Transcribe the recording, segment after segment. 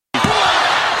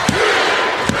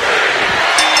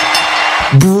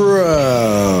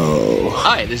Bro.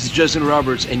 Hi, this is Justin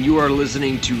Roberts, and you are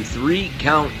listening to 3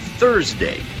 Count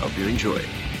Thursday. Hope you enjoy it.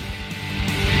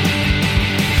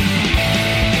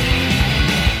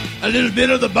 A little bit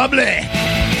of the bubbly.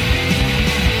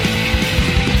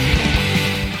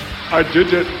 I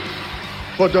did it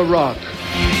for The Rock.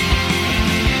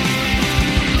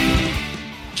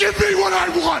 Give me what I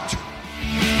want.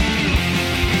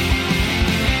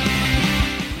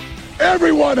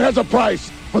 Everyone has a price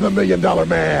for the $1 Million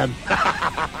Man.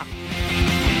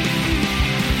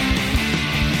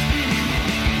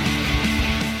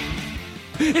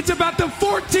 It's about the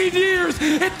 14 years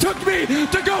it took me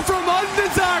to go from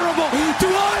undesirable to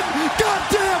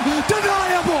un-goddamn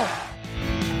deniable.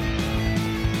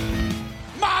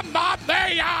 Mamma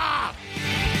mia!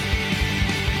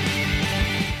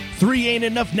 3 ain't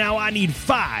enough now, I need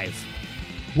 5.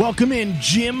 Welcome in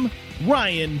Jim,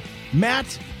 Ryan,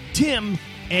 Matt, Tim,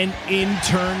 and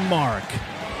intern Mark.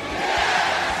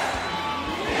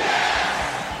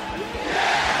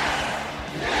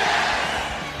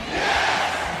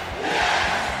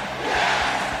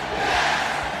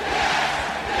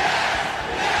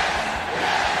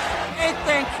 They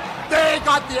think they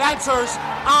got the answers.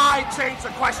 I change the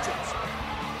questions.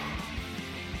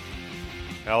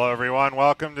 Hello, everyone.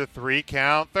 Welcome to 3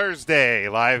 Count Thursday,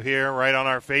 live here right on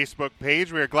our Facebook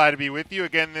page. We are glad to be with you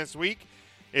again this week.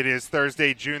 It is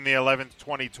Thursday, June the 11th,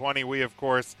 2020. We, of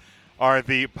course, are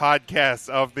the podcast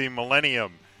of the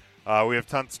millennium. We have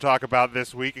tons to talk about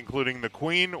this week, including the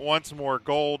Queen wants more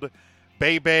gold,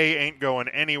 Bebe ain't going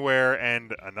anywhere,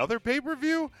 and another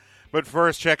pay-per-view. But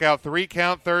first, check out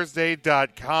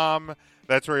 3countthursday.com.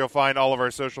 That's where you'll find all of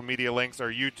our social media links,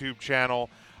 our YouTube channel,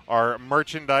 our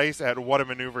merchandise at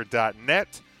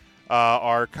whatamaneuver.net.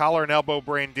 Our collar and elbow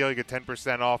brand deal, you get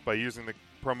 10% off by using the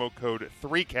promo code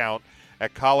 3count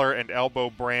at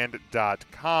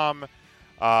collarandelbowbrand.com.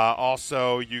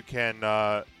 Also, you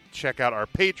can check out our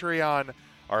Patreon.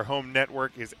 Our home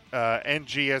network is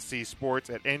NGSC Sports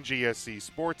at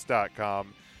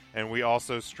ngscsports.com. And we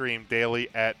also stream daily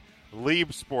at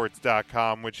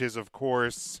leebsports.com, which is, of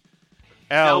course,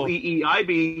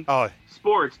 LEEIB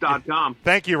sports.com.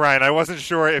 Thank you, Ryan. I wasn't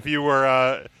sure if you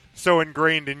were so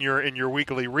ingrained in your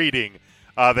weekly reading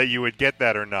that you would get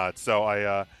that or not. So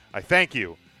I thank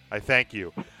you. I thank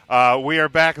you. We are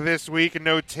back this week.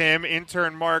 No Tim.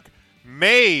 Intern Mark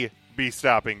may be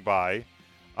stopping by,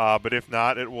 but if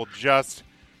not, it will just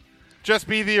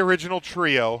be the original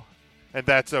trio, and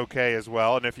that's okay as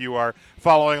well. And if you are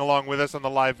following along with us on the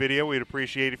live video, we'd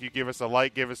appreciate if you give us a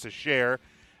like, give us a share,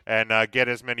 and get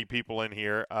as many people in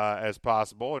here as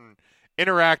possible and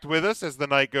interact with us as the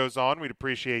night goes on. We'd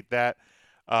appreciate that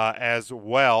as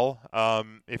well.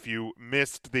 If you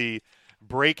missed the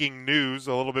breaking news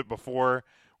a little bit before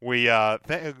we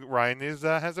Ryan has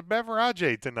a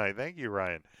beverage tonight. Thank you,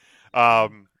 Ryan.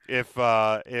 If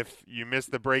you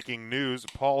missed the breaking news,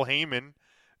 Paul Heyman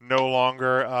no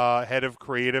longer head of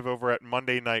creative over at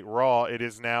Monday Night Raw. It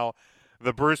is now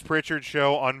the Bruce Pritchard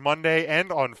Show on Monday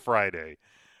and on Friday.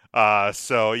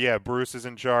 So yeah, Bruce is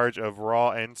in charge of Raw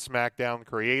and SmackDown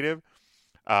creative.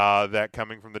 That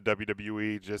coming from the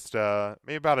WWE just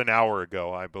maybe about an hour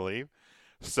ago, I believe.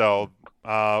 So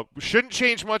shouldn't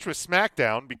change much with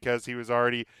SmackDown because he was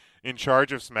already in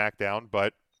charge of SmackDown.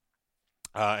 But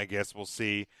I guess we'll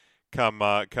see come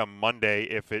Monday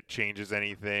if it changes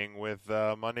anything with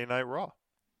Monday Night Raw.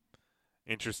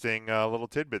 Interesting little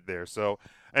tidbit there. So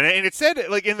and it said,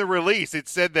 like in the release, it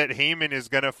said that Heyman is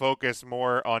going to focus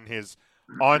more on his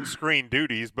on-screen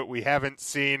duties, but we haven't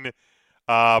seen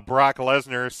Brock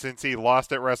Lesnar since he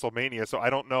lost at WrestleMania. So I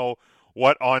don't know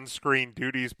what on-screen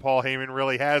duties Paul Heyman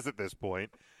really has at this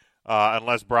point,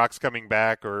 unless Brock's coming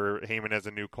back or Heyman has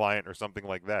a new client or something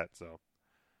like that. So,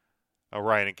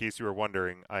 Ryan, in case you were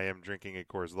wondering, I am drinking a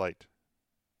Coors Light.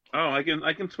 Oh, I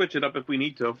can switch it up if we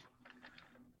need to.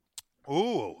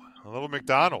 Ooh, a little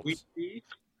McDonald's. Sweet tea?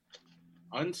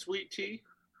 Unsweet tea?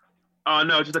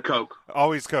 No, just a Coke.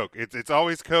 Always Coke. It's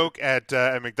always Coke at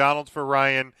McDonald's for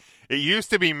Ryan. It used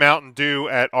to be Mountain Dew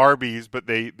at Arby's, but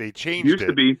they changed it. Used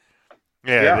to be.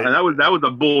 Yeah, and that was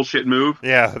a bullshit move.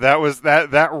 Yeah,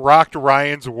 that rocked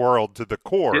Ryan's world to the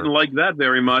core. Didn't like that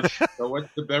very much. So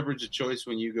what's the beverage of choice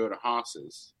when you go to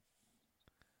Haas's?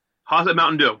 Haas at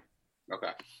Mountain Dew.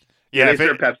 Okay. Yeah, they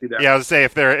serve Pepsi there. Yeah, I was say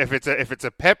if it's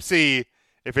a Pepsi,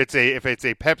 if it's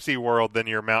a Pepsi world, then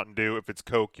you're Mountain Dew. If it's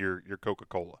Coke, you're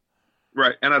Coca-Cola.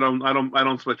 Right, and I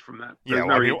don't switch from that. Yeah,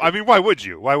 well, I mean, why would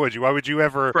you? Why would you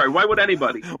ever? Right, why would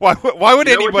anybody? Why would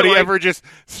anybody ever just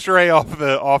stray off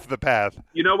the path?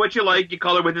 You know what you like, you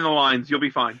color within the lines. You'll be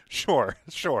fine. Sure.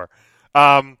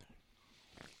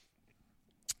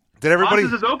 Did everybody?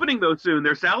 Hoss's is opening though soon.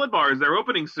 Their salad bars, they're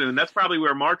opening soon. That's probably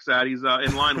where Mark's at. He's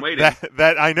in line waiting.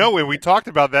 that I know. When we talked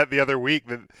about that the other week,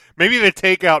 that maybe the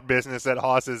takeout business at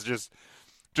Hoss's just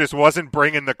wasn't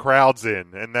bringing the crowds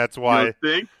in, and that's why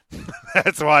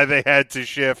that's why they had to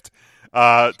shift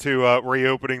to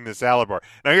reopening the salad bar.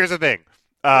 Now here's the thing.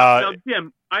 Now,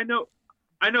 Jim, I know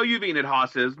you've eaten at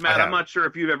Hoss's. Matt, I'm not sure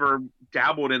if you've ever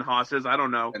dabbled in Hoss's. I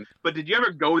don't know, but did you ever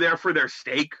go there for their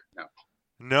steak?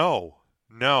 No.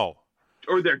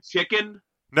 Or their chicken?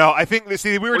 No, I think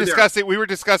we were discussing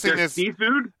this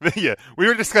seafood. Yeah, we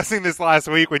were discussing this last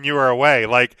week when you were away.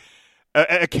 Like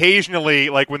occasionally,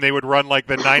 like when they would run like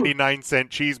the 99-cent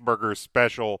cheeseburger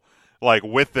special, like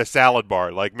with the salad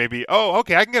bar. Like maybe,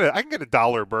 okay, I can get a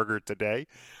 $1 burger today.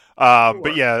 Sure.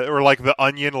 But yeah, or like the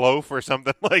onion loaf or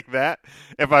something like that.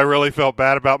 If I really felt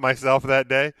bad about myself that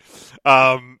day,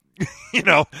 or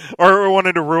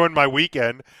wanted to ruin my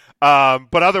weekend.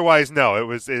 But otherwise, no, it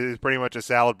was pretty much a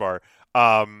salad bar.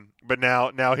 But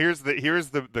now here's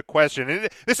the question.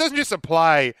 This doesn't just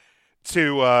apply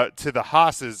to the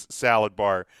Haas's salad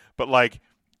bar, but like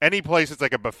any place it's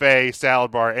like a buffet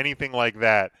salad bar, anything like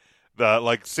that.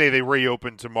 Like say they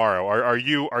reopen tomorrow. Are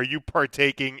you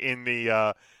partaking in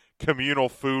the communal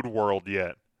food world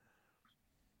yet?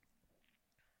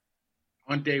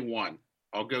 On day one,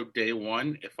 I'll go day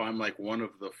one if I'm like one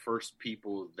of the first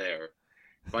people there.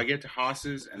 If I get to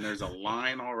Haas's and there's a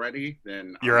line already,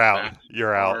 then you're out.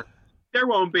 You're out. There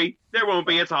won't be.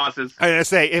 It's Haas's. I'm gonna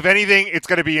say, if anything, it's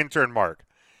gonna be intern Mark.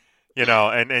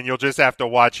 And you'll just have to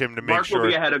watch him to make sure. Mark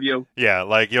will be ahead of you. Yeah,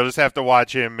 like you'll just have to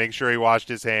watch him, make sure he washed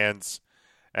his hands,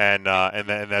 and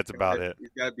that's about it.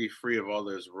 He's got to be free of all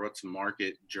those Roots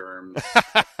Market germs.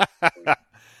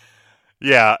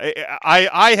 Yeah,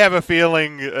 I have a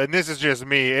feeling, and this is just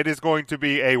me, it is going to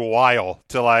be a while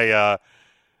till I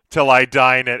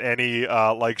dine at any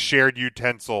like shared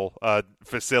utensil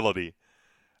facility.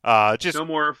 Just no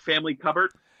more family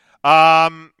cupboard. See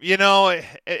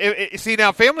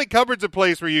now, family cupboard's a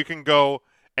place where you can go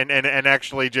and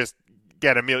actually just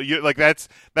get a meal.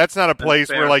 That's not a place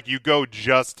where like you go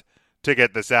just to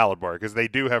get the salad bar, because they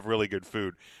do have really good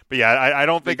food. But yeah, I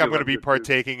don't think I'm going to be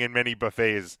partaking in many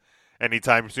buffets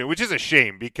anytime soon, which is a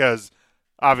shame because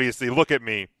obviously, look at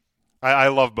me, I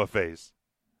love buffets.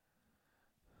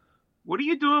 What are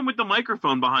you doing with the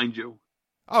microphone behind you?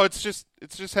 Oh, it's just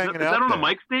hanging out. Is that on there. a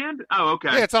mic stand? Oh, okay.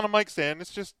 Yeah, it's on a mic stand.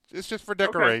 It's just for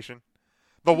decoration. Okay.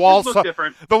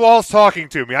 The wall's talking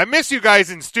to me. I miss you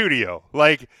guys in studio.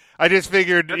 Like I just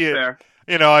figured, fair.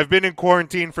 I've been in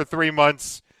quarantine for 3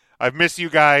 months. I've missed you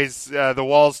guys. The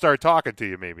walls start talking to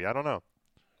you. Maybe, I don't know.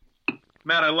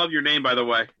 Matt, I love your name, by the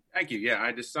way. Thank you. Yeah,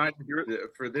 I decided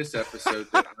for this episode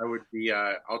that I would be.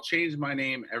 I'll change my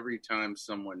name every time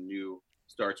someone new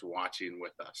starts watching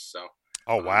with us. So.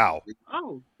 Oh, wow.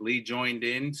 Lee joined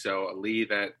in. So, Lee,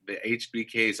 that the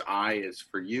HBK's I is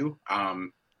for you.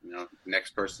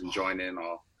 Next person join in,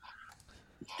 I'll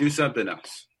do something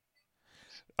else.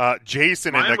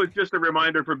 Jason. Mine was just a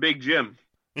reminder for Big Jim.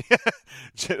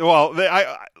 Well,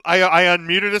 I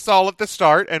unmuted us all at the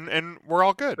start, and we're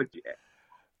all good. But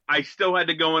I still had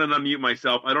to go in and unmute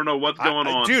myself. I don't know what's going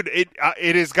on. Dude,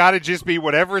 it has got to just be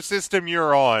whatever system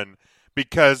you're on,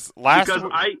 because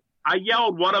I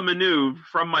yelled "What a maneuver"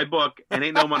 from my book, and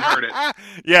ain't no one heard it.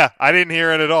 Yeah, I didn't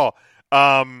hear it at all.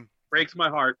 Breaks my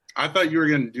heart. I thought you were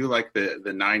going to do like the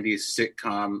 90s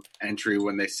sitcom entry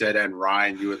when they said "and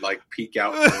Ryan," you would like peek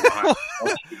out.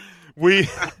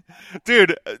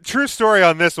 Dude, true story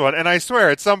on this one, and I swear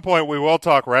at some point we will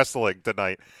talk wrestling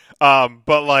tonight.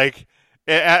 But like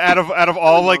out of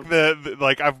all like the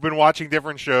like I've been watching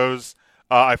different shows.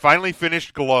 I finally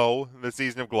finished Glow, the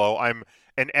season of Glow. I'm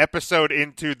an episode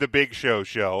into the Big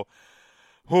Show.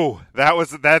 Whew, that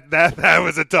was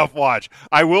a tough watch.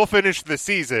 I will finish the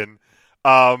season,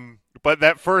 but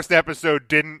that first episode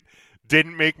didn't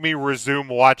make me resume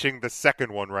watching the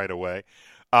second one right away.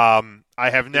 I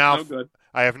have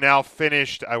now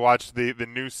finished. I watched the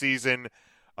new season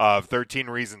of 13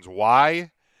 Reasons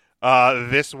Why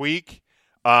this week.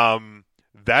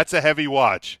 That's a heavy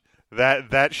watch.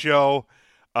 That show.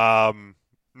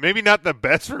 Maybe not the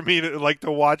best for me to like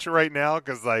to watch right now,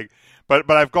 because like, but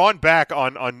I've gone back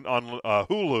on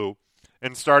Hulu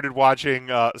and started watching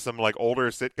some like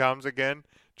older sitcoms again,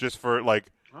 just for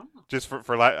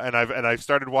and I've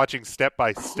started watching Step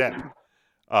by Step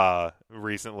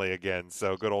recently again.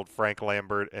 So good old Frank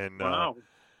Lambert and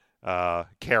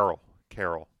Carol.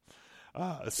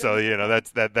 So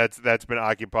that's been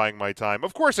occupying my time,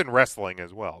 of course, in wrestling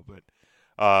as well, but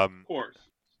of course.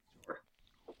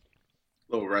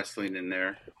 Little wrestling in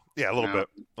there. Yeah, a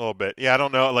little bit. Yeah, I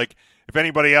don't know. Like, if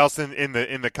anybody else in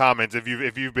the comments, if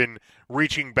you've been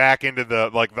reaching back into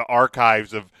the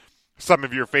archives of some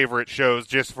of your favorite shows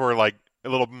just for like a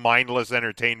little mindless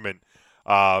entertainment,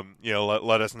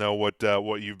 let us know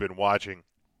what you've been watching.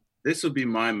 This will be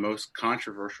my most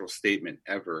controversial statement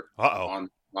ever on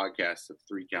the podcast of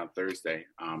 3 Count Thursday.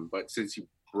 But since you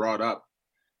brought up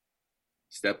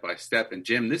Step by Step, and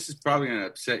Jim, this is probably going to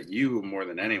upset you more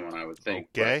than anyone, I would think.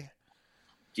 Okay.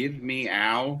 Give me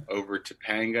Al over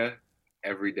Topanga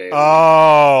every day.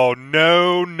 Oh,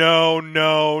 no. No.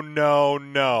 Now,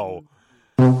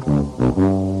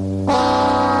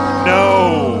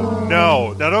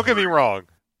 don't get me wrong.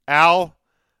 Al,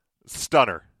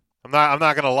 stunner. I'm not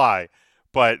going to lie.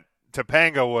 But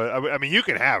Topanga was, I mean, you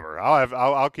can have her.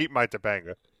 I'll keep my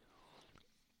Topanga.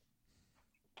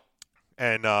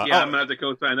 And I'm going to have to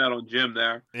co-sign that on Jim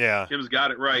there. Yeah. Jim's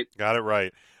got it right. Got it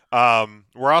right.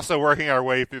 We're also working our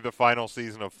way through the final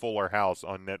season of Fuller House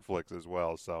on Netflix as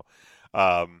well. So,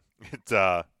 it's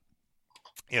we're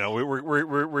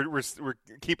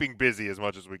keeping busy as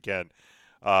much as we can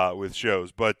with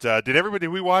shows. But did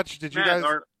we watch? Did you Matt,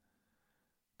 guys?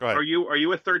 Go ahead. Are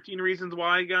you a 13 Reasons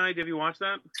Why guy? Did you watch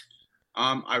that?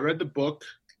 I read the book.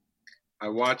 I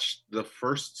watched the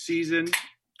first season,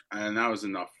 and that was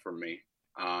enough for me.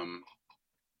 Yeah.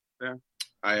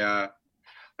 I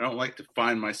don't like to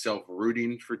find myself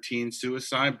rooting for teen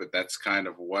suicide, but that's kind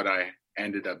of what I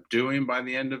ended up doing by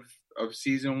the end of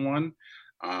season 1,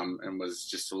 and was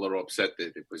just a little upset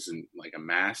that it wasn't like a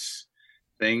mass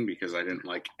thing because I didn't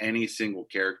like any single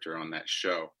character on that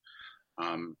show.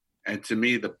 And to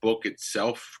me, the book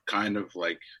itself kind of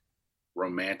like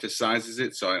romanticizes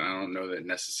it, so I don't know that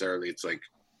necessarily it's like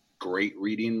great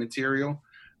reading material,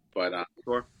 but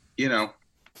sure.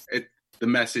 The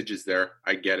message is there.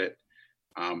 I get it.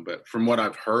 But from what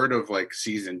I've heard of like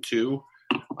season 2,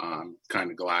 I'm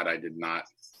kind of glad I did not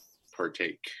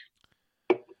partake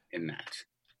in that.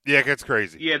 Yeah, it gets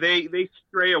crazy. Yeah, they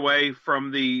stray away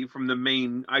from the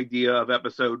main idea of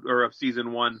episode or of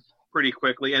season 1 pretty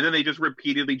quickly, and then they just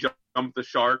repeatedly jump the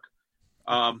shark.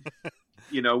 With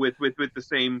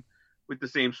the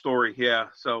same story. Yeah.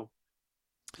 So,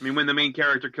 I mean, when the main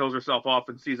character kills herself off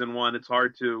in season 1, it's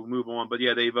hard to move on. But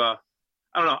yeah, they've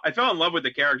I don't know. I fell in love with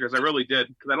the characters. I really did,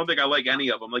 because I don't think I like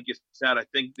any of them. Like you said, I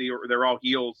think they're all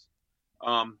heels.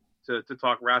 To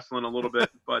talk wrestling a little bit,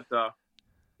 but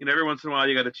every once in a while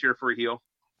you got to cheer for a heel.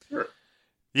 Sure.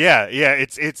 Yeah.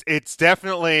 It's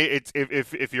definitely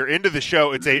if you're into the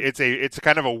show, it's a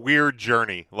kind of a weird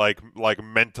journey, like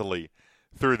mentally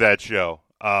through that show.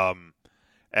 But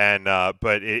I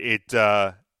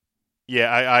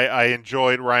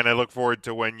enjoyed, Ryan. I look forward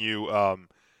to when you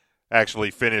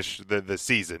actually finish the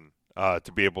season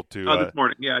to be able to. This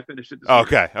morning, yeah, I finished it. This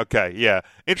morning. Okay, yeah.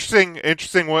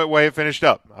 Interesting way it finished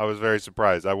up. I was very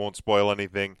surprised. I won't spoil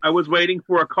anything. I was waiting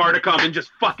for a car to come and just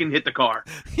fucking hit the car.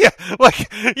 Yeah,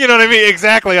 like, you know what I mean?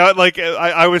 Exactly.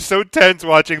 I was so tense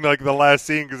watching like the last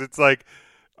scene because it's like,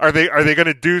 are they going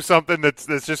to do something that's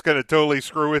just going to totally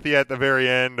screw with you at the very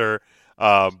end, or?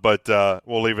 But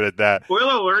we'll leave it at that.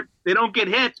 Spoiler alert, they don't get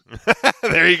hit.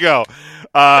 There you go.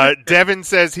 Devin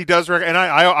says he does and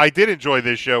I did enjoy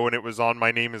this show when it was on.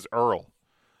 My Name is Earl.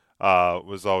 It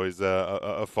was always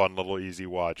a fun little easy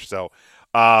watch. So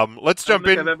let's jump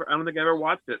in. I don't think I ever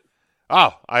watched it.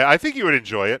 Oh, I think you would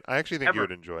enjoy it. I actually think you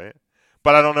would enjoy it.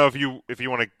 But I don't know if you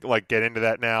want to like get into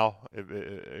that now, if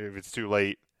it's too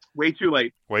late. Way too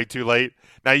late. Way too late.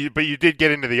 Now, but you did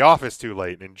get into The Office too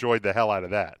late and enjoyed the hell out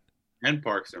of that. And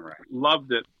Parks and Rec.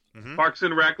 Loved it. Mm-hmm. Parks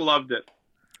and Rec, loved it.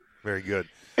 Very good.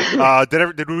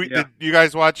 Did you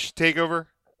guys watch Takeover?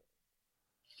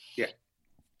 Yeah.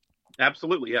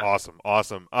 Absolutely, yeah. Awesome.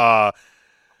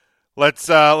 Let's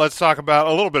talk about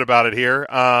a little bit about it here.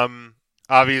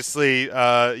 Obviously,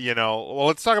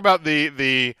 let's talk about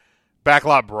the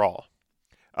Backlot Brawl.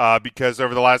 Because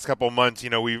over the last couple of months,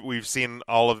 we've seen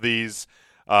all of these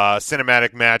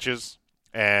cinematic matches,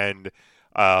 and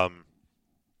some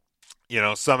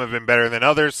have been better than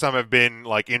others. Some have been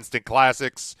like instant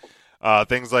classics,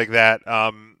 things like that.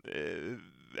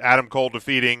 Adam Cole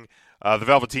defeating the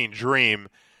Velveteen Dream.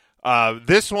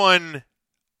 This one,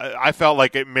 I felt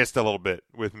like it missed a little bit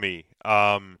with me.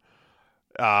 It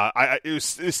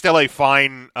was still a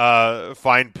fine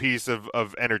piece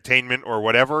of entertainment or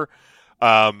whatever.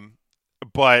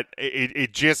 But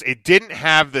it didn't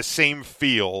have the same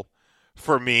feel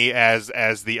for me as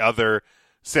the other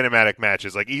cinematic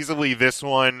matches. Like, easily this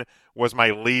one was my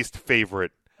least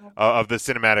favorite of the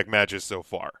cinematic matches so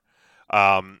far.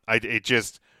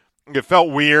 It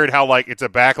felt weird how, like, it's a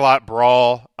backlot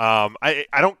brawl. I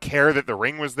don't care that the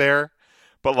ring was there,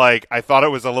 but, like, I thought it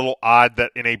was a little odd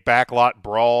that in a backlot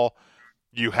brawl,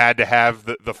 you had to have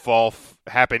the fall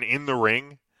happen in the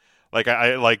ring. Like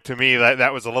to me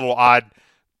that was a little odd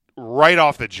right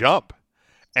off the jump,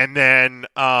 and then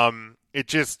it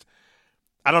just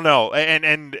I don't know,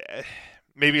 and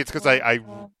maybe it's because I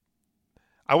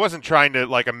wasn't trying to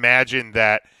like imagine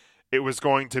that it was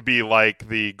going to be like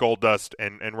the Goldust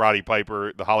and Roddy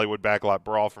Piper, the Hollywood Backlot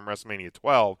Brawl from WrestleMania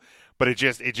 12, but it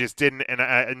just didn't. And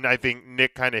I think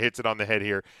Nick kind of hits it on the head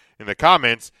here in the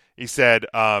comments. He said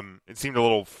it seemed a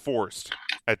little forced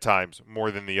at times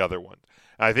more than the other ones.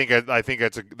 I think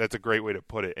that's a great way to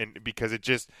put it, and because it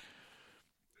just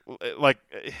like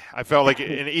I felt like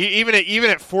even at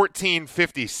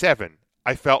 14:57,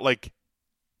 I felt like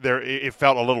it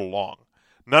felt a little long.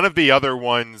 None of the other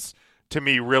ones, to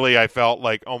me, really, I felt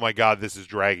like, oh my God, this is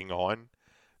dragging on.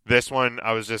 This one,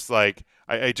 I was just like,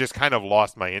 I just kind of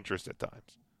lost my interest at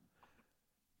times.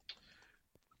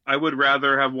 I would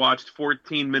rather have watched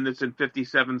 14 minutes and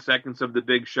 57 seconds of the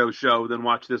Big Show than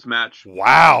watch this match.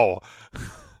 Wow.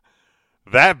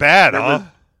 That bad, huh?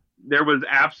 There was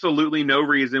absolutely no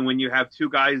reason when you have two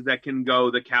guys that can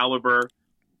go the caliber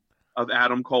of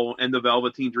Adam Cole and the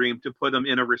Velveteen Dream to put them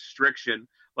in a restriction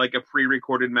like a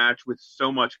pre-recorded match with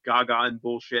so much gaga and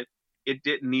bullshit. It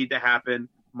didn't need to happen.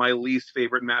 My least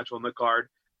favorite match on the card.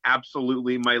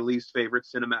 Absolutely my least favorite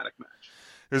cinematic match.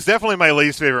 It was definitely my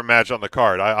least favorite match on the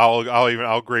card. I'll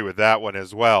agree with that one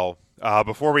as well.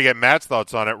 Before we get Matt's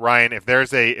thoughts on it, Ryan, if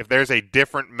there's a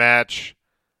different match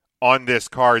on this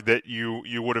card that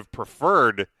you would have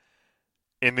preferred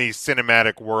in the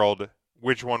cinematic world,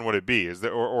 which one would it be? Is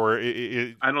there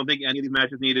I don't think any of these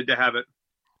matches needed to have it.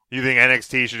 You think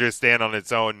NXT should just stand on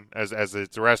its own as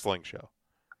its wrestling show?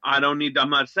 I'm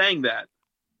not saying that.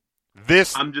 I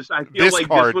feel like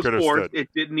this was forced. It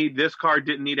didn't need this card.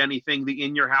 Didn't need anything. The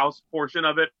in your house portion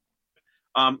of it.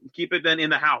 Keep it then in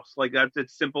the house. Like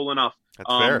it's simple enough. That's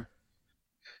fair.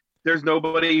 There's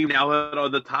nobody now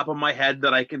on the top of my head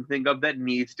that I can think of that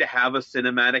needs to have a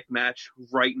cinematic match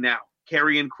right now.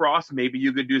 Karrion Kross, maybe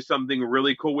you could do something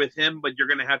really cool with him, but you're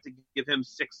going to have to give him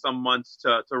 6 months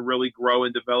to really grow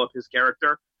and develop his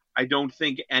character. I don't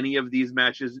think any of these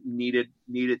matches needed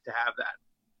to have that.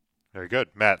 Very good.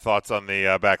 Matt, thoughts on the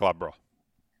Backlot Brawl?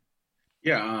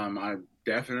 Yeah, I'm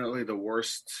definitely the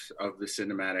worst of the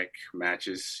cinematic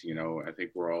matches. You know, I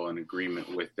think we're all in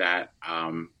agreement with that.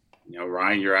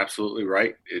 Ryan, you're absolutely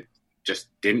right. It just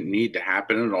didn't need to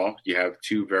happen at all. You have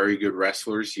two very good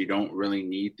wrestlers. You don't really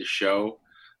need the show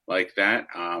like that.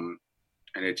 And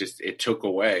it took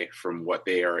away from what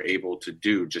they are able to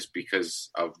do just because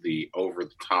of the over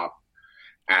the top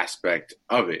aspect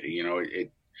of it. You know,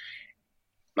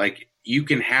 like you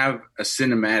can have a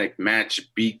cinematic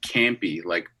match be campy,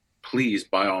 like please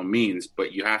by all means,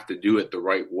 but you have to do it the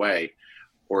right way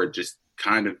or it just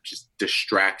kind of just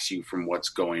distracts you from what's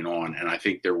going on. And I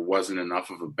think there wasn't enough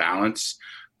of a balance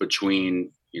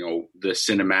between, the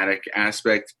cinematic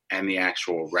aspect and the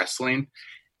actual wrestling.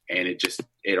 And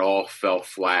it all fell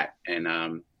flat.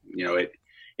 And,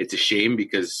 it's a shame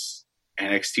because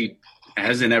NXT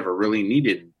hasn't ever really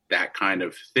needed that kind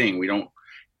of thing. We don't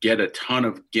get a ton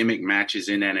of gimmick matches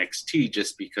in NXT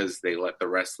just because they let the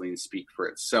wrestling speak for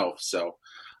itself. So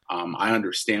I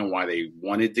understand why they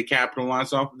wanted to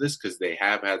capitalize off of this because they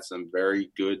have had some very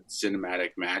good cinematic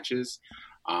matches.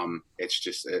 It's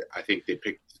just, I think they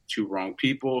picked the two wrong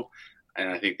people and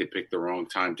I think they picked the wrong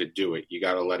time to do it. You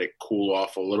got to let it cool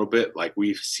off a little bit. Like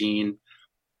we've seen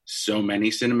so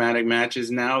many cinematic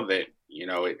matches now that,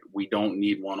 we don't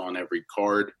need one on every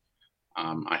card.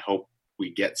 I hope we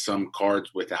get some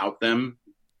cards without them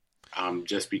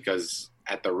just because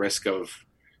at the risk of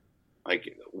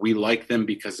like we like them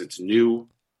because it's new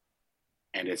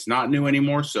and it's not new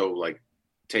anymore. So like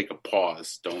take a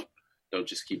pause. Don't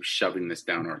just keep shoving this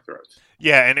down our throats.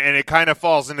 Yeah. And it kind of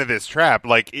falls into this trap.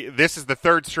 Like this is the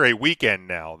third straight weekend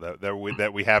now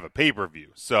that we have a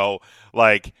pay-per-view. So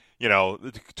like,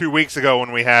 2 weeks ago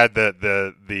when we had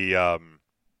the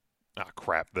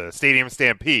Stadium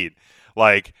Stampede,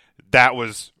 like that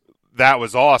was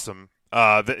awesome.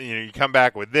 You come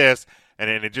back with this and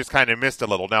it just kind of missed a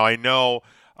little. Now I know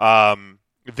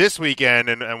this weekend,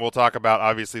 and we'll talk about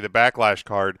obviously the Backlash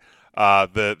card.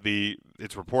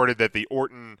 It's reported that the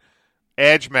Orton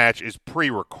Edge match is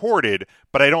pre-recorded,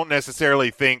 but I don't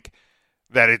necessarily think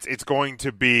that it's going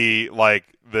to be like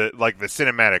the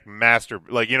cinematic master,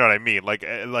 like you know what I mean, like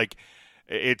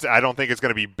it's. I don't think it's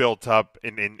going to be built up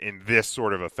in this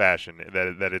sort of a fashion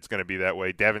that it's going to be that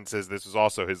way. Devin says this is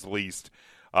also his least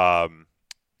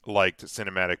liked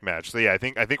cinematic match. So yeah, I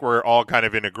think we're all kind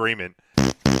of in agreement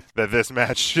that this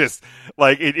match just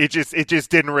like it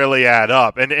just didn't really add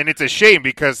up, and it's a shame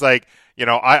because like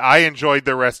I enjoyed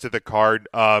the rest of the card.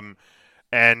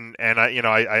 And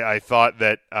I thought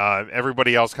that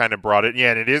everybody else kind of brought it.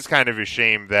 Yeah, and it is kind of a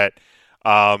shame that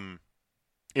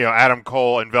Adam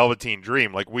Cole and Velveteen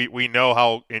Dream, like we know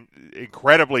how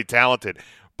incredibly talented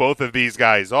both of these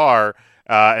guys are,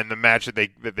 and the match that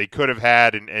they could have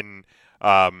had, and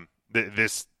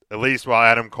this, at least while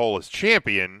Adam Cole is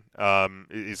champion,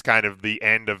 is kind of the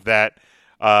end of that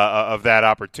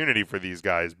opportunity for these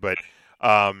guys. But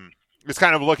it's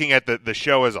kind of looking at the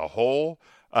show as a whole.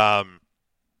 I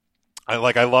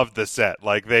loved the set.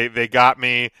 Like they got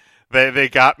me. They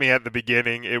got me at the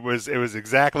beginning. It was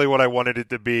exactly what I wanted it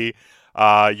to be.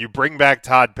 You bring back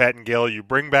Todd Pettengill. You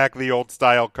bring back the old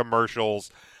style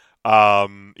commercials.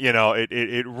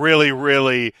 It really,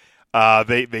 really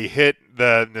they hit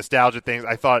the nostalgia things.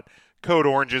 I thought Code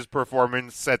Orange's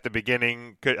performance at the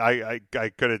beginning I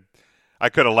could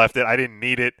have left it. I didn't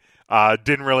need it.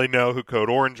 Didn't really know who Code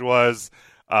Orange was.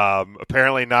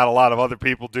 Apparently not a lot of other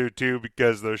people do too,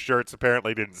 because those shirts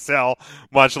apparently didn't sell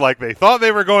much like they thought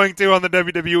they were going to on the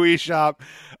WWE shop.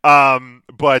 The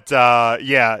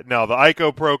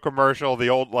Ico Pro commercial, the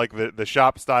old, like the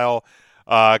shop style,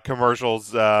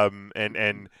 commercials,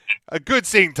 and a good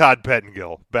seeing Todd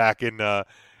Pettengill back in the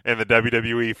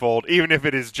WWE fold, even if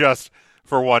it is just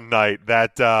for one night.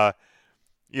 That,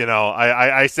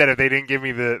 I said if they didn't give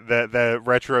me the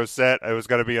retro set, it was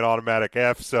going to be an automatic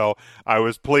F. So I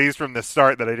was pleased from the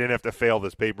start that I didn't have to fail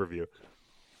this pay-per-view.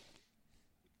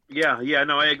 Yeah,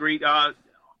 no, I agree.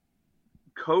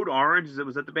 Code Orange,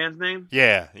 was that the band's name?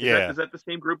 Yeah. Is that the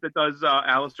same group that does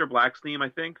Aleister Black's theme, I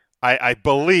think? I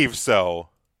believe so.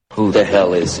 Who the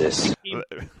hell is this?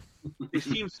 They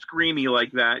seem screamy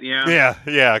like that, yeah.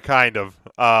 Yeah, kind of.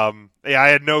 I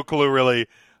had no clue really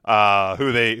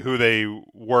who they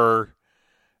were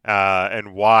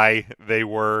and why they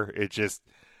were. It just,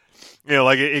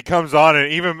 it comes on,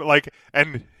 and even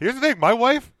and here's the thing, my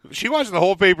wife, she watched the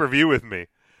whole pay-per-view with me.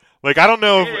 Like, I don't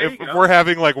know if we're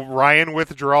having Ryan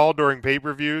withdrawal during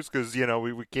pay-per-views, because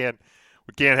we can't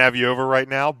have you over right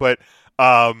now, but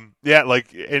and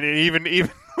even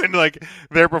when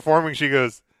they're performing, she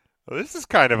goes, well, this is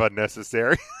kind of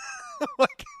unnecessary.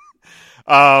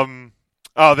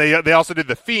 They also did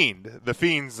the Fiend. The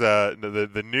Fiend's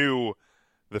the new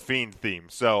The Fiend theme.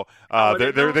 So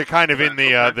they're kind of in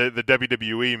the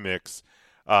WWE mix.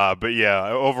 But yeah,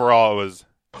 overall it was,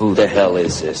 who the hell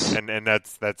is this? And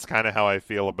that's kind of how I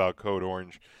feel about Code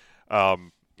Orange.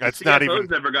 That's the not CFO's even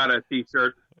never got a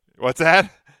T-shirt. What's that?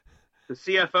 The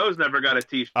CFO's never got a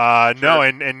T-shirt. No,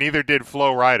 and neither did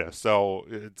Flo Rida. So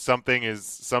something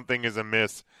is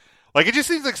amiss. Like, it just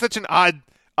seems like such an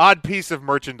odd piece of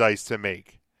merchandise to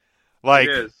make. Like,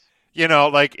 it is.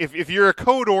 If you're a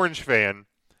Code Orange fan,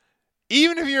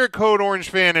 even if you're a Code Orange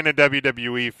fan and a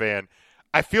WWE fan,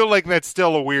 I feel like that's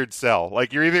still a weird sell.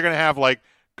 Like, you're either going to have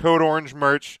Code Orange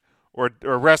merch or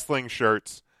wrestling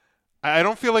shirts. I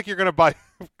don't feel like you're going to buy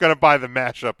the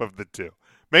mashup of the two.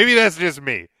 Maybe that's just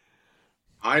me.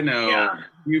 I know a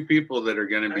few people that are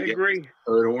going to be getting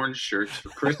Code Orange shirts for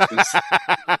Christmas.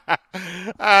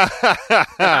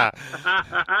 I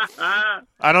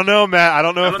don't know, Matt. I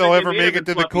don't know if they'll ever make it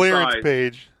to the clearance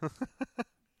page.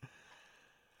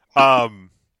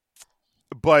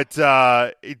 But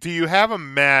do you have a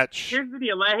match? Here's the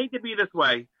deal. I hate to be this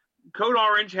way. Code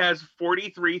Orange has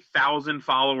 43,000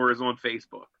 followers on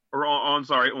Facebook, or on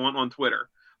Twitter.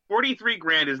 43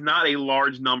 grand is not a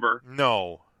large number.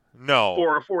 No.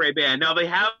 For a band. Now they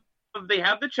have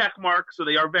the check mark, so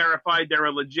they are verified. They're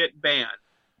a legit band.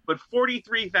 But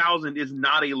 43,000 is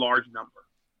not a large number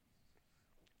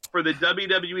for the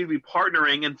WWE to be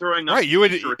partnering and throwing up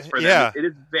T-shirts for them. It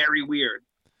is very weird.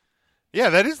 Yeah,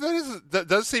 that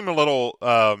does seem a little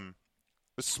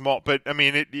small, but I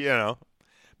mean,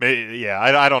 maybe,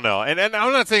 I don't know. And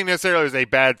I'm not saying necessarily it was a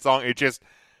bad song. It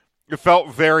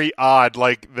felt very odd.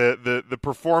 Like the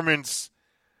performance.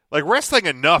 Like, wrestling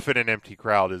enough in an empty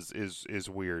crowd is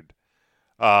weird,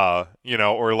 or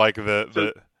like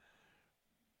the.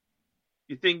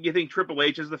 You think Triple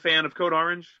H is the fan of Code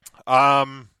Orange?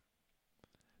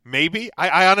 Maybe.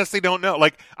 I honestly don't know.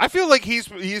 Like, I feel like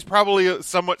he's probably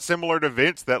somewhat similar to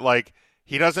Vince, that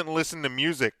he doesn't listen to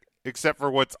music except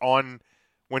for what's on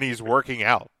when he's working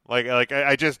out.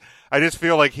 I just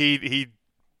feel like he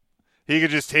could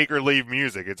just take or leave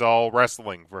music. It's all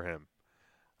wrestling for him.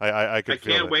 I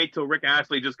can't wait till Rick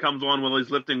Astley just comes on while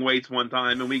he's lifting weights one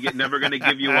time, and we never going to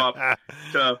give you up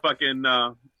to fucking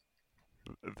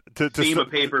theme a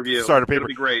pay-per-view. Start a pay-per-view. It'll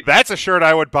be great. That's a shirt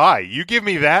I would buy. You give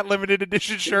me that limited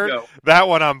edition shirt, that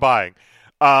one I'm buying.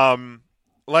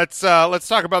 Let's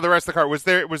talk about the rest of the card.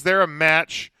 Was there a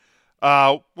match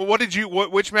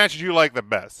Which match did you like the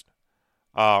best?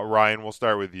 Ryan, we'll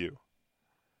start with you.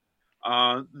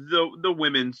 The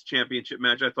women's championship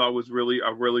match I thought was really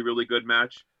good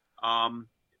match.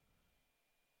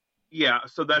 Yeah,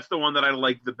 so that's the one that I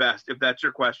like the best. If that's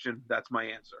your question, that's my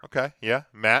answer. Okay, yeah,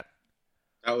 Matt.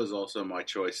 That was also my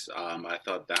choice. I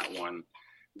thought that one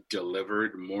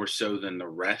delivered more so than the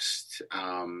rest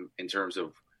in terms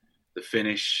of the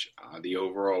finish, the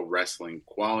overall wrestling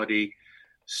quality,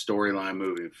 storyline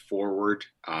moving forward.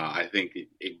 I think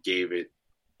it gave it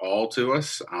all to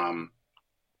us.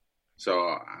 So,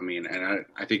 I mean, and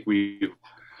I think we've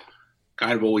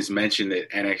kind of always mentioned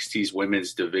that NXT's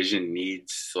women's division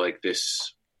needs like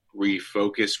this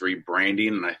refocus, rebranding,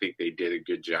 and I think they did a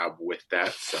good job with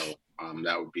that. So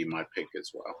that would be my pick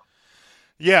as well.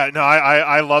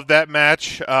 I love that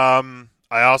match. I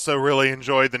also really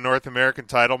enjoyed the North American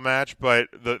title match, but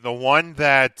the one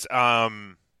that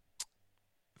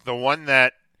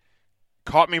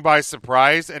caught me by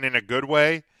surprise and in a good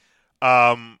way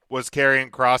was Karrion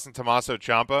Kross and Tommaso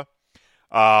Ciampa.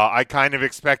 I kind of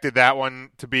expected that one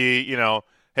to be,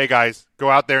 hey guys, go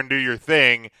out there and do your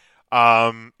thing.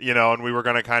 And we were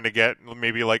going to kind of get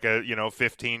maybe like a,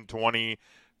 15, 20,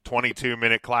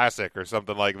 22-minute classic or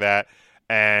something like that.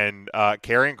 And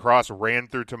Karrion Kross ran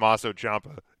through Tommaso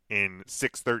Ciampa in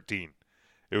 6:13.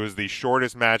 It was the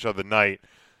shortest match of the night.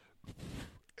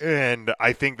 And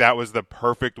I think that was the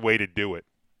perfect way to do it.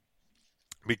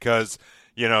 Because,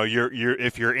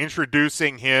 if you're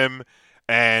introducing him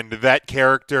and that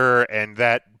character and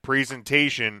that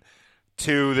presentation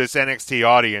to this NXT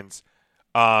audience,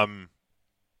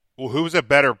 who's a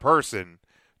better person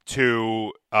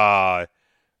to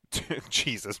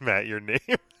Jesus, Matt, your name?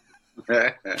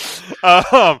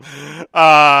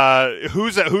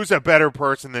 Who's a better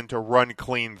person than to run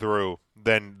clean through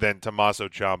than Tommaso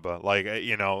Ciampa? Like,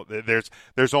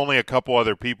 there's only a couple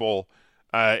other people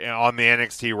on the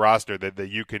NXT roster that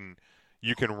you can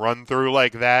run through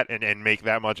like that and make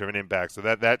that much of an impact. So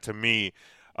that to me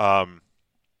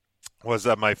was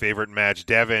my favorite match.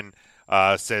 Devin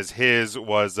says his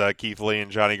was Keith Lee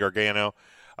and Johnny Gargano.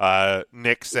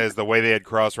 Nick says the way they had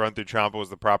Kross run through Ciampa was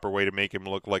the proper way to make him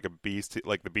look like a beast,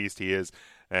 like the beast he is.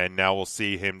 And now we'll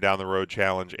see him down the road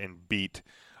challenge and beat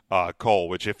Cole.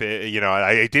 Which I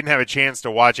didn't have a chance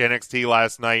to watch NXT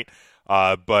last night,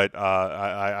 but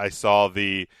I saw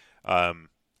the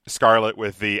Scarlett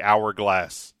with the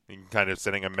hourglass, kind of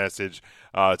sending a message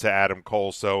to Adam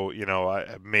Cole. So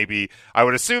maybe I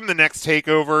would assume the next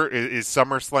takeover is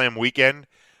SummerSlam weekend.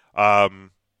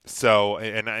 So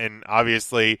and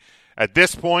obviously at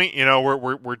this point,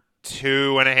 we're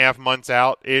 2.5 months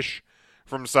out ish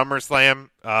from SummerSlam,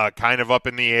 kind of up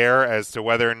in the air as to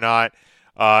whether or not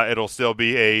it'll still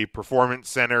be a Performance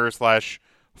Center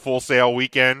 / Full Sail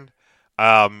weekend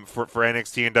for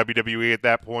NXT and WWE at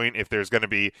that point. If there's going to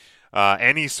be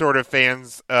any sort of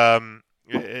fans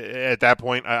at that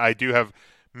point, I do have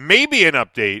maybe an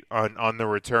update on the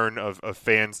return of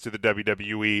fans to the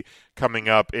WWE coming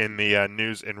up in the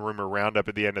news and rumor roundup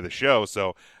at the end of the show.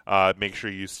 So make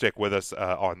sure you stick with us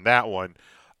on that one.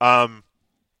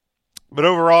 But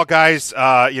overall, guys, it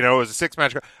was a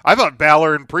 6-match. I thought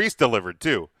Balor and Priest delivered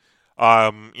too.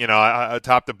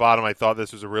 Top to bottom, I thought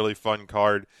this was a really fun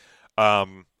card.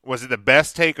 Was it the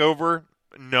best takeover?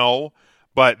 No,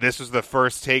 but this was the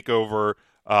first takeover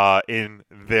in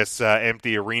this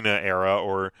empty arena era,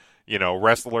 or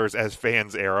wrestlers as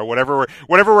fans era, whatever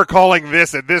we're calling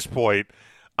this at this point.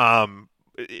 But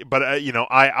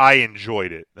I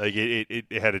enjoyed it. Like it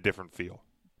had a different feel.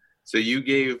 So you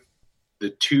gave the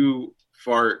 2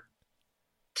 fart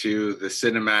to the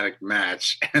cinematic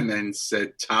match, and then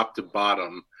said top to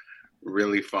bottom,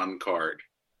 really fun card.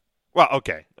 Well,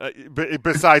 okay.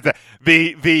 Besides that,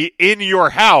 the in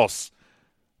your house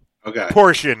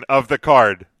portion of the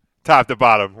card, top to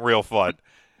bottom, real fun.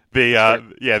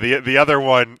 The other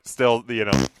one still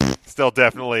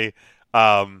definitely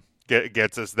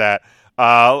gets us that.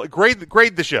 Grade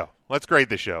the show. Let's grade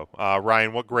the show.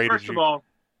 Ryan, what grade did you? First of all,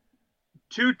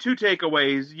 two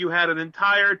takeaways. You had an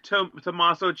entire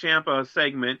Tommaso Ciampa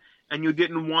segment, and you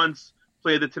didn't once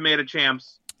play the Tomato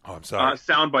Champs. Oh, I'm sorry.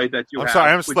 Soundbite that you I'm have.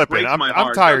 sorry, I'm slipping.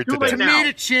 I'm tired today.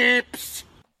 Tomato Chips.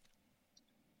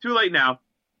 Too late now.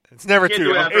 It's never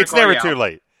too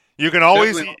late. You can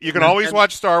always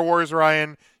watch Star Wars,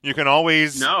 Ryan. You can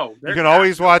always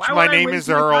watch My Name Is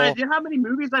Earl. Do you know how many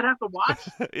movies I'd have to watch?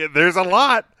 There's a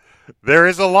lot. There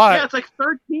is a lot. Yeah, it's like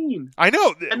 13. I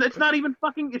know. And it's not even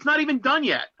done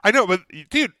yet. I know, but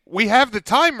dude, we have the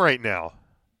time right now.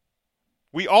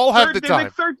 We all have the There's time.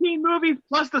 like 13 movies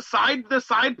plus the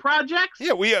side projects.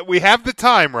 Yeah, we have the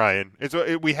time, Ryan.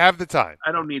 We have the time.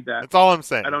 I don't need that. That's all I'm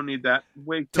saying. I don't need that.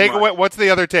 Way too Takeaway. much. What's the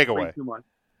other Way takeaway? too much.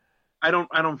 I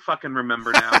don't fucking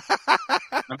remember now.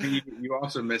 I mean, you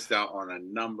also missed out on a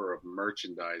number of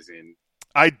merchandising.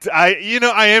 I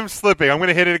am slipping. I'm going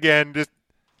to hit it again. Just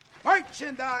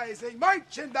Merchandising.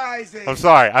 I'm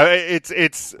sorry.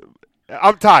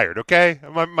 I'm tired. Okay,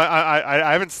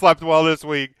 I haven't slept well this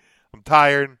week. I'm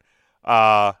tired.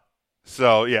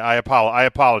 So yeah, I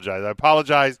apologize. I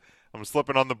apologize. I'm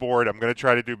slipping on the board. I'm going to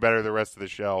try to do better the rest of the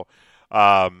show.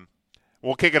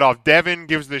 We'll kick it off. Devin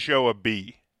gives the show a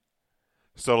B.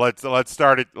 So let's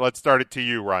start it. Let's start it to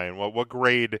you, Ryan. What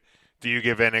grade do you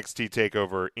give NXT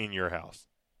TakeOver in your house?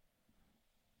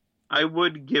 I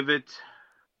would give it,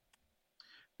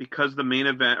 because the main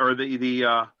event or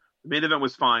the main event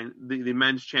was fine. The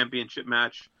men's championship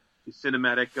match, the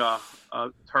cinematic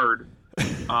turd,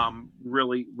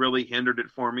 really hindered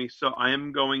it for me. So I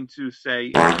am going to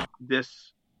say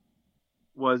this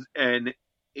was an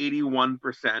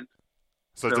 81%.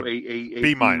 So a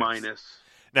B minus.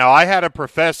 Now, I had a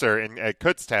professor at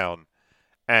Kutztown,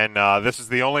 and this is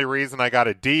the only reason I got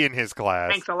a D in his class.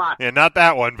 Thanks a lot. Yeah, not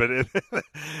that one,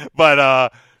 but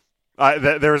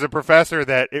there was a professor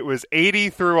that it was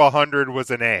 80 through 100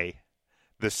 was an A.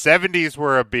 The 70s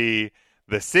were a B.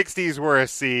 The 60s were a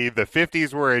C. The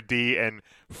 50s were a D, and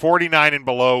 49 and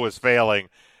below was failing.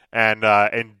 And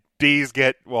D's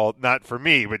get, well, not for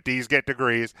me, but D's get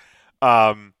degrees.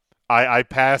 I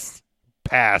passed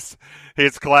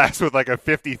his class with like a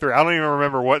 53. I don't even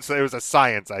remember what. So it was a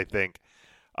science, I think.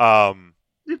 Is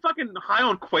he fucking high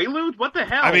on Quaaludes? What the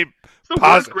hell? I mean,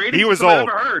 he was old. I've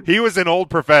ever heard. He was an old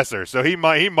professor, so he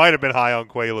might have been high on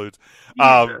Quaaludes.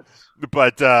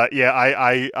 But yeah,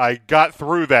 I got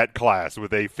through that class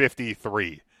with a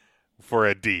 53 for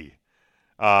a D.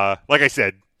 Like I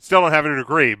said, still don't have a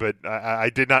degree, but I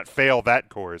did not fail that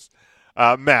course.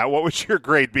 Matt, what was your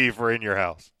grade B for In Your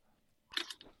House?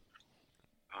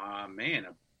 Man,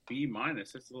 a B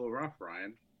minus. That's a little rough,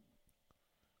 Ryan.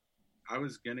 I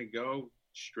was gonna go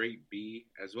straight B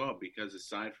as well, because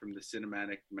aside from the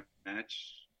cinematic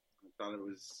match, I thought it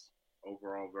was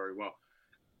overall very well.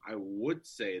 I would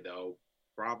say, though,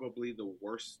 probably the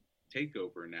worst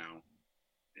takeover now,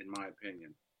 in my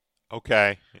opinion.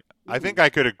 Okay. I think I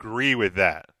could agree with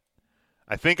that.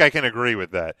 I think I can agree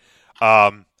with that.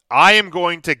 I am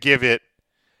going to give it,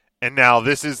 and now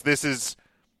this is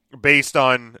based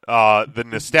on the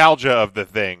nostalgia of the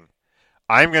thing.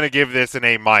 I'm going to give this an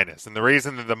A minus, and the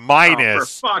reason that the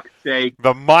minus, for fuck's sake,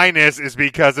 the minus is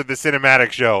because of the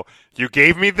cinematic show. You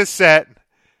gave me the set.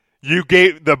 You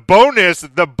gave the bonus.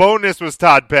 The bonus was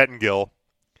Todd Pettengill.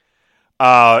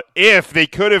 If they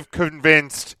could have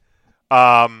convinced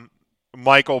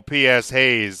Michael P.S.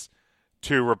 Hayes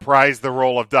to reprise the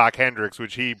role of Doc Hendricks,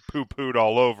 which he poo-pooed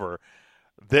all over,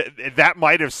 that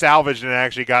might have salvaged and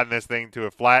actually gotten this thing to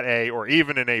a flat A or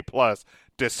even an A plus,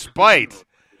 despite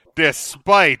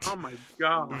oh my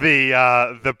God,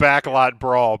 the backlot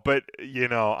brawl. But you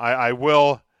know, I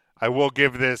will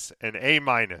give this an A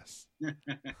minus.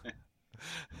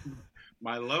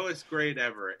 My lowest grade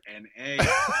ever, an A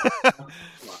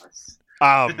plus.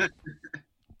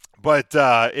 But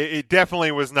it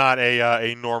definitely was not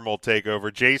a normal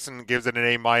takeover. Jason gives it an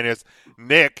A minus.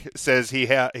 Nick says he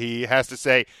has to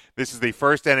say this is the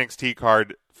first NXT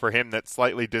card for him that's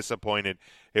slightly disappointed.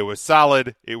 It was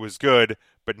solid, it was good,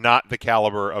 but not the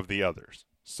caliber of the others.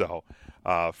 So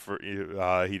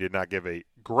he did not give a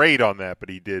grade on that, but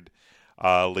he did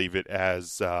leave it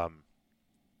as a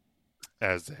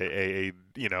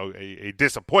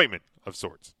disappointment of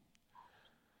sorts.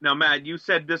 Now, Matt, you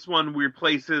said this one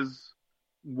replaces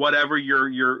whatever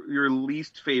your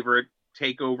least favorite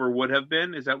takeover would have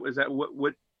been. Is that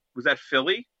what was that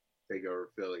Philly? Takeover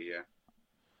Philly, yeah.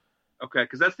 Okay,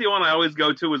 because that's the one I always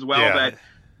go to as well. Yeah.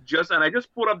 And I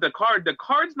just pulled up the card. The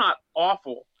card's not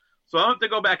awful, so I don't have to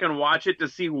go back and watch it to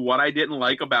see what I didn't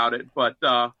like about it. But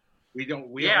I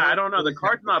don't know. The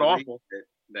card's not awful.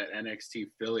 That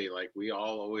NXT Philly, like we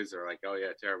all always are like, oh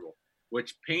yeah, terrible,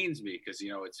 which pains me because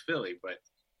it's Philly, but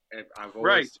I've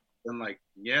always been like,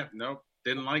 yeah, nope,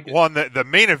 didn't like it. Well, and the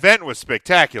main event was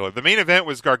spectacular. The main event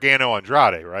was Gargano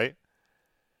Andrade, right?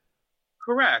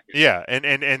 Correct. Yeah, and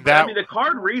that. I mean, the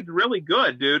card reads really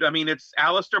good, dude. I mean, it's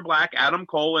Aleister Black, Adam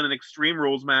Cole in an Extreme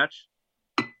Rules match.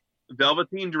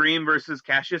 Velveteen Dream versus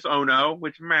Cassius Ohno,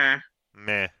 which meh.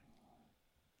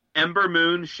 Ember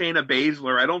Moon, Shayna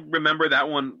Baszler. I don't remember that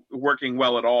one working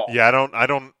well at all. Yeah, I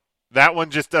don't. That one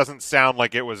just doesn't sound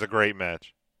like it was a great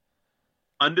match.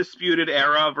 Undisputed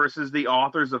Era versus the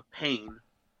Authors of Pain.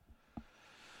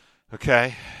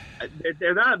 Okay.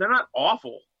 They're not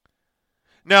awful.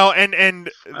 No, and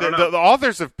the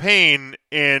Authors of Pain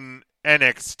in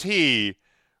NXT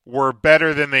were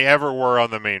better than they ever were on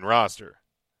the main roster.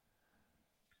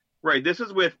 Right. This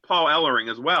is with Paul Ellering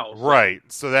as well. So. Right.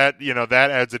 So that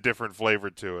that adds a different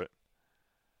flavor to it.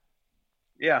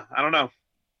 Yeah, I don't know.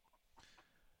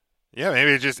 Yeah,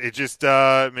 maybe it just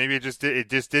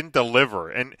didn't deliver.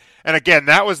 And again,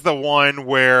 that was the one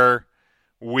where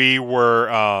we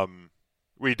were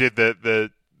we did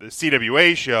the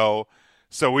CWA show.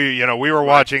 So we were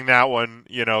watching that one,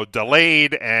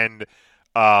 delayed and,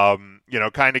 kind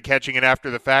of catching it after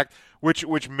the fact,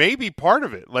 which may be part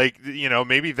of it. Like,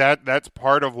 maybe that's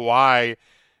part of why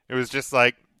it was just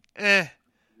like, eh.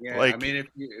 Yeah, like, I mean,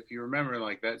 if you remember,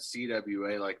 like, that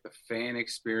CWA, like, the fan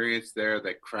experience there,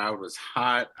 that crowd was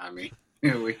hot. I mean,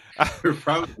 we were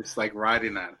probably just, like,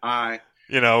 riding that high.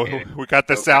 We got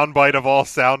the soundbite of all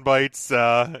soundbites,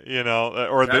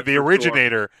 or the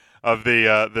originator of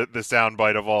the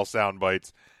soundbite of all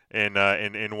soundbites in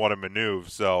What a Maneuver.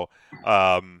 So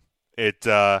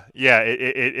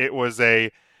it was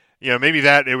a maybe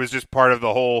that it was just part of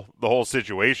the whole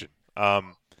situation.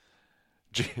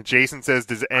 Jason says,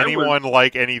 "Does anyone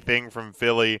like anything from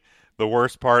Philly? The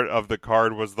worst part of the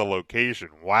card was the location."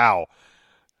 Wow.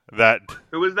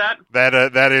 Who was that?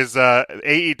 That is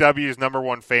AEW's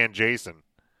 #1 fan, Jason.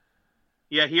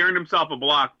 Yeah, he earned himself a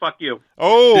block. Fuck you.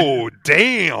 Oh,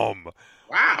 damn.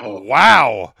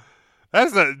 Wow.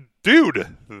 That's a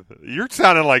dude. You're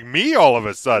sounding like me all of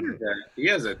a sudden. He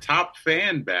has a top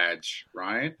fan badge,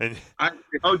 Ryan.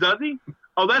 Oh, does he?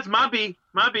 Oh, that's my B.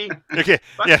 Okay.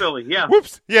 Fuck yeah. Philly. Yeah.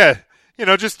 Whoops. Yeah.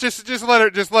 Just let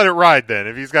it ride then.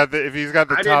 If he's got the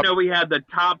top. I didn't know we had the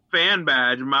top fan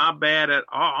badge. My bad.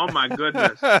 Oh my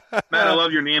goodness, Matt, I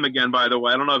love your name again. By the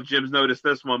way, I don't know if Jim's noticed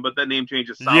this one, but that name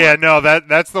change is solid. Yeah, no,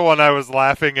 that's the one I was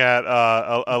laughing at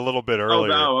a little bit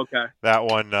earlier. Oh, okay. That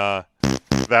one. That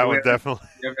one definitely.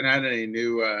 You haven't had any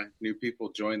new people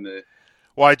join the.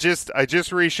 Well, I just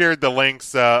reshared the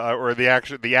links or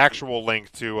the actual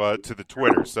link to the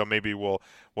Twitter, so maybe we'll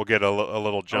get a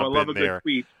little jump in there. Good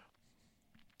tweet.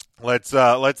 Let's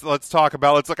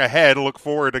look ahead, look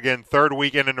forward again. Third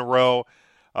weekend in a row,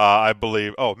 I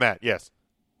believe. Oh, Matt, yes.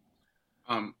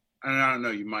 And I don't know,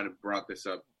 you might have brought this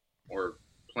up or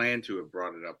planned to have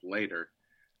brought it up later,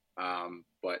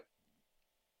 but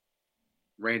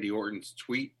Randy Orton's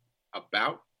tweet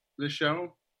about the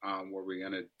show. Were we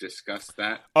going to discuss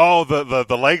that? Oh,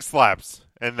 the leg slaps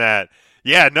and that.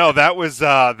 Yeah, no, that was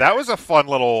a fun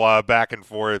little back and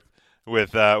forth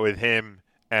with him.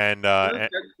 And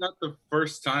that's not the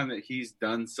first time that he's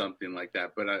done something like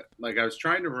that. But I was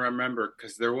trying to remember,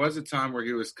 because there was a time where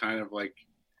he was kind of like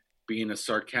being a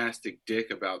sarcastic dick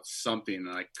about something, and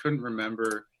I couldn't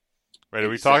remember. Right, are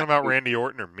we talking about Randy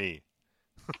Orton or me?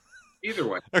 Either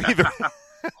way.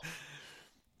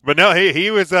 But no,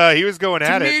 he was going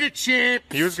at it.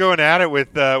 Chips. He was going at it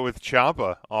with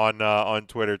Ciampa on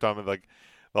Twitter, talking about like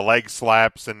the leg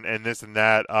slaps and this and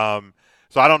that.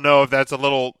 So I don't know if that's a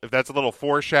little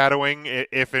foreshadowing,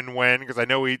 if and when, because I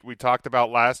know we talked about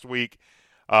last week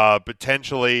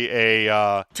potentially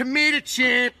a tomato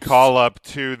chips call up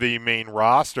to the main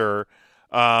roster,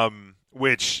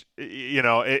 which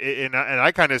and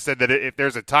I kind of said that if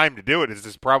there's a time to do it, this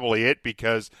is probably it,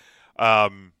 because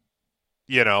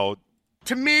tomato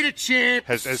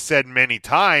chips has said many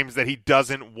times that he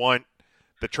doesn't want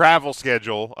the travel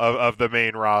schedule of the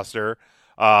main roster.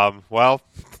 Well.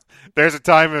 There's a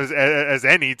time as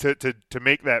any to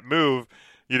make that move.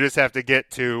 You just have to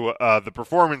get to the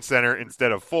Performance Center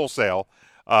instead of Full Sail.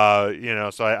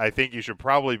 So I think you should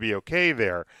probably be okay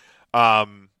there.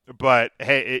 But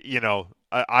hey,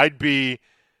 I'd be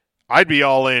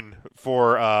all in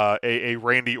for a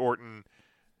Randy Orton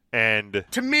and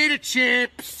tomato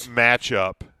chips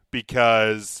matchup,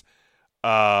 because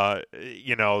the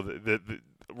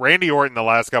Randy Orton the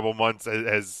last couple months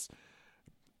has.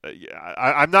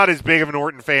 I'm not as big of an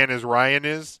Orton fan as Ryan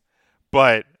is,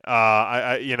 but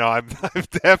I've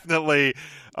definitely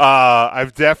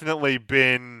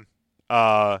been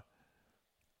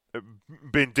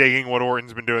digging what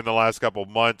Orton's been doing the last couple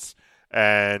months,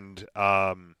 and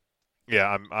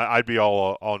I'd be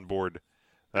all on board.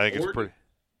 I think it's pretty.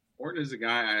 Orton is a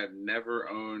guy I have never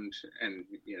owned, and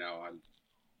I'm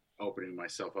opening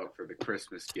myself up for the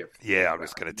Christmas gift. Yeah, I'm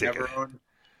just gonna take it.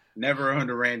 Never owned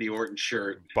a Randy Orton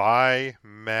shirt. Buy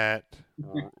Matt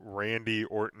Randy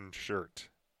Orton shirt.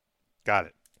 Got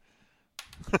it.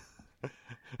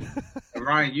 And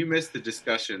Ryan, you missed the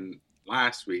discussion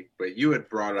last week, but you had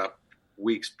brought up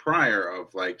weeks prior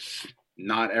of like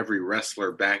not every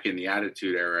wrestler back in the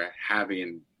Attitude Era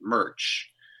having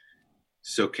merch.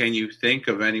 So can you think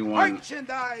of anyone?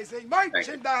 Merchandising.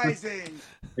 Can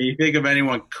you think of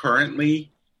anyone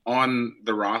currently on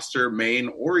the roster, main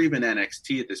or even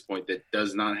NXT at this point, that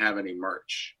does not have any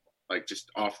merch? Like just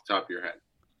off the top of your head.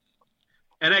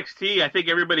 NXT, I think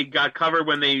everybody got covered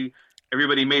when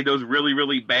everybody made those really,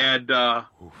 really bad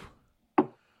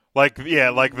like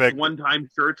the one-time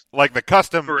shirts. Like the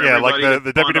custom, like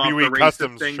the WWE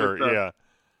custom shirt,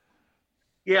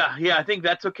 Yeah, I think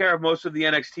that took care of most of the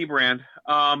NXT brand.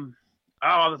 Off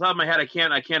the top of my head, I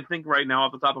can't think right now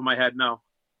off the top of my head, no.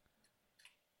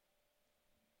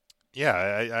 Yeah,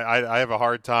 I have a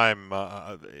hard time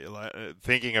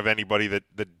thinking of anybody that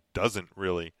doesn't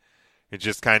really. It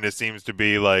just kind of seems to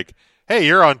be like, hey,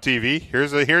 you're on TV.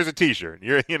 Here's a T-shirt.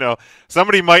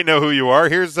 Somebody might know who you are.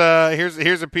 Here's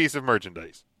a piece of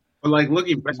merchandise. But like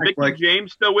looking back, Mickey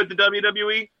James still with the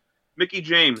WWE? Mickey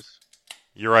James.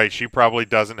 You're right. She probably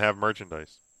doesn't have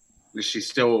merchandise. Is she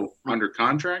still under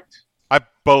contract? I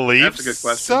believe That's a good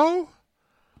question. So.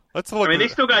 Let's look. I mean, they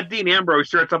still got Dean Ambrose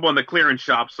shirts up on the clearance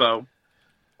shop, so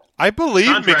I believe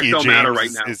contracts Mickey don't matter right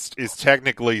James now. is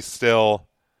technically still.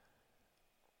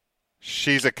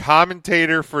 She's a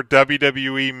commentator for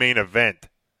WWE Main Event,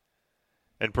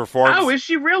 and performs. Oh, is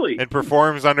she really? And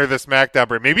performs under the SmackDown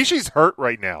brand. Maybe she's hurt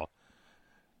right now.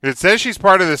 It says she's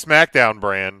part of the SmackDown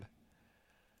brand.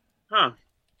 Huh.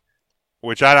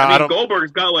 Which I don't.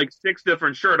 Goldberg's got like 6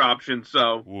 different shirt options,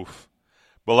 so. Oof.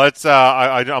 But let's.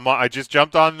 I just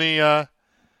jumped on the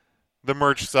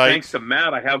merch site. Thanks to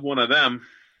Matt, I have one of them.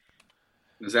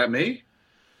 Is that me?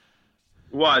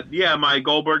 What? Yeah, my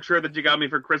Goldberg shirt that you got me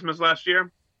for Christmas last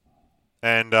year.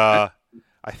 And I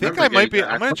think I might be.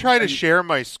 I'm going to try to share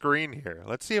my screen here.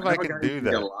 Let's see if I can do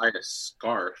that. Elias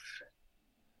scarf.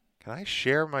 Can I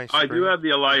share my screen? I do have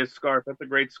the Elias scarf. That's a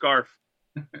great scarf.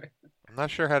 I'm not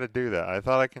sure how to do that. I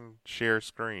thought I can share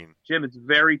screen. Jim, it's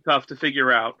very tough to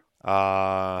figure out.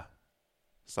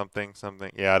 Something.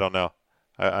 Yeah, I don't know.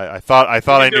 I thought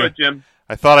I knew it, Jim.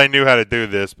 I thought I knew how to do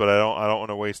this, but I don't want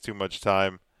to waste too much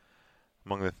time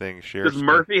among the things. Share. Does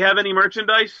Murphy have any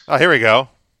merchandise? Oh, here we go.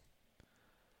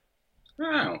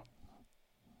 Oh.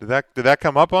 Did that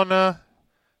come up on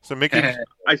so Mickey?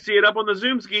 I see it up on the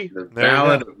Zoomski. The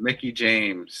Ballad of Mickey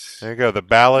James. There you go. The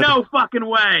Ballad. No fucking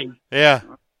way. Yeah.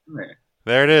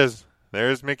 There it is.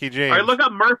 There's Mickey James. All right, look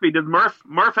up Murphy. Does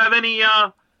Murph have any?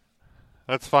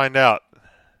 Let's find out.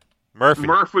 Murphy.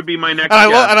 Murph would be my next.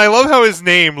 And I love how his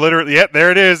name literally. Yep, there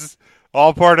it is.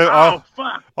 All part of.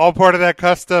 All part of that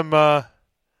custom.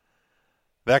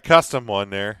 That custom one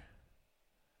there.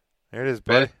 There it is,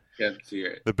 buddy.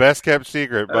 The best kept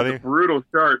secret, buddy. That's a brutal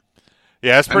chart.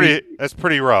 Yeah, that's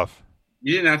pretty rough.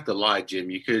 You didn't have to lie,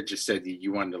 Jim. You could have just said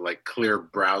you wanted to clear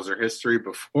browser history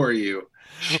before you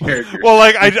shared your. Well,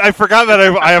 I forgot that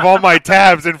I have all my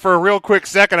tabs, and for a real quick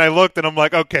second, I looked and I'm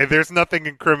like, okay, there's nothing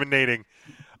incriminating,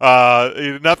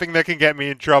 nothing that can get me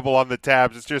in trouble on the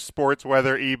tabs. It's just sports,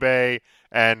 weather, eBay,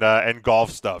 and golf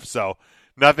stuff. So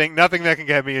nothing that can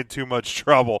get me in too much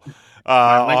trouble.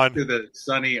 On to the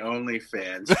Sunny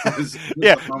OnlyFans.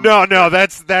 Yeah, no,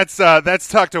 that's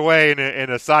tucked away in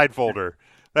a side folder.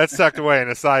 That's tucked away in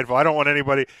a side folder. I don't want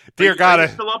anybody. Dear God, are you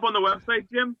still up on the website,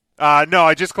 Jim? No,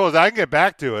 I just closed. I can get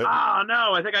back to it. Oh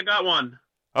no, I think I got one.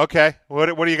 Okay,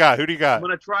 what do you got? Who do you got? I'm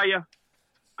gonna try you.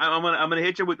 I'm gonna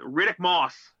hit you with Riddick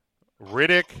Moss.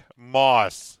 Riddick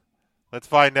Moss. Let's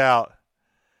find out.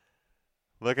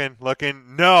 Looking.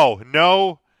 No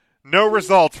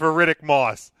results for Riddick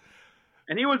Moss.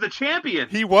 And he was a champion.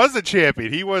 He was a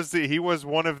champion. He was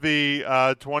one of the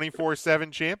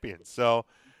 24/7 champions. So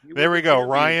there we go.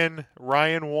 Ryan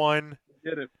won.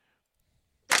 Did it.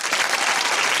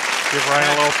 Give Ryan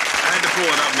a little. I had to pull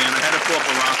it up, man. I had to pull up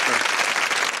the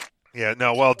roster. Yeah,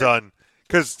 no, well done.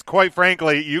 Because quite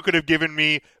frankly, you could have given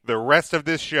me the rest of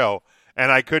this show, and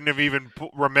I couldn't have even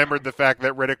remembered the fact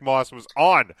that Riddick Moss was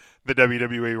on the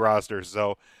WWE roster.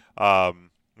 So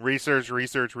research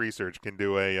can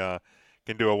do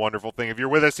a wonderful thing. If you're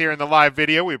with us here in the live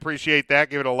video, we appreciate that.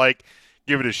 Give it a like,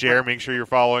 give it a share. Make sure you're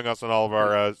following us on all of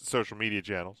our social media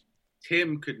channels.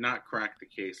 Tim could not crack the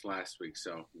case last week,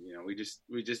 so we just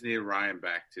needed Ryan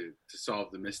back to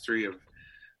solve the mystery of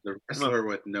the wrestler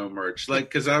with no merch.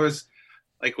 Because I was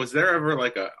was there ever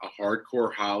a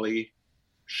Hardcore Holly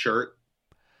shirt?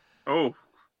 Oh,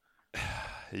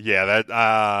 yeah, that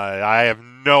I have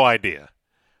no idea.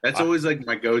 That's always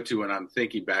my go-to when I'm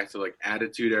thinking back to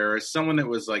Attitude Era. Someone that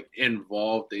was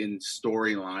involved in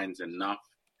storylines enough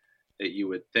that you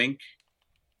would think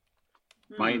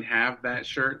might have that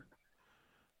shirt.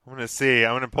 I'm gonna see.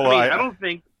 I'm gonna pull. I don't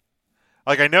think.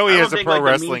 I know he has a pro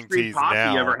wrestling tease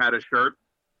now. He ever had a shirt?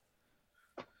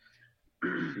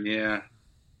 Yeah.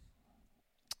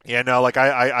 Yeah, no, like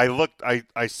I looked,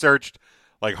 I searched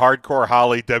like Hardcore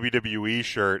Holly WWE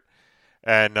shirt,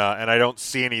 and I don't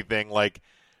see anything like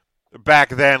back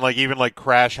then. Like even like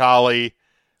Crash Holly,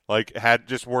 like had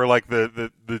just wore like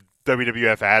the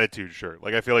WWF Attitude shirt.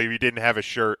 Like I feel like if you didn't have a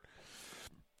shirt,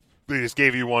 they just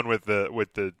gave you one with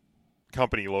the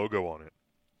company logo on it.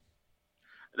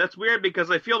 That's weird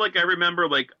because I feel like I remember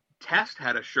like Test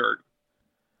had a shirt.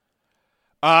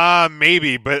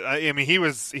 Maybe, but I mean, he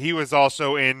was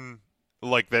also in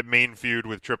like that main feud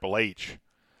with Triple H,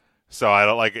 so I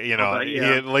don't like and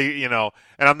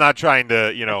I'm not trying to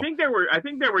I think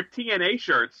there were TNA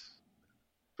shirts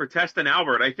for Test and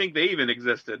Albert. I think they even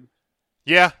existed.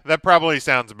 Yeah, that probably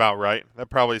sounds about right.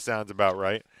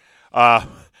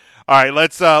 All right,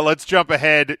 let's jump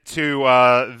ahead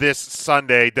to this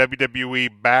Sunday, WWE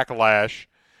Backlash.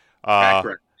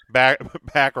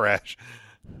 Backrash.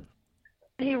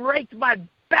 He raked my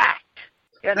back.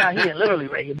 Yeah, no, he didn't literally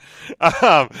rake it.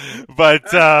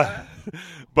 But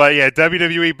yeah,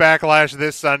 WWE Backlash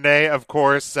this Sunday, of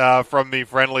course, from the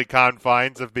friendly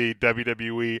confines of the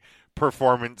WWE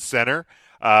Performance Center,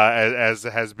 as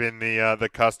has been the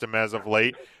custom as of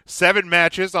late. 7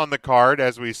 matches on the card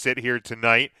as we sit here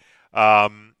tonight,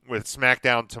 with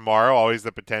SmackDown tomorrow. Always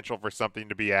the potential for something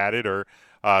to be added or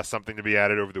something to be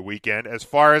added over the weekend. As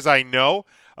far as I know,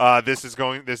 this is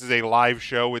a live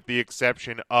show with the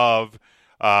exception of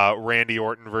Randy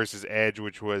Orton versus Edge,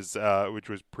 which was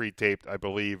pre-taped, I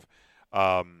believe,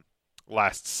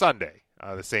 last Sunday,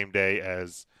 the same day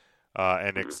as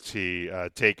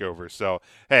NXT Takeover. So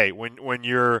hey, when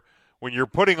you're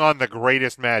putting on the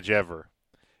greatest match ever,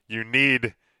 you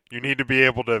need to be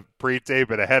able to pre-tape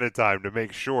it ahead of time to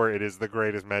make sure it is the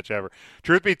greatest match ever.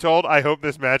 Truth be told, I hope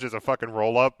this match is a fucking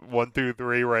roll-up, 1, 2,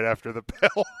 3, right after the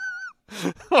bell.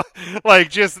 Like,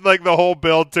 just like the whole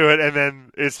build to it, and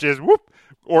then it's just, whoop,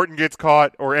 Orton gets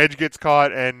caught, or Edge gets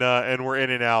caught, and we're in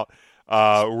and out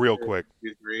real quick.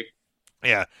 2, 3.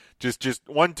 Yeah, just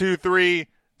 1, 2, 3,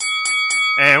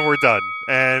 and we're done.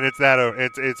 And it's that.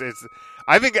 It's.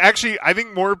 I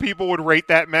think more people would rate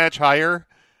that match higher.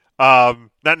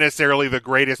 Not necessarily the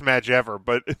greatest match ever,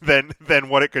 but than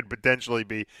what it could potentially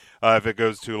be if it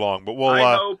goes too long. But we'll.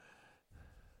 I hope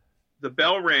the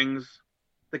bell rings,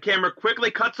 the camera quickly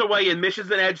cuts away and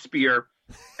misses an Edge spear,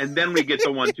 and then we get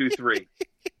the 1, 2, 3.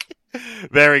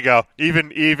 There we go.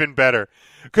 Even better,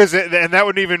 and that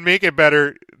would even make it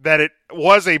better that it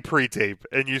was a pre-tape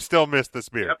and you still missed the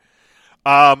spear. Yep.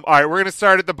 All right, we're gonna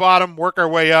start at the bottom, work our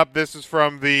way up. This is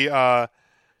from the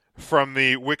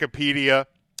Wikipedia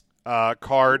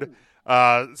card.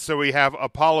 So we have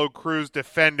Apollo Crews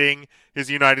defending his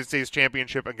United States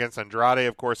Championship against Andrade.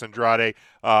 Of course, Andrade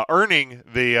earning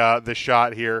the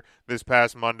shot here this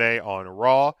past Monday on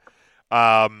Raw.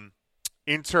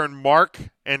 Intern Mark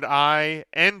and I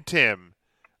and Tim,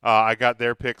 I got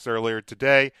their picks earlier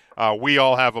today. We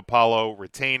all have Apollo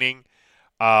retaining.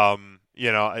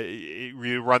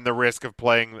 You run the risk of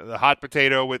playing the hot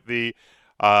potato with the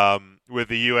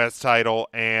U.S. title,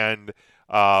 and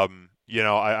I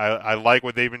like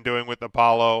what they've been doing with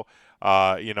Apollo.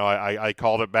 I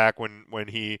called it back when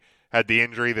he had the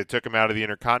injury that took him out of the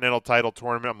Intercontinental title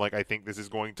tournament. I'm like, I think this is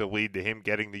going to lead to him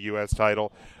getting the U.S.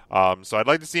 title. So I'd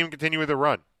like to see him continue with the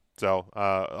run. So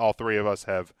all three of us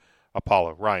have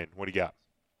Apollo. Ryan, what do you got?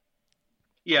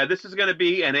 Yeah, this is going to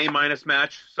be an A-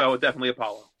 match, so definitely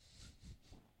Apollo.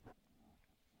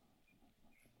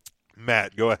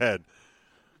 Matt, go ahead.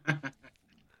 Yeah,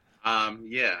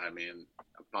 I mean,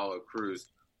 Apollo Crews.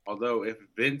 Although if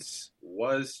Vince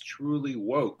was truly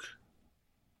woke,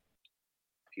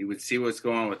 he would see what's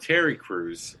going on with Terry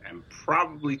Crews and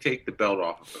probably take the belt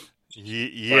off of him.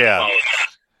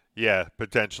 Yeah,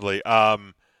 potentially.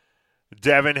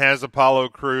 Devin has Apollo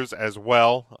Crews as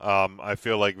well. I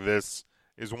feel like this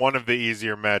is one of the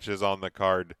easier matches on the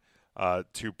card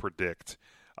to predict.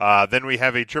 Then we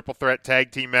have a triple threat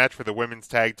tag team match for the women's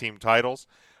tag team titles.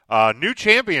 New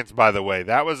champions, by the way.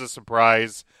 That was a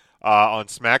surprise on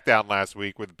SmackDown last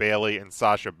week with Bayley and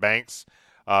Sasha Banks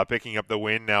picking up the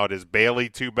win. Now it is Bayley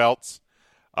 2 belts,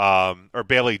 or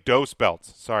Bayley Dos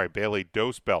belts. Sorry, Bayley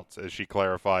Dos belts, as she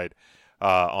clarified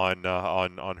on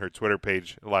her Twitter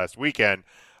page last weekend.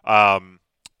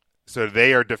 So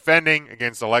they are defending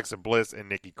against Alexa Bliss and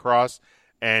Nikki Cross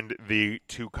and the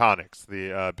two Conics,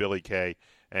 the Billie Kay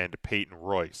and Peyton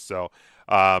Royce. So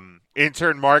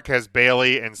intern Mark has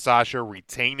Bayley and Sasha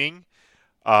retaining.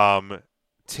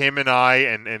 Tim and I,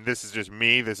 and this is just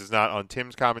me, this is not on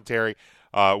Tim's commentary,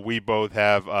 we both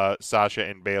have Sasha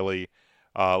and Bayley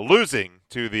losing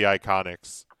to the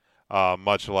Iconics,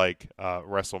 much like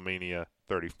WrestleMania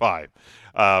 35.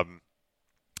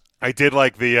 I did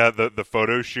like the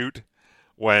photo shoot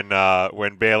when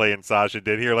Bayley and Sasha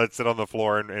did here. Let's sit on the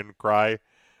floor and cry.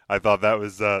 I thought that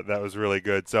was really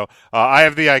good. So I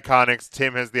have the Iconics.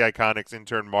 Tim has the Iconics.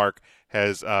 Intern Mark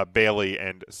has Bayley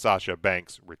and Sasha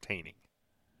Banks retaining.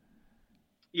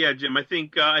 Yeah, Jim. I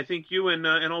think you and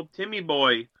old Timmy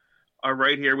boy are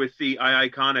right here with the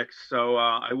Iconics. So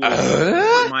I will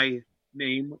put my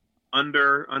name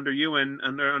under you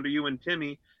and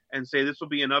Timmy and say this will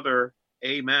be another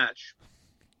A match.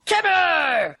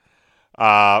 Timmy!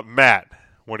 Matt,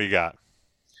 what do you got?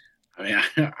 I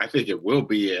mean, I think it will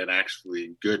be an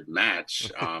actually good match.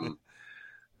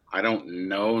 I don't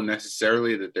know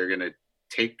necessarily that they're going to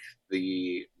take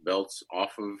the belts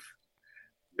off of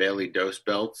Bayley Dose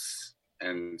belts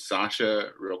and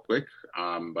Sasha real quick,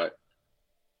 but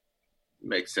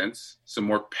makes sense. Some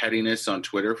more pettiness on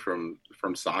Twitter from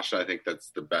Sasha. I think that's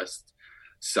the best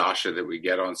Sasha that we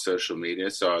get on social media.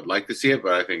 So I'd like to see it,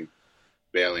 but I think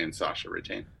Bayley and Sasha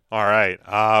retain. All right.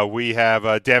 We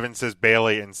have Devin says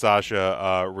Bayley and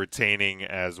Sasha retaining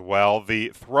as well. The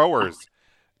throwers,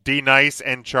 D Nice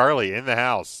and Charlie in the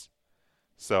house.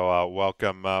 So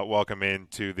welcome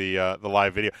into the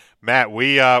live video. Matt,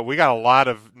 we got a lot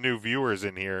of new viewers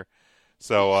in here.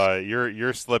 So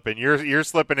you're slipping. You're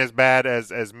slipping as bad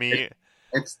as me.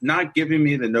 It's not giving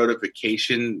me the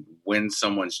notification when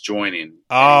someone's joining.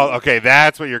 Oh, okay,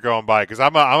 that's what you're going by, because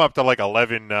I'm up to like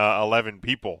 11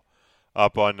 people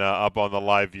up on the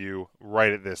live view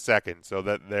right at this second. So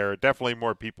that there are definitely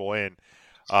more people in.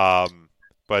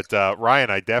 But Ryan,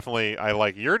 I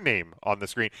like your name on the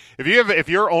screen. If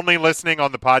you're only listening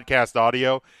on the podcast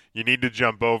audio, you need to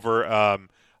jump over on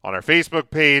our Facebook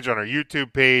page, on our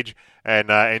YouTube page,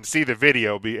 and see the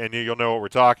video, and you'll know what we're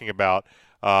talking about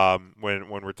when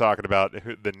we're talking about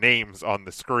the names on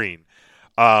the screen.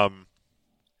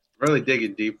 Really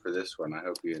digging deep for this one. I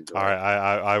hope you enjoy. All right,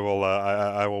 I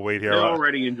will wait here. I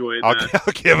already enjoyed I'll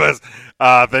that. give us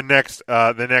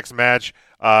the next match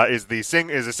is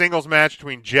a singles match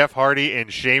between Jeff Hardy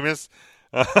and Sheamus.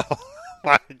 Oh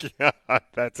my God,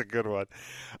 that's a good one.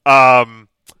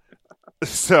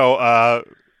 So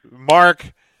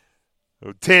Mark,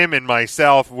 Tim, and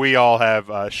myself, we all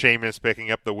have Sheamus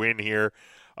picking up the win here.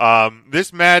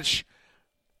 This match,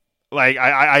 like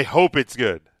I hope it's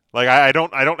good. Like I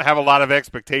don't have a lot of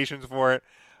expectations for it.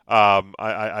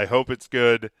 I hope it's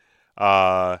good.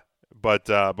 But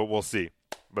we'll see.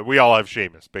 But we all have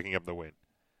Sheamus picking up the win.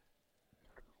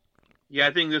 Yeah,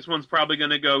 I think this one's probably going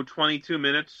to go 22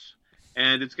 minutes,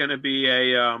 and it's going to be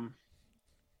a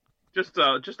just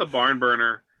a barn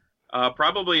burner.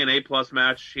 Probably an A+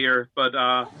 match here, but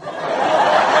yeah,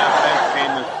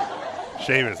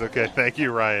 Sheamus. Okay, thank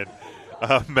you, Ryan.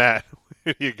 Matt,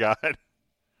 what do you got?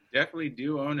 Definitely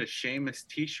do own a Sheamus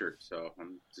T-shirt, so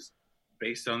I'm just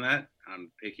based on that. I'm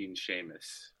picking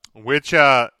Sheamus. Which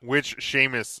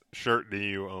Sheamus shirt do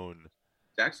you own?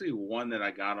 It's actually one that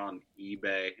I got on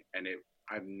eBay, and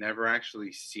I've never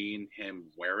actually seen him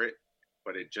wear it,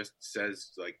 but it just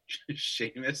says like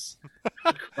Sheamus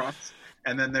across,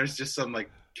 and then there's just some like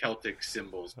Celtic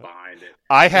symbols behind it.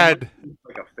 I had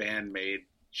like a fan made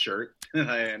shirt that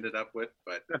I ended up with,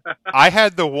 but I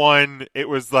had the one. It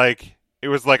was like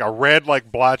a red like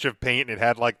blotch of paint. And it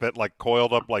had like that like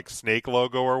coiled up like snake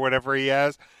logo or whatever he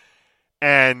has,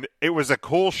 and it was a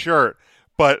cool shirt.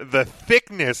 But the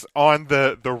thickness on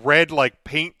the red like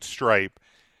paint stripe,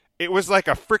 it was like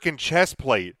a freaking chest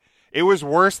plate. It was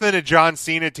worse than a John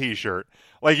Cena T-shirt.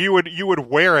 Like you would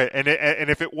wear it, and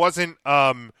if it wasn't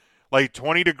like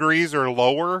 20 degrees or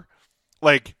lower,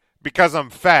 like because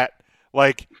I'm fat,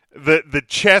 like the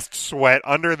chest sweat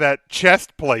under that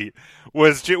chest plate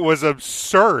was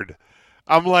absurd.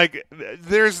 I'm like,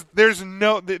 this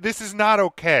is not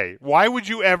okay. Why would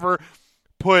you ever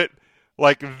put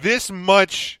like this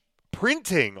much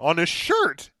printing on a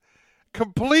shirt?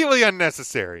 Completely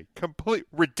unnecessary.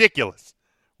 Ridiculous.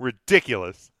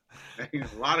 a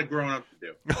lot of growing up to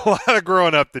do. A lot of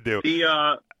growing up to do.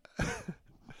 The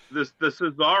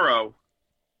Cesaro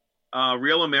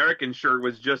Real American shirt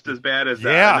was just as bad as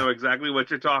that. Yeah. I know exactly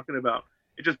what you're talking about.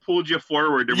 It just pulled you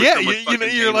forward. There was Yeah, so much fucking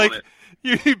you're paint like, on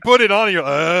it. you put it on and you're,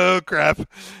 oh crap.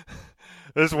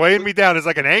 It's weighing me down. It's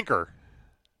like an anchor.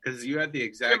 Because you had the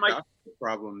exact opposite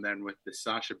problem then with the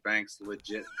Sasha Banks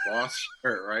legit boss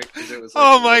shirt, right? 'Cause it was like,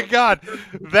 Oh my God,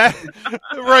 that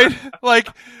right? Like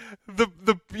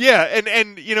yeah,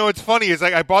 and you know what's funny is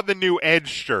like I bought the new Edge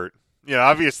shirt. You know,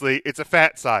 obviously it's a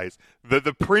fat size.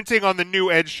 The printing on the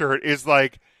new Edge shirt is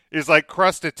like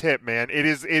crust to tip, man. It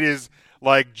is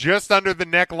like just under the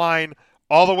neckline,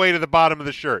 all the way to the bottom of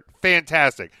the shirt.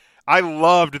 Fantastic. I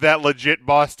loved that legit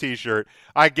boss T-shirt.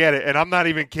 I get it, and I'm not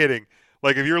even kidding.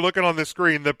 Like if you're looking on the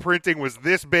screen, the printing was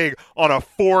this big on a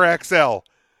 4XL.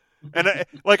 And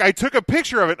I took a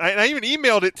picture of it, and I even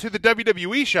emailed it to the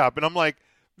WWE shop, and I'm like,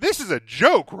 this is a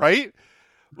joke, right?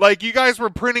 Like, you guys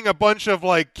were printing a bunch of,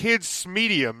 like, kids'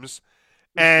 mediums,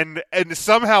 and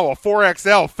somehow a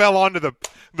 4XL fell onto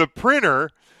the printer,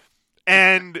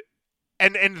 and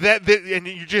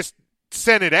you just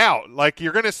sent it out. Like,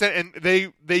 you're going to send,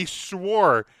 and they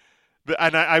swore,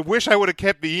 and I wish I would have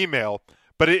kept the email,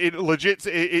 but it legit,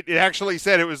 it actually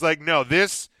said, it was like, no,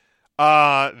 this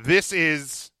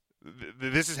is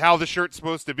how the shirt's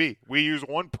supposed to be. We use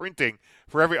one printing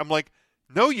for every. I'm like,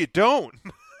 no, you don't.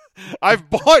 I've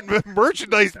bought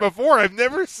merchandise before. I've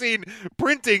never seen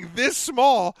printing this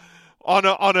small on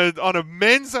a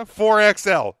men's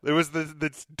 4XL. It was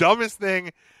the dumbest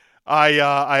thing I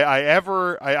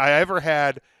ever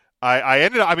had. I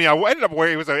ended up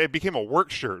wearing it became a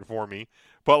work shirt for me.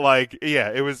 But like,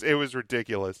 yeah, it was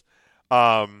ridiculous.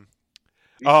 You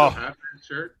still have that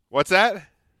shirt? What's that?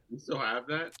 You still have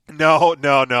that? No.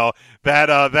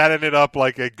 That ended up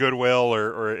like at Goodwill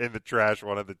or in the trash,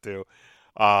 one of the two.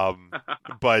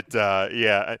 But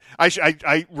yeah,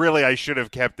 I really should have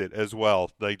kept it as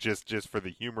well, like just for the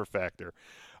humor factor.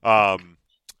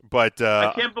 But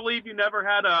I can't believe you never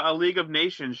had a League of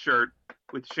Nations shirt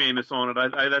with Sheamus on it.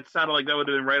 That sounded like that would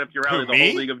have been right up your alley. The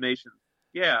whole League of Nations.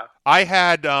 Yeah, I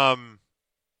had. I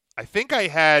think I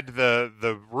had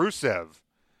the Rusev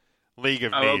League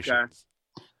of Nations. Okay.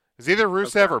 It's either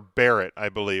Rusev or Barrett, I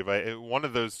believe. One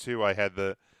of those two. I had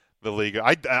the League.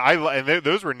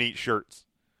 Those were neat shirts.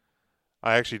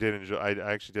 I actually did enjoy.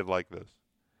 I actually did like those.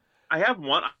 I have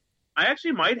one. I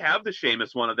actually might have the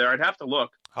Sheamus one of there. I'd have to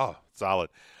look. Oh, solid.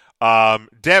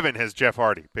 Devin has Jeff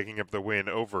Hardy picking up the win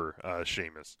over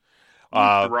Sheamus.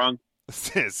 Wrong.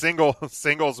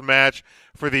 Singles match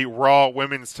for the Raw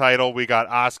Women's title. We got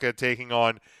Asuka taking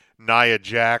on Nia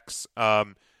Jax.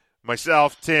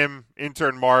 Myself, Tim,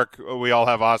 intern Mark, we all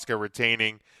have Asuka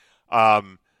retaining.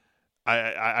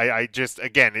 I just,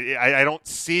 again, I don't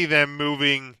see them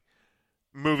moving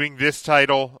this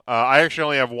title. I actually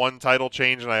only have one title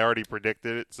change, and I already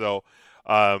predicted it. So,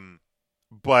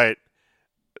 but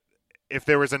if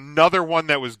there was another one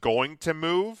that was going to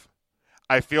move,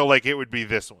 I feel like it would be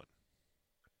this one.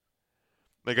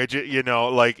 Like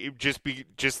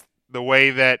just the way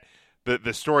that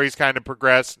the stories kind of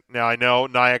progress. Now I know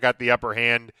Nia got the upper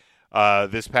hand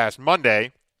this past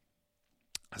Monday,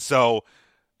 so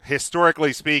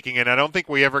historically speaking, and I don't think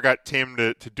we ever got Tim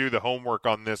to do the homework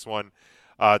on this one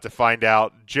to find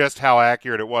out just how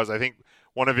accurate it was. I think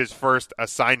one of his first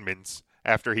assignments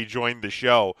after he joined the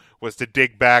show was to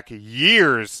dig back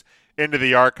years into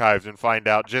the archives and find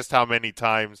out just how many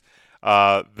times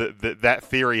that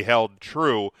theory held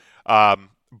true.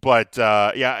 But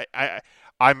yeah,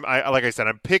 I'm like I said,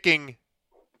 I'm picking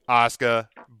Asuka,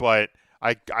 but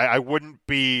I wouldn't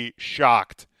be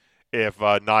shocked if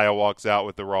Nia walks out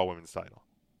with the Raw Women's title.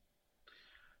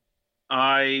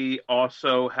 I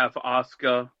also have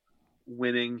Asuka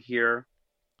winning here,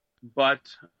 but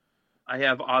I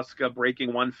have Asuka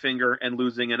breaking one finger and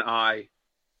losing an eye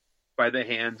by the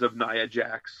hands of Nia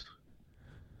Jax.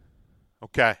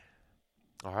 Okay.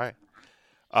 All right.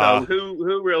 So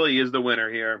who really is the winner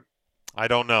here? I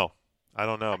don't know.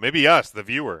 Maybe us, the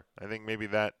viewer. I think maybe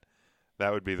that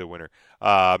would be the winner.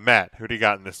 Matt, who do you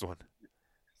got in this one?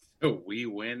 So we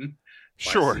win.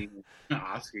 Sure.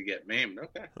 Asuka get maimed.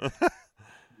 Okay.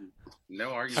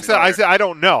 No argument. I said I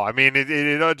don't know. I mean,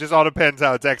 it just all depends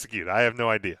how it's executed. I have no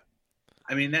idea.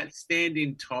 I mean, that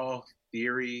standing tall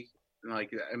theory,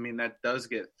 that does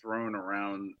get thrown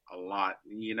around a lot.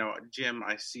 You know, Jim,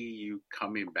 I see you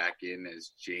coming back in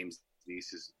as James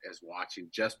Niece as watching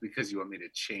just because you want me to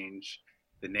change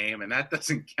the name, and that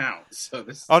doesn't count. So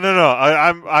this. Oh no!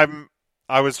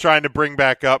 I was trying to bring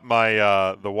back up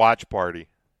my the watch party.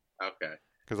 Okay.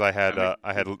 Because I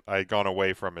had gone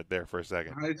away from it there for a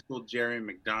second. High school Jerry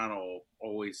McDonald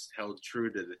always held true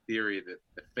to the theory that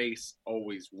the face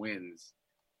always wins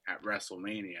at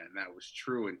WrestleMania, and that was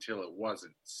true until it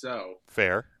wasn't. So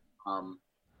fair.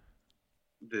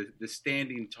 The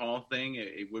standing tall thing,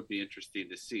 it would be interesting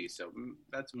to see. So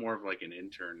that's more of like an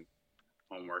intern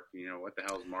homework. You know, what the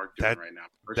hell is Mark doing right now?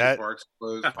 Hershey Park's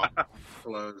closed.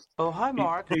 Closed. Oh, hi,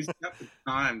 Mark. He's got the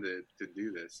time to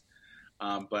do this.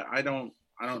 But I don't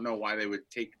know why they would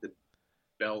take the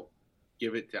belt,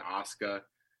 give it to Asuka,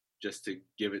 just to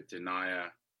give it to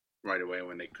Nia right away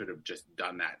when they could have just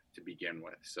done that to begin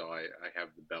with. So I have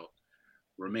the belt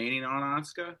remaining on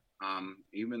Asuka,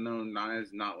 even though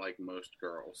Nia's not like most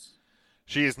girls.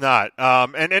 She is not.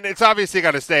 And it's obviously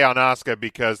got to stay on Asuka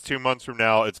because 2 months from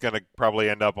now it's going to probably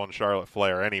end up on Charlotte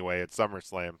Flair anyway at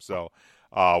SummerSlam. So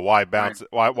why bounce?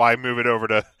 Why move it over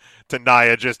to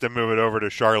Nia just to move it over to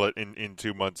Charlotte in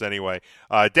 2 months anyway?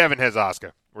 Devin has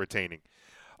Asuka retaining.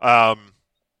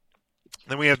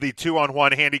 Then we have the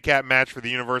 2-on-1 handicap match for the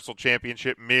Universal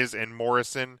Championship. Miz and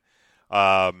Morrison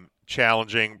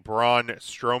challenging Braun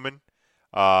Strowman.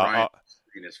 Ryan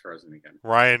is frozen again.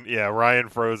 Ryan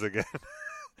froze again.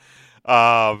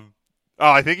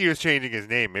 I think he was changing his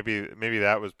name. Maybe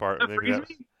that was part. Maybe that.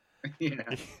 Yeah.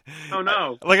 Oh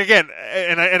no. Like again,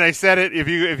 and I said it. If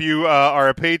you are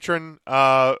a patron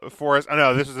for us, I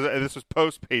know this was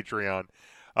post Patreon.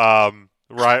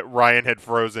 Ryan had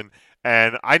frozen,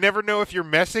 and I never know if you're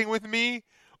messing with me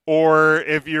or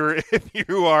if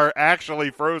you are actually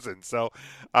frozen. So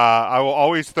I will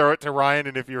always throw it to Ryan,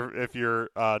 and if you're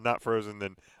not frozen,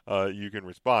 then you can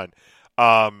respond.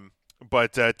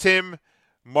 But Tim,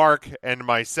 Mark, and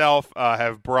myself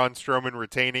have Braun Strowman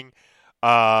retaining.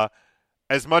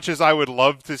 As much as I would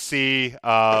love to see,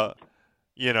 Lay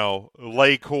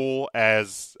Cool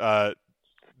as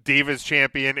Divas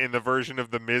champion in the version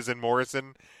of the Miz and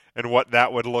Morrison, and what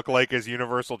that would look like as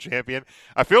Universal Champion,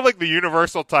 I feel like the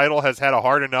Universal title has had a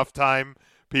hard enough time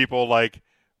people like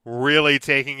really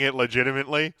taking it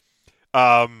legitimately.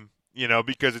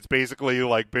 Because it's basically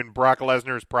like been Brock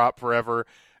Lesnar's prop forever.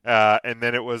 And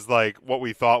then it was like what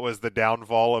we thought was the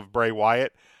downfall of Bray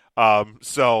Wyatt.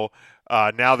 So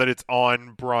now that it's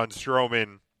on Braun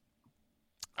Strowman,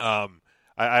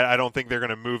 I don't think they're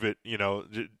going to move it,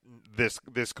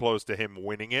 this close to him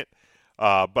winning it.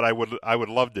 But I would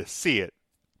love to see it.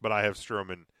 But I have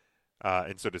Strowman,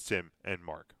 and so does Tim and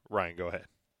Mark. Ryan, go ahead.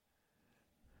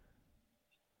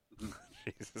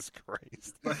 Jesus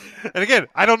Christ. And again,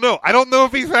 I don't know. I don't know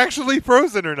if he's actually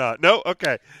frozen or not. No?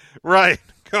 Okay. Ryan,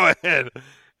 go ahead.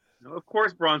 No, of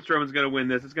course Braun Strowman's going to win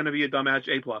this. It's going to be a dumb match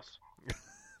A+.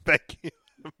 Thank you.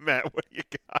 Matt, what do you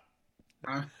got?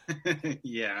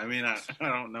 Yeah, I mean, I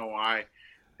don't know why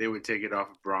they would take it off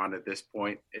of Braun at this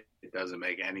point. It doesn't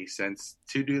make any sense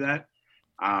to do that.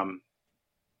 I'm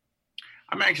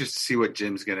anxious to see what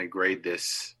Jim's going to grade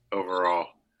this overall.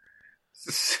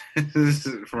 This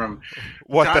is from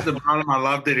top to bottom. I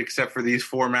loved it except for these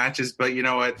 4 matches, but you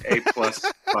know what? A++.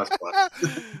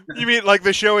 You mean like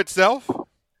the show itself?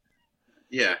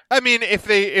 Yeah. I mean, if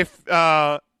they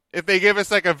give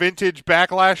us like a vintage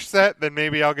Backlash set, then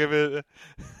maybe I'll give it.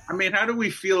 I mean, how do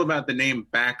we feel about the name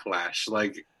Backlash?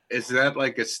 Like, is that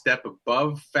like a step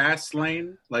above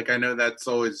Fastlane? Like, I know that's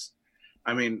always.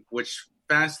 I mean, which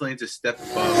Fastlane's a step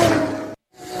above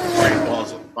Great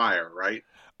Balls of Fire, right?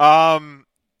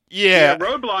 Yeah.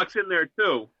 Roadblock's in there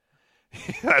too.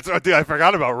 That's what, dude, I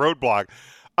forgot about Roadblock.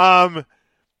 I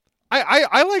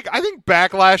think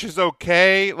Backlash is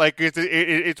okay. Like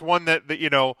it's one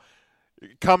that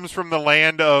comes from the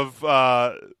land of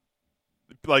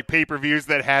like pay-per-views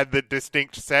that had the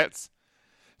distinct sets.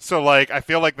 So like I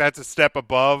feel like that's a step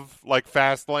above like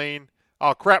Fastlane.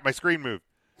 Oh crap, my screen moved.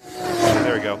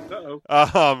 There we go.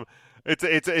 Uh-oh.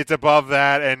 It's above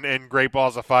that and Great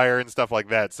Balls of Fire and stuff like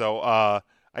that. So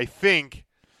I think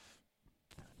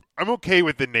I'm okay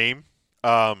with the name.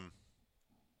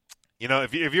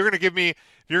 If you're gonna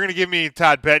give me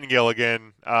Todd Pettengill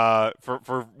again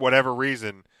for whatever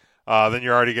reason, then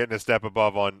you're already getting a step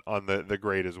above on the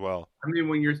grade as well. I mean,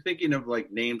 when you're thinking of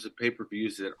like names of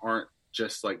pay-per-views that aren't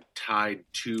just like tied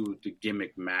to the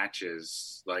gimmick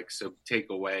matches, like so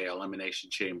take away Elimination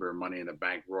Chamber, Money in the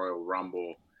Bank, Royal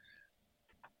Rumble.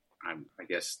 I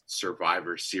guess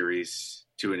Survivor Series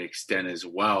to an extent as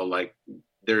well. Like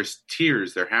there's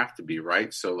tiers, there have to be,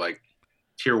 right? So like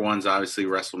tier 1's obviously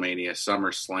WrestleMania,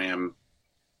 SummerSlam,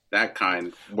 that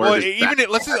kind. Well, even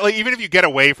if you get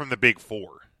away from the big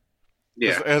 4,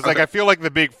 yeah, it's like I feel like the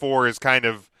big 4 is kind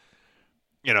of,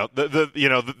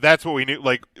 that's what we knew.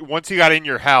 Like once you got In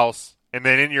Your House, and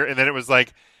then it was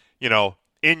like,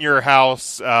 In Your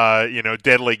House,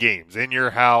 Deadly Games, In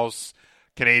Your House,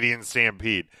 Canadian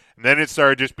Stampede. And then it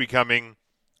started just becoming,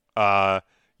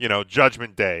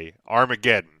 Judgment Day,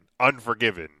 Armageddon,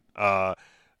 Unforgiven. I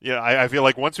feel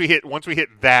like once we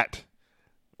hit that,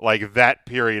 like that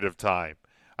period of time,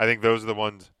 I think those are the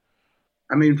ones.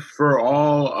 I mean, for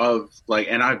all of like,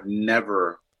 and I've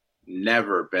never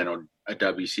been a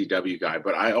WCW guy,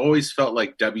 but I always felt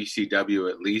like WCW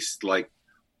at least like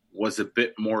was a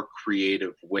bit more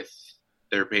creative with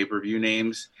their pay-per-view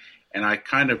names, and I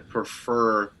kind of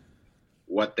prefer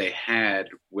what they had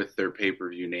with their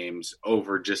pay-per-view names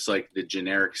over just like the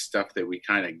generic stuff that we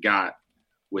kind of got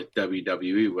with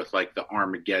WWE with like the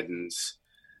Armageddons,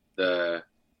 the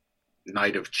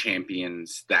Night of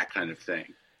Champions, that kind of thing.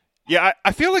 Yeah,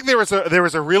 I feel like there was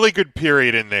a really good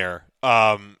period in there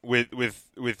with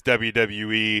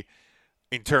WWE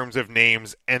in terms of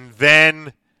names, and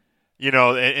then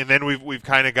and then we've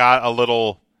kind of got a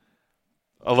little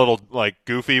like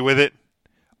goofy with it.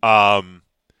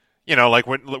 Like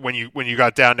when you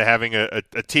got down to having a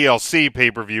TLC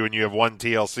pay-per-view and you have one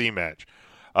TLC match,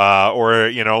 or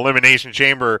Elimination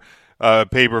Chamber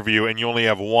pay-per-view and you only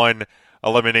have one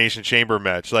Elimination Chamber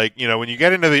match. Like, when you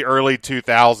get into the early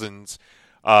 2000s,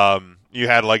 you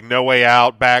had like No Way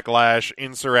Out, Backlash,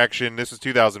 Insurrection. This was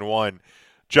 2001.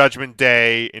 Judgment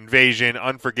Day, Invasion,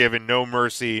 Unforgiven, No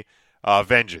Mercy,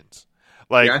 Vengeance.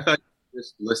 Like, I thought you were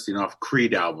just listing off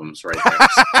Creed albums right there.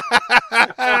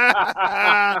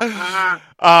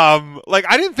 Like,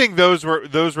 I didn't think those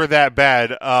were that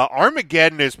bad.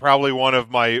 Armageddon is probably one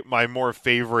of my more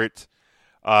favorite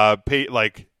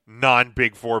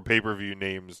non-Big Four pay-per-view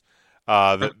names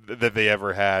that they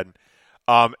ever had.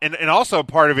 And also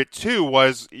part of it too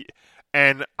was,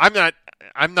 and I'm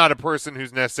not a person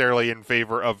who's necessarily in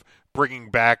favor of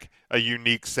bringing back a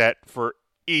unique set for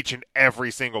each and every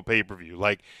single pay-per-view.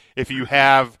 Like, if you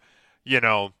have,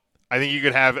 I think you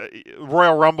could have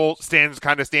Royal Rumble stand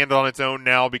on its own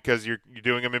now because you're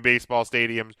doing them in baseball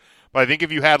stadiums. But I think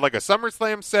if you had like a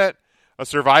SummerSlam set, a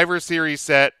Survivor Series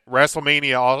set,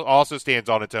 WrestleMania also stands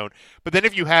on its own. But then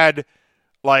if you had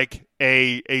like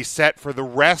a set for the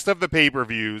rest of the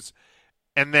pay-per-views,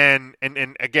 and then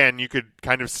and again you could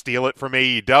kind of steal it from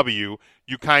AEW,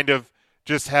 you kind of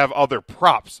just have other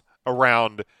props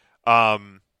around,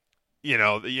 that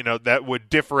would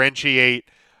differentiate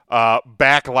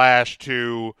Backlash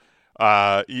to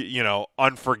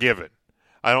Unforgiven.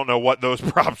 I don't know what those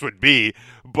props would be,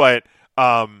 but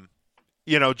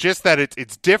just that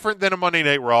it's different than a Monday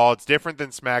Night Raw, it's different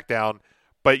than SmackDown,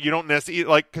 but you don't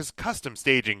necessarily because custom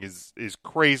staging is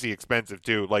crazy expensive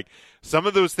too. Like, some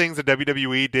of those things that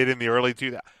WWE did in the early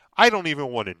 2000s, I don't even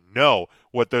want to know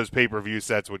what those pay-per-view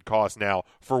sets would cost now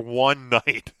for one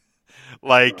night.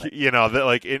 Like, right.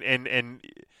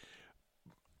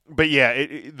 But yeah,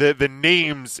 the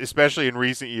names, especially in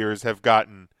recent years, have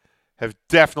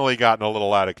definitely gotten a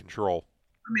little out of control.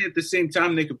 I mean, at the same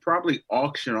time, they could probably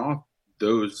auction off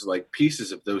those like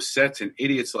pieces of those sets, and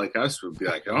idiots like us would be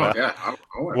like, "Oh yeah, I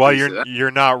well,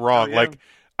 you're not wrong." Oh, yeah. Like,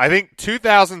 I think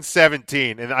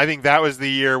 2017, and I think that was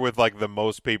the year with like the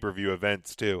most pay-per-view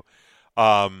events too.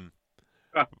 But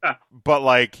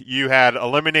like, you had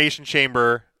Elimination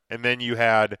Chamber, and then you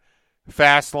had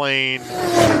Fastlane,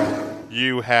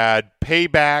 you had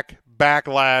Payback,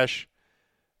 Backlash,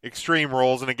 Extreme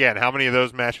Rules, and again, how many of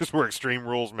those matches were Extreme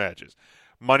Rules matches?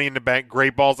 Money in the Bank,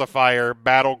 Great Balls of Fire,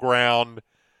 Battleground,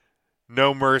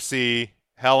 No Mercy,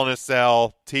 Hell in a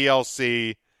Cell,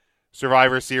 TLC,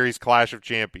 Survivor Series, Clash of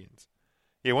Champions.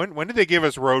 Yeah, when did they give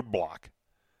us Roadblock?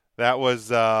 That was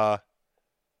Roadblock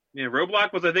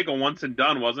was, I think, a once and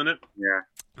done, wasn't it? Yeah.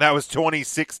 That was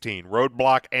 2016.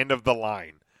 Roadblock, End of the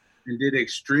Line. And did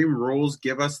Extreme Rules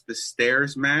give us the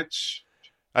stairs match?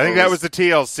 I think that was the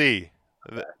TLC.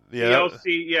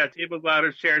 TLC, tables,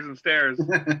 ladders, chairs, and stairs.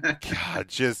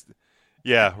 God,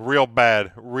 real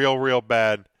bad, real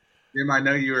bad. Jim, I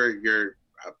know you're.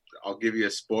 I'll give you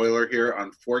a spoiler here.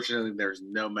 Unfortunately, there's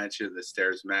no mention of the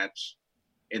stairs match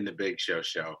in the Big Show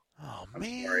show. Oh, I'm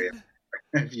man! sorry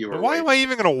if you were. Why am I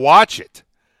even going to watch it?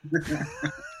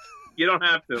 You don't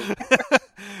have to.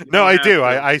 No, I do.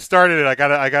 I started it.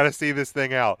 I gotta see this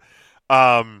thing out.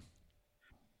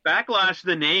 Backlash,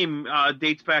 the name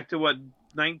dates back to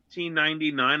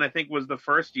 1999, I think, was the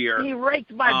first year. He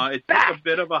raked my it back. took a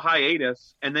bit of a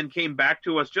hiatus and then came back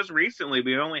to us just recently.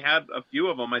 We only had a few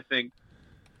of them, I think.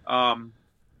 So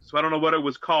I don't know what it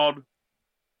was called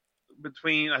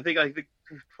between, I think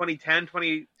 2010,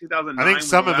 2009. I think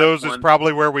some of those is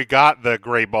probably where we got the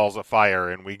Great Balls of Fire,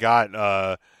 and we got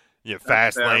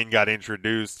Fastlane got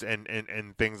introduced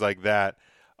and things like that.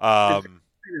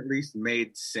 At least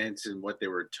made sense in what they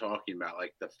were talking about,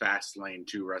 like the Fastlane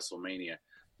to WrestleMania.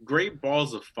 Great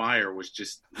Balls of Fire was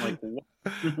just like, what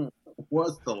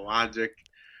was the logic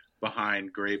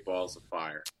behind Great Balls of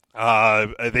Fire?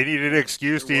 They needed an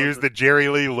excuse to use the Jerry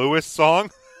Lee Lewis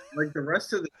song. Like the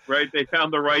rest of the they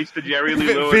found the rights to Jerry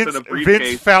Lee Lewis in a briefcase.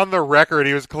 Vince found the record.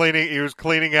 He was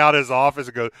cleaning out his office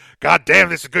and goes, "God damn,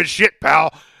 this is good shit,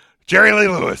 pal. Jerry Lee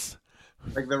Lewis."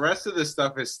 Like the rest of the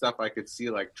stuff is stuff I could see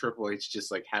like Triple H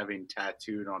just like having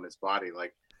tattooed on his body.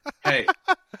 Like, hey,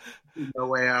 No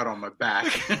Way Out on my back.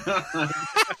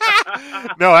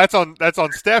 No, that's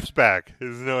on Steph's back.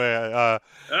 There's no way.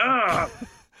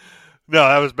 No,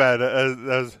 that was bad.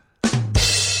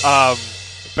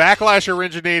 Backlash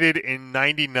originated in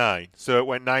 99, so it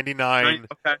went 99.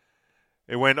 Okay.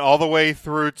 It went all the way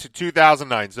through to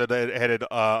 2009, so it had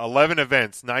 11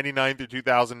 events, 99 through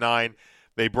 2009.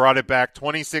 They brought it back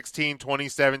 2016,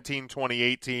 2017,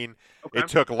 2018. Okay. It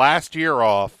took last year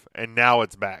off, and now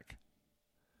it's back.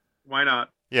 Why not?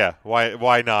 Yeah,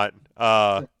 why not?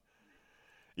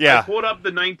 Yeah. I pulled up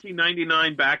the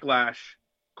 1999 Backlash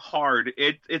card.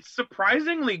 It's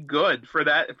surprisingly good for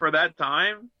that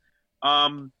time.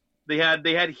 They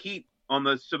had heat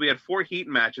on so we had 4 heat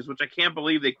matches, which I can't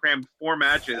believe they crammed 4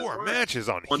 matches. 4 matches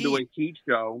onto a heat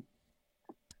show.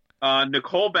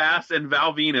 Nicole Bass and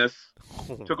Val Venus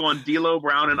took on D'Lo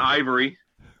Brown and Ivory.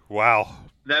 Wow.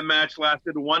 That match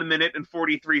lasted 1 minute and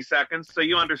 43 seconds, so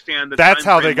you understand that's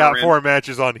how they got 4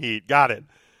 matches on heat. Got it.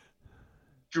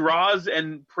 Droz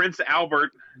and Prince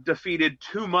Albert defeated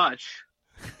Too Much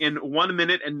in 1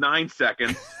 minute and 9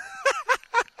 seconds.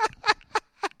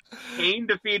 Kane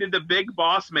defeated the Big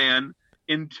Boss Man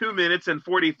in 2 minutes and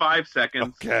 45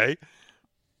 seconds. Okay.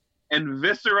 And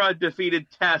Viscera defeated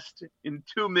Test in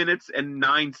 2 minutes and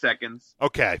 9 seconds.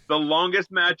 Okay. The longest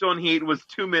match on Heat was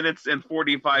 2 minutes and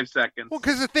 45 seconds. Well,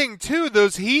 because the thing, too,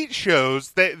 those Heat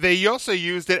shows, they also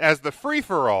used it as the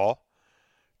free-for-all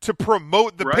to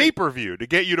promote the pay-per-view, to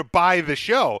get you to buy the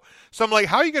show. So I'm like,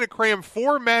 how are you going to cram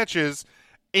 4 matches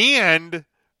and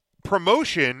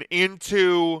promotion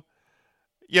into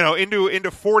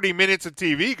 40 minutes of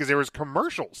TV, because there was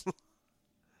commercials?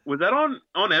 Was that on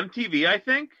MTV, I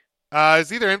think?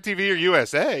 It's either MTV or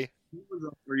USA.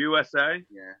 Or USA?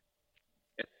 Yeah.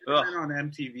 It went on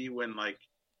MTV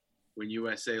when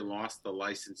USA lost the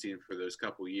licensing for those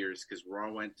couple years, because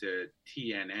Raw went to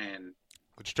TNN.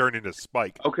 Which turned into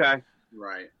Spike. Okay.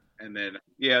 Right. And then...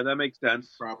 Yeah, that makes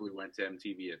sense. Probably went to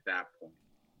MTV at that point.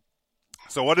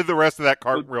 So what did the rest of that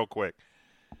card real quick?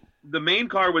 The main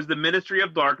card was the Ministry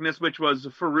of Darkness, which was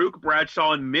Farouk,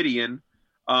 Bradshaw, and Midian.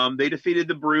 They defeated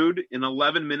the Brood in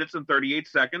 11 minutes and 38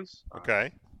 seconds.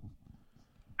 Okay.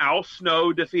 Al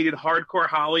Snow defeated Hardcore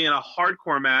Holly in a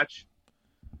hardcore match,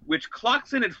 which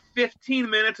clocks in at 15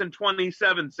 minutes and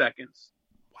 27 seconds.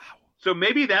 Wow. So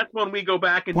maybe that's when we go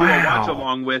back and do a watch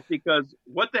along with, because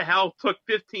what the hell took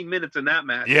 15 minutes in that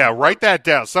match? Yeah, write that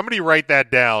down. Somebody write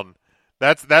that down.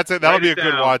 That's it. That'll be a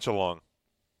good watch along.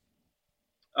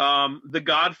 The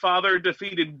Godfather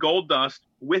defeated Goldust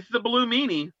with the Blue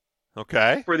Meanie.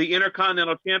 Okay. For the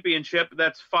Intercontinental Championship,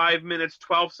 that's 5 minutes,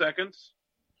 12 seconds.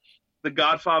 The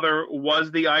Godfather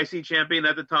was the IC champion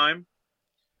at the time.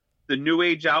 The New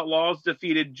Age Outlaws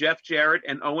defeated Jeff Jarrett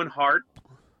and Owen Hart.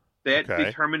 That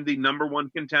determined the number 1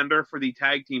 contender for the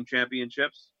Tag Team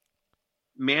Championships.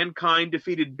 Mankind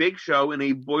defeated Big Show in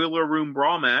a Boiler Room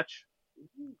Brawl match.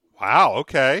 Wow,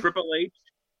 okay.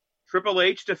 Triple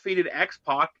H defeated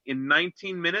X-Pac in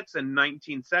 19 minutes and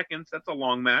 19 seconds. That's a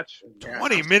long match.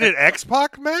 20-minute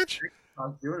X-Pac match?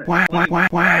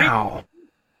 Wow.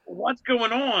 What's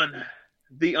going on?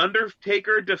 The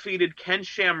Undertaker defeated Ken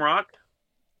Shamrock.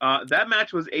 That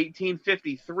match was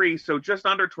 18:53, so just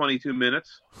under 22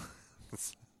 minutes.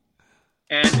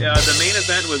 And the main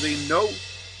event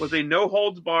was a no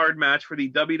holds barred match for the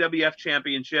WWF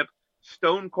Championship.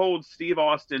 Stone Cold Steve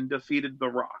Austin defeated The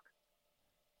Rock.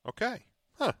 Okay.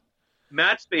 Huh.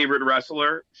 Matt's favorite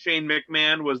wrestler, Shane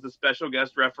McMahon, was the special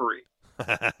guest referee.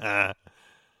 Oh,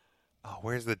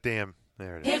 where's the damn...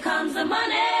 There it is. Here comes the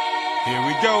money. Here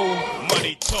we go.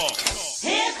 Money talk.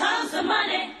 Here comes the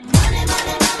money. Money.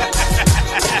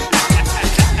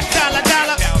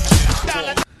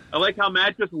 Dollar. I like how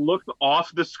Matt just looks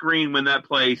off the screen when that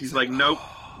plays. He's like, nope,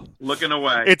 looking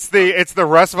away. It's the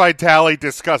Russ Vitale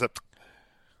disgust.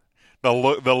 The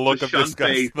look of disgust.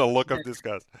 Face. The look of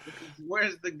disgust.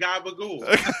 Where's the gabagool?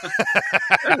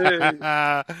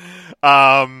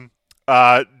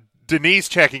 Denise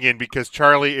checking in because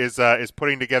Charlie is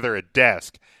putting together a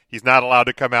desk. He's not allowed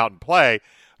to come out and play,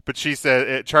 but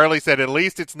Charlie said at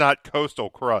least it's not Coastal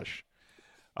Crush.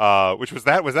 Which was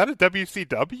that? Was that a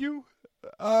WCW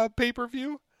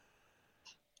pay-per-view?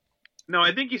 No,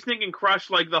 I think he's thinking Crush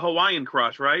like the Hawaiian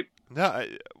Crush, right? No,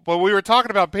 well, we were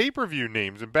talking about pay-per-view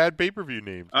names and bad pay-per-view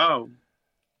names. Oh,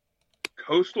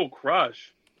 Coastal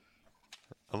Crush.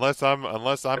 Unless I'm that a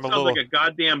little sounds like a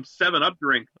goddamn 7-Up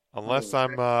drink. Unless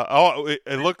I'm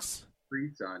it looks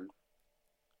Pre-done.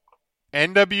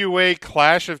 NWA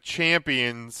Clash of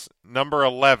Champions number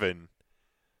 11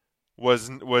 was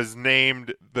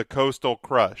named the Coastal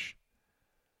Crush.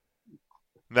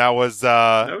 That was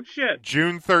no shit.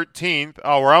 June 13th.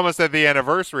 Oh, we're almost at the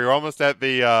anniversary. We're almost at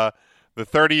the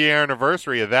 30-year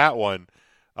anniversary of that one.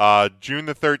 June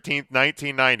the 13th,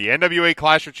 1990. NWA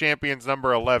Clash of Champions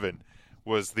number 11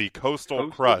 was the Coastal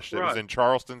Crush. It was in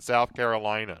Charleston, South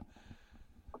Carolina.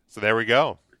 So there we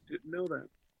go. Didn't know that.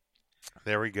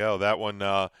 There we go. That one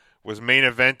was main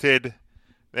evented.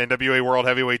 The NWA World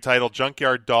Heavyweight title.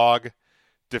 Junkyard Dog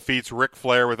defeats Ric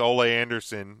Flair with Ole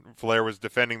Anderson. Flair was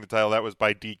defending the title. That was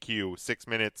by DQ. 6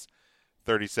 minutes,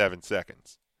 37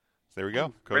 seconds. So there we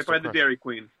go. Coastal right by the Dairy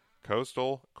Queen.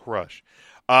 Coastal Crush.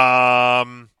 All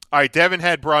right, Devin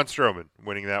had Braun Strowman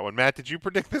winning that one. Matt, did you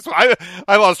predict this one?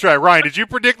 I lost track. Ryan, did you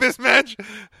predict this match?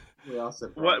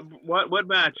 What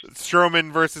match?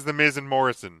 Strowman versus The Miz and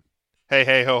Morrison. Hey,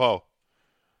 hey, ho, ho.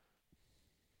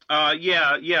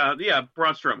 Yeah,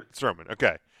 Braun Strowman. Strowman,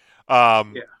 okay.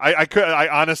 I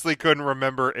honestly couldn't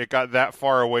remember. It got that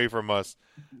far away from us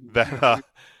that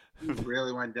we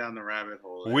really went down the rabbit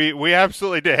hole. We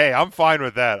absolutely did. Hey, I'm fine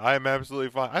with that. I am absolutely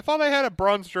fine. I thought I had a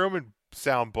Braun Strowman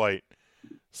soundbite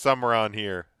somewhere on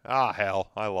here. Ah,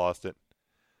 hell, I lost it.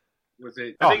 Was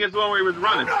it? I think it's the one where he was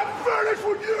running. I'm not finished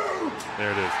with you.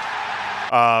 There it is.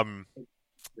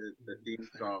 The theme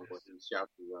song wasn't shout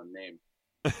his own name.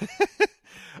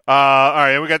 All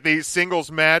right, we got the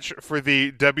singles match for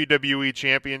the WWE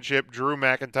Championship. Drew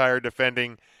McIntyre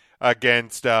defending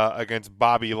against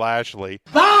Bobby Lashley.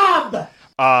 Bob!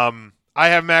 I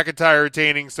have McIntyre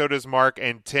retaining, so does Mark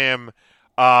and Tim.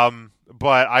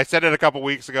 But I said it a couple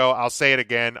weeks ago. I'll say it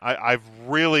again. I've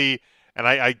really, and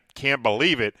I can't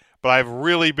believe it, but I've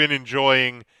really been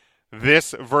enjoying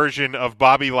this version of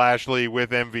Bobby Lashley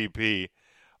with MVP.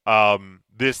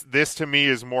 This to me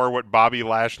is more what Bobby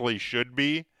Lashley should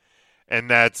be, and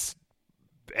that's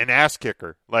an ass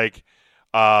kicker. Like,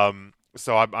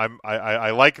 so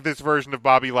I like this version of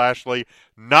Bobby Lashley.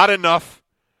 Not enough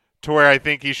to where I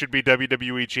think he should be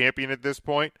WWE champion at this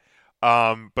point.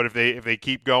 But if they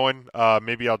keep going,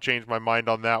 maybe I'll change my mind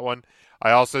on that one.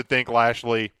 I also think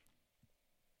Lashley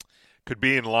could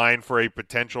be in line for a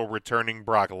potential returning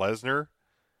Brock Lesnar.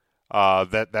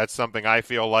 That's something I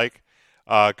feel like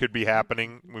could be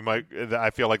happening. I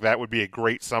feel like that would be a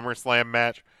great SummerSlam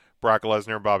match, Brock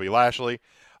Lesnar and Bobby Lashley.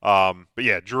 But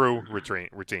yeah, Drew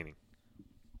retaining.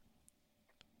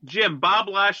 Jim, Bob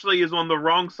Lashley is on the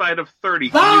wrong side of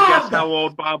 30. Can you guess how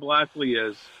old Bob Lashley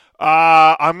is?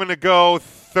 I'm going to go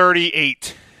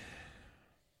 38.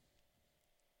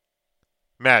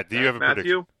 Matt, do you have a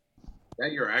prediction? Is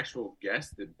that your actual guess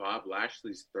that Bob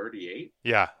Lashley's 38?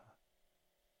 Yeah.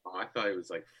 Oh, I thought he was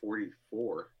like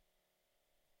 44.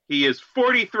 He is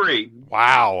 43.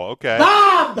 Wow, okay.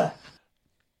 Bob!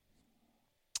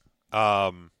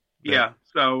 Yeah,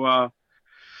 so I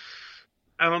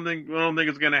don't think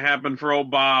it's going to happen for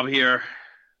old Bob here.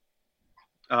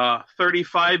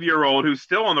 35-year-old who's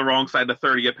still on the wrong side of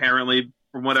 30, apparently,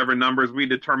 from whatever numbers we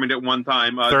determined at one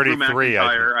time. 33, Drew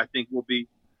McIntyre, I think will be.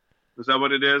 Is that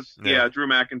what it is? Yeah, Drew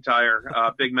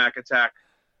McIntyre, Big Mac Attack.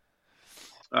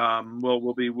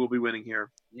 We'll be winning here.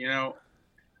 You know,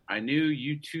 I knew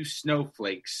you two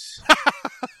snowflakes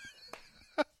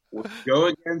would go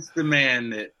against the man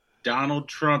that Donald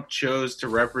Trump chose to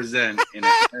represent. Here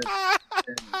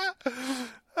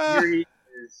he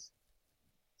is,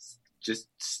 just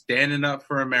standing up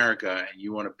for America, and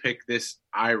you want to pick this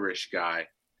Irish guy.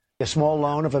 A small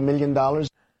loan of $1 million?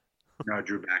 No,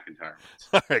 Drew McIntyre.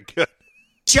 All right, good.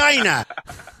 China!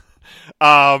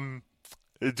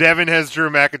 Devin has Drew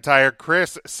McIntyre.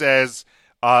 Chris says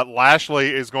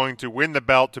Lashley is going to win the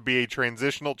belt to be a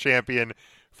transitional champion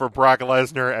for Brock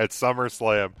Lesnar at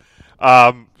SummerSlam.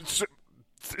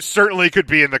 Certainly could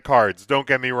be in the cards. Don't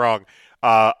get me wrong.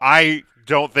 I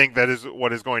don't think that is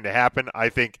what is going to happen. I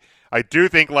do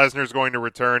think Lesnar is going to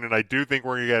return, and I do think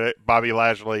we're going to get Bobby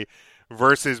Lashley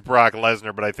versus Brock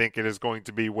Lesnar, but I think it is going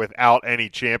to be without any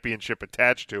championship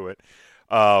attached to it.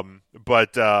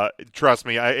 But trust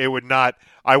me, I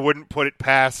wouldn't put it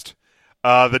past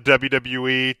the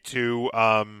WWE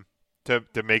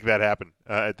to make that happen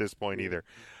at this point either.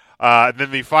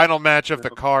 Then the final match of the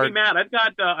card. Hey Matt,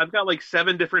 I've got like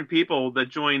 7 different people that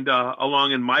joined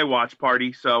along in my watch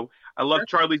party. So I love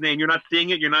Charlie's name. You're not seeing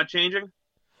it. You're not changing.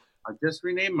 I just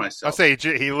renamed myself. I'll say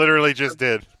he literally just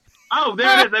did. Oh,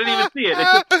 there it is. I didn't even see it. It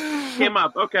just came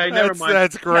up. Okay, never mind.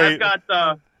 That's great.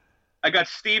 I got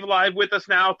Steve live with us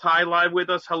now. Ty live with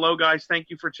us. Hello, guys. Thank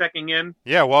you for checking in.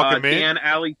 Yeah, welcome in. Dan,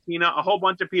 Ali, Tina, a whole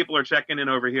bunch of people are checking in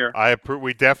over here.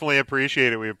 We definitely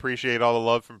appreciate it. We appreciate all the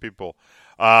love from people.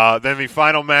 Then the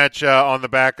final match on the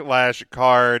Backlash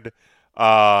card.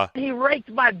 He raked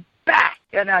my back.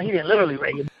 Yeah, no, he didn't literally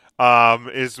rake it.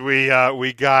 Is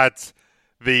we got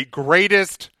the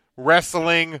greatest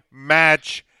wrestling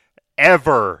match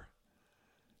ever.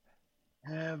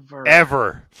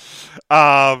 Ever.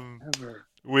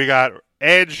 We got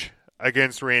Edge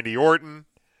against Randy Orton.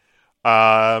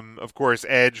 Of course,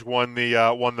 Edge won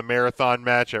the marathon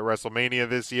match at WrestleMania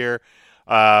this year.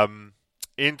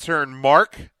 Intern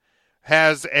Mark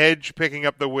has Edge picking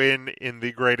up the win in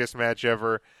the greatest match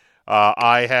ever.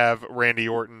 I have Randy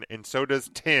Orton, and so does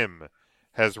Tim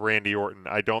has Randy Orton.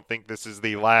 I don't think this is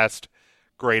the last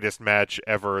greatest match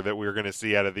ever that we're going to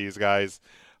see out of these guys.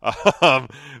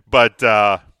 But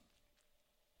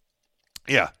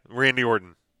yeah, Randy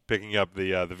Orton picking up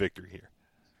the victory here.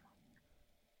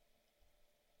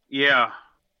 Yeah.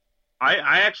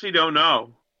 I actually don't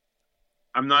know.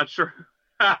 I'm not sure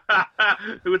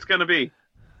who it's going to be.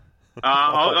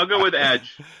 I'll go with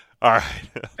Edge. All right.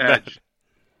 Edge.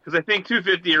 Because I think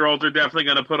 250-year-olds are definitely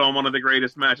going to put on one of the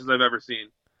greatest matches I've ever seen.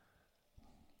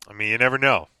 I mean, you never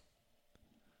know.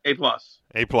 A+.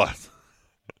 A+.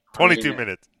 22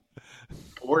 minutes.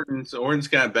 Orton's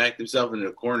kind of backed himself into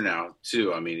the corner now,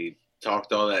 too. I mean, he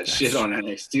talked all that shit on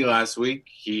NXT last week.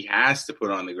 He has to put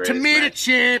on the greatest Tomato match.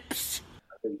 chips.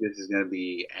 I think this is going to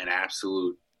be an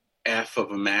absolute F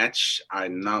of a match.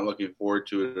 I'm not looking forward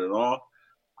to it at all.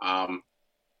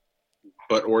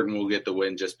 But Orton will get the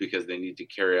win just because they need to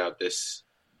carry out this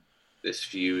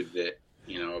feud that,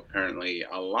 apparently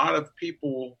a lot of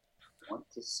people want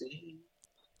to see.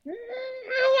 Who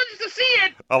wants to see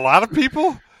it? A lot of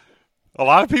people? A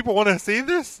lot of people want to see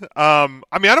this? I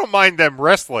mean, I don't mind them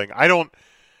wrestling. I don't...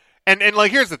 And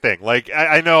like, here's the thing. Like,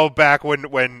 I know back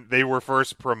when they were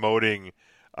first promoting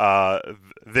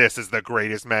this as the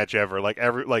greatest match ever, like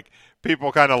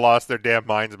people kind of lost their damn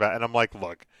minds about it. And I'm like,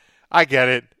 look, I get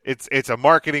it. It's a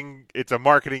marketing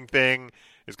thing.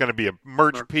 It's going to be a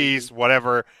merch piece,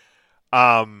 whatever.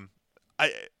 I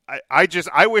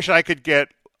wish I could get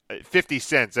 50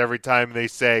 cents every time they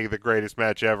say the greatest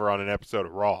match ever on an episode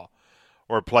of Raw,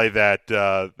 or play that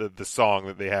the song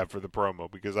that they have for the promo,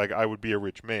 because I would be a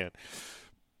rich man.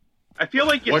 I feel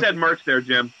like you said merch there,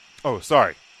 Jim. Oh,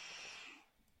 sorry.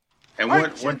 And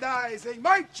merchandising.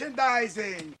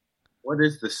 What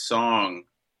is the song?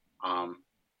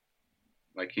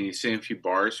 Like, can you say a few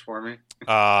bars for me?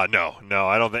 No, I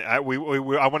don't think I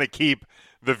want to keep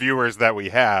the viewers that we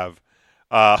have.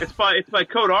 It's by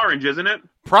Code Orange, isn't it?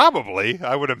 Probably,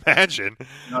 I would imagine.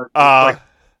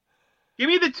 Give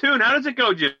me the tune. How does it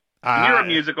go, Jim? You're a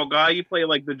musical guy. You play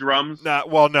like the drums. No,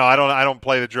 I don't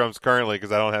play the drums currently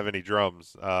because I don't have any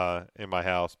drums in my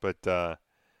house. But bang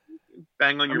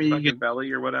on your fucking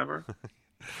belly or whatever.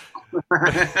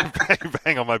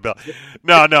 bang on my belly.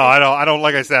 No, I don't.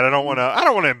 Like I said, I don't want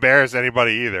to embarrass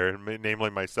anybody either, namely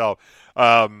myself.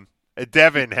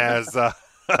 Devin has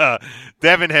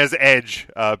Edge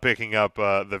picking up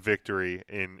the victory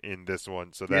in this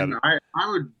one. So that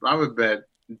I would bet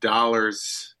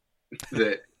dollars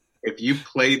that if you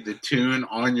played the tune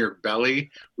on your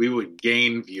belly, we would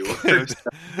gain viewers.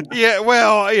 Yeah,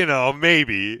 well,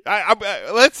 maybe.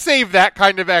 Let's save that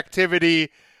kind of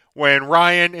activity when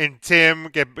Ryan and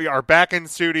Tim are back in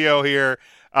studio here,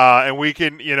 and we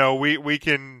can, we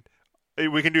can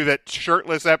do that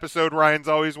shirtless episode Ryan's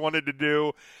always wanted to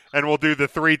do, and we'll do the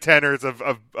 3 tenors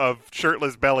of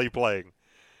shirtless belly playing.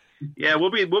 Yeah, we'll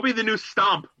be the new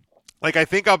Stomp. Like, I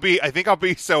think I'll be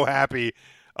so happy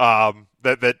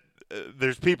that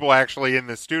there's people actually in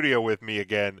the studio with me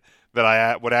again that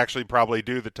I would actually probably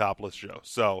do the topless show.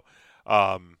 So,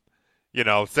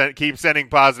 keep sending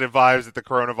positive vibes that the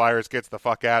coronavirus gets the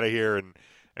fuck out of here and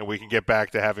we can get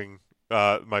back to having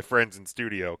my friends in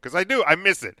studio, because I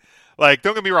miss it. Like,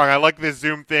 don't get me wrong, I like this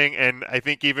Zoom thing, and I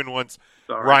think even once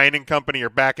Ryan and company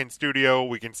are back in studio,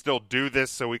 we can still do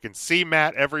this so we can see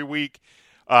Matt every week.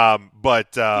 But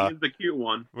he is the cute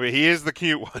one. He is the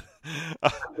cute one.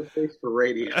 The face for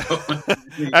radio.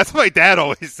 That's what my dad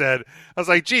always said. I was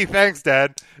like, "Gee, thanks,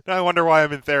 Dad." Now I wonder why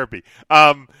I'm in therapy.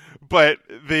 But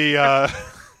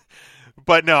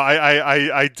no,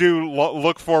 I do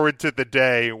look forward to the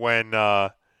day when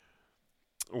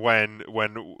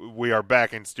we are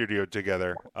back in studio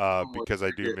together, because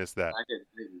I do miss that. I get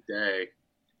the day.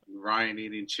 Ryan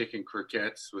eating chicken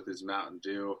croquettes with his Mountain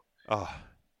Dew. Oh.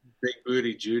 Big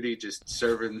Booty Judy just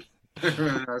serving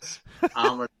us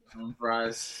omelet and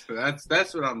fries.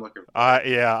 That's what I'm looking for.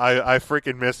 I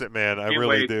freaking miss it, man. I Can't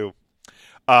really wait. do.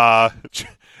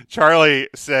 Charlie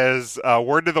says,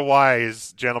 word to the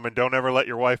wise, gentlemen, don't ever let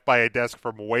your wife buy a desk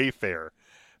from Wayfair.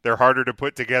 They're harder to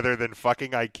put together than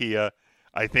fucking IKEA.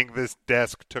 I think this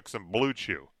desk took some Blue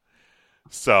Chew.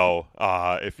 So,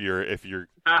 if you're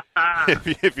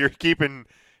keeping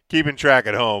track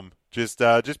at home, just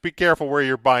be careful where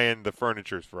you're buying the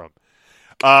furnitures from.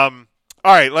 All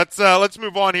right, let's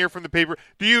move on here from the paper.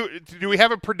 Do we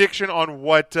have a prediction on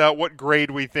what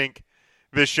grade we think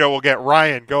this show will get?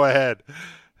 Ryan, go ahead.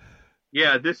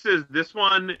 Yeah, this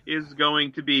one is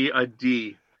going to be a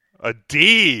D. A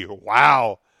D.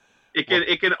 Wow. It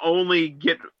can only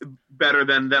get better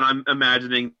than I'm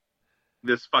imagining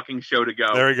this fucking show to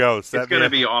go. There we go. It's going to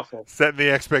be awful. Setting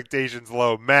the expectations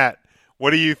low. Matt,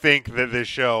 what do you think that this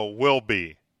show will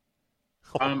be?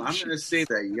 I'm going to say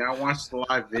that you got to watch the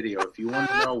live video. If you want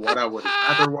to know what I would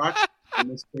rather watch in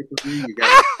this pay-per-view, you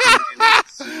got to tune in and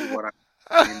see what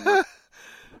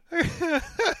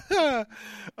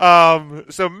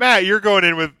So Matt, you're going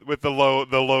in with the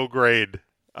low grade.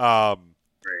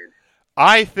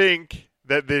 I think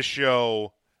that this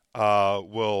show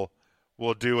will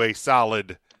do a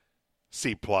solid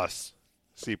C+.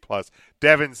 C+.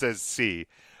 Devin says C.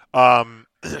 The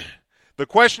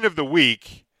question of the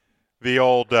week, the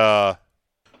old the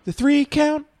 3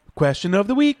 count question of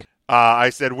the week. I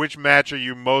said, which match are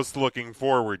you most looking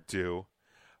forward to?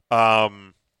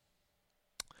 I'm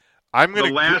gonna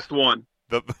the last one.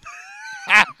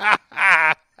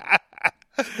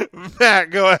 Matt,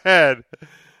 go ahead.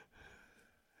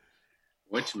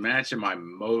 Which match am I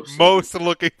most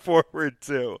looking forward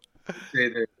to? I'd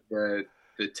say the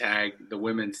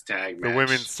women's tag match. The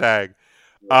women's tag.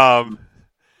 I'm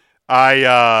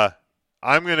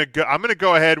gonna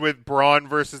go ahead with Braun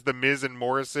versus the Miz and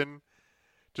Morrison,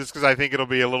 just because I think it'll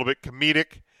be a little bit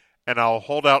comedic, and I'll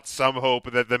hold out some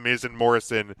hope that the Miz and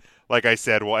Morrison, like I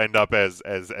said, will end up as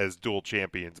dual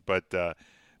champions. But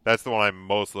that's the one I'm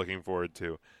most looking forward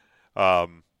to.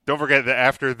 Don't forget that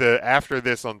after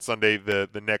this on Sunday,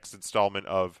 the next installment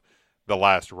of The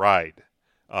Last Ride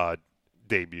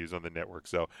debuts on the network.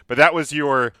 So, but that was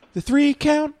your the 3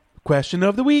 count question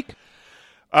of the week.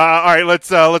 All right,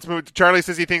 let's move. Charlie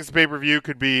says he thinks the pay-per-view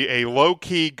could be a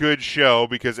low-key good show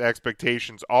because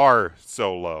expectations are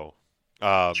so low.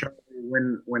 Charlie,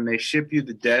 when they ship you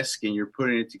the desk and you're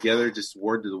putting it together, just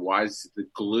word to the wise, the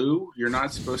glue, you're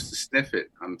not supposed to sniff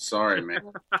it. I'm sorry, man.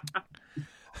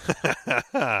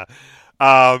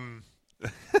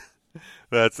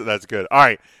 That's good. All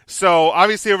right. So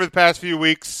obviously, over the past few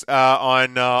weeks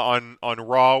on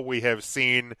Raw, we have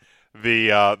seen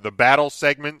the battle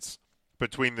segments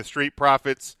between the Street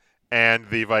Profits and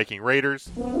the Viking Raiders.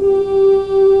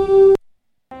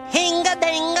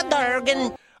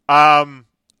 Hinga-dinga-durgan.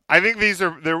 I think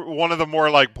they're one of the more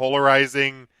like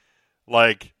polarizing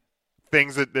like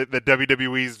things that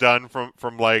WWE's done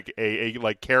from like a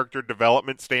like character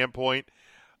development standpoint.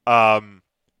 I'll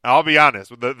be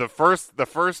honest, the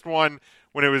first one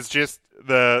when it was just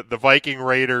the Viking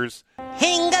Raiders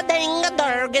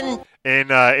Hinga-dinga-durgan. in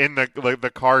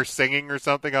the car singing or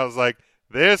something, I was like,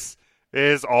 this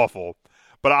is awful.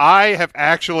 But I have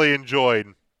actually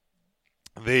enjoyed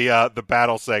the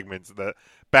battle segments, the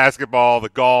basketball, the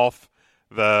golf,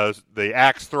 the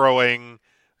axe throwing,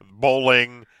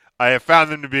 bowling. I have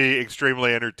found them to be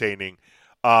extremely entertaining.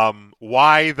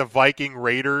 Why the Viking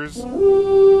Raiders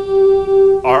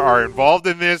are involved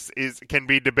in this can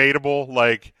be debatable.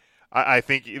 Like, I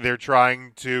think they're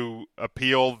trying to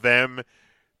appeal them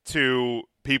to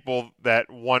people that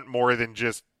want more than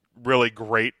just really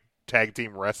great tag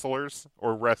team wrestlers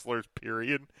or wrestlers,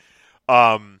 period.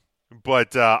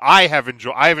 But I've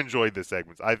enjoyed the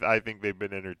segments. I think they've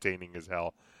been entertaining as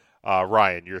hell.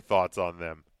 Ryan, your thoughts on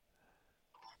them?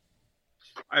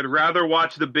 I'd rather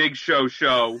watch the Big Show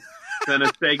than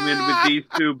a segment with these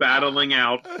two battling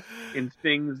out in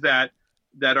things that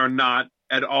are not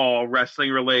at all wrestling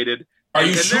related. Are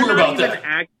you sure about that? They're not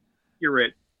even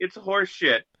accurate. It's horse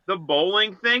shit. The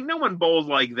bowling thing, no one bowls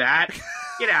like that.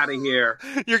 Get out of here.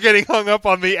 You're getting hung up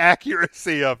on the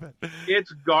accuracy of it.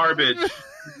 It's garbage.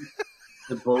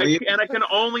 And I can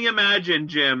only imagine,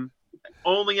 Jim,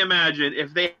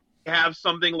 if they have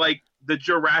something like the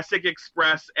Jurassic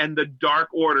Express and the Dark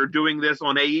Order doing this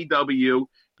on AEW,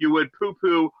 you would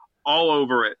poo-poo all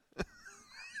over it.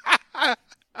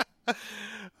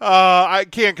 I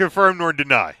can't confirm nor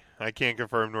deny. You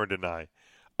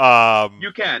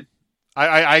can.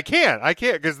 I can't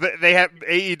because they have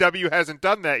AEW hasn't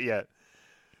done that yet.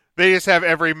 They just have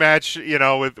every match,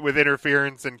 with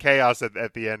interference and chaos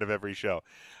at the end of every show.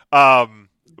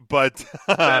 But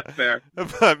that's fair.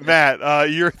 But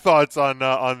Matt, your thoughts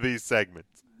on these segments?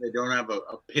 They don't have a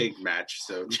pig match,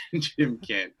 so Jim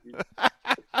can't say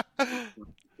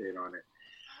on it.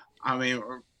 I mean,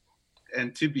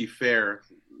 and to be fair,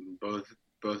 both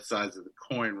sides of the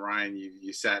coin, Ryan,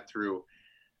 you sat through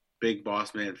Big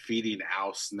Boss Man feeding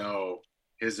Al Snow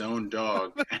his own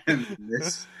dog, and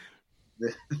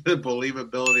the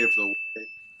believability of the way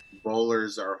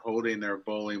bowlers are holding their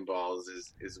bowling balls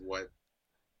is what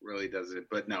really does it.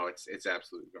 But no, it's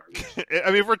absolute garbage. I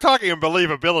mean, if we're talking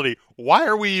believability, why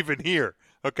are we even here?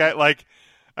 Okay, like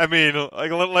I mean,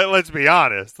 like, let's be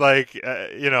honest. Like,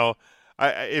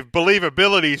 if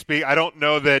believability speak, I don't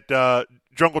know that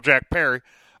Jungle Jack Perry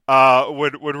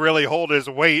would really hold his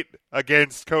weight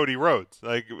against Cody Rhodes.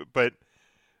 Like, but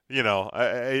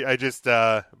I just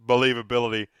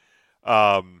believability.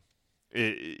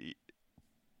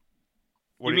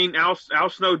 You mean Al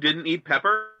Snow didn't eat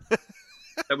pepper?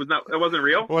 That wasn't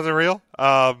real. Wasn't real.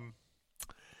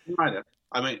 Might have.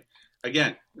 I mean,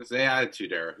 again, it's the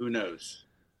Attitude Era. Who knows?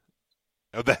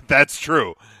 Oh, that's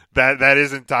true. That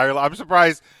is entirely. I'm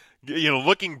surprised.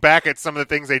 Looking back at some of the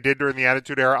things they did during the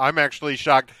Attitude Era, I'm actually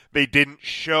shocked they didn't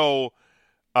show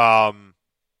them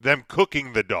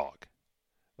cooking the dog,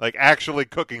 like actually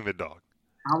cooking the dog.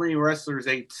 How many wrestlers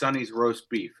ate Sonny's roast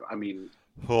beef? I mean,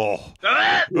 oh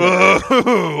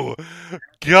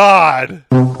God.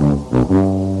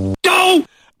 No.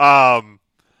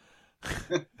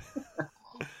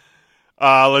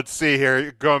 Let's see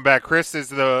here. Going back, Chris is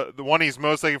the one he's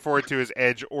most looking forward to is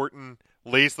Edge Orton.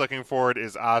 Least looking forward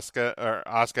is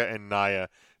Asuka and Nia,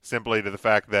 simply to the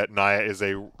fact that Nia is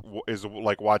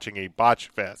like watching a botch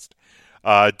fest.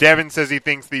 Devin says he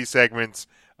thinks these segments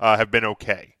have been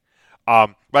okay.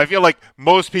 But I feel like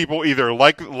most people either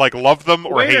like love them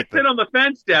or hate them. Sit on the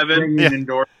fence, Devin.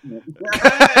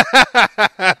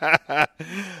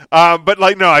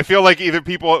 But no, I feel like either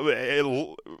people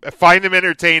find them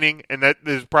entertaining, and that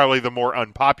is probably the more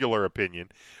unpopular opinion,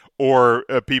 or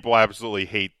people absolutely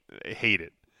hate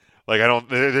it. Like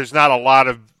there's not a lot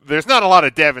of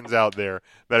Devins out there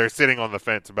that are sitting on the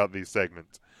fence about these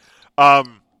segments.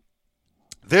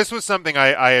 This was something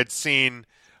I had seen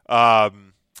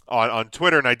on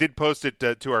Twitter, and I did post it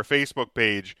to our Facebook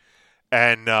page,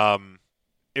 and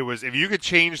it was, if you could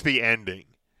change the ending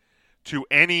to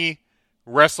any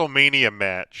WrestleMania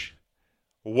match,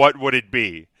 what would it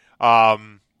be? So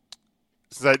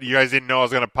that you guys didn't know I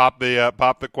was going to pop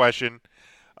the question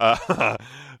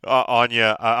on you.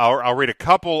 I'll read a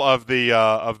couple of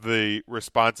the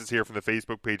responses here from the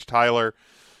Facebook page. Tyler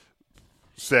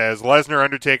says, Lesnar,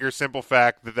 Undertaker, simple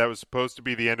fact that was supposed to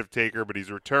be the end of Taker, but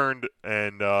he's returned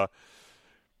and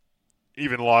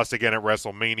even lost again at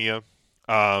WrestleMania.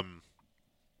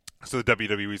 So the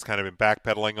WWE's kind of been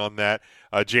backpedaling on that.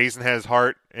 Jason has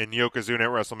Hart and Yokozuna at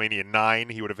WrestleMania 9.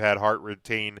 He would have had Hart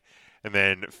retain and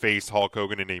then face Hulk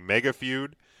Hogan in a mega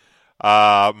feud.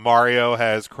 Mario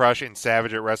has Crush and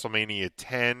Savage at WrestleMania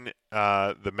 10.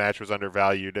 The match was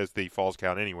undervalued as the Falls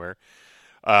Count Anywhere.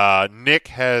 Nick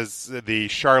has the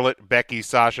Charlotte, Becky,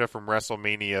 Sasha from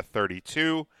WrestleMania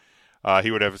 32.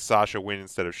 He would have Sasha win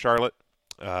instead of Charlotte.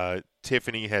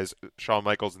 Tiffany has Shawn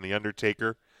Michaels and The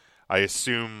Undertaker. I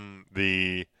assume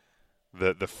the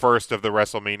first of the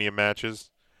WrestleMania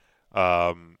matches,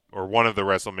 or one of the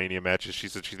WrestleMania matches. She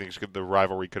said she thinks the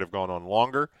rivalry could have gone on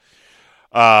longer.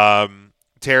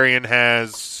 Tarian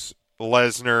has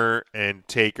Lesnar and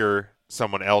Taker.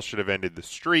 Someone else should have ended the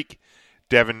streak.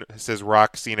 Devin says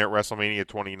Rock Cena at WrestleMania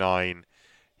 29.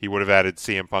 He would have added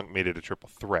CM Punk, made it a triple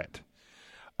threat.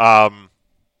 For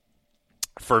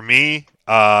me,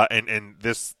 and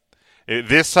this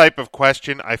type of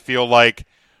question, I feel like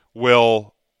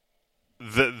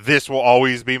this will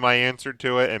always be my answer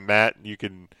to it. And Matt, you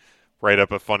can write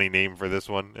up a funny name for this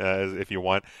one if you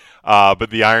want. But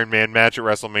the Iron Man match at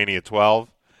WrestleMania 12,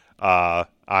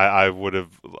 I would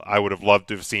have loved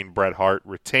to have seen Bret Hart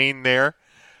retain there.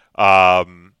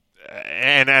 And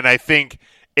I think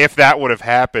if that would have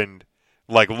happened,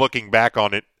 like looking back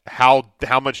on it, how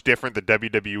much different the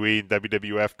WWE and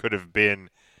WWF could have been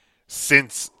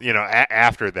since,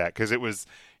 after that, because it was,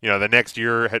 the next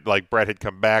year Bret had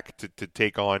come back to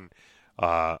take on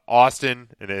Austin,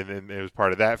 and it was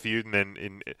part of that feud, and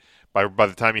then by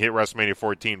the time he hit WrestleMania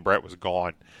 14, Bret was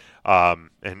gone. And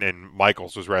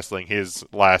Michaels was wrestling his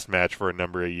last match for a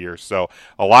number of years. So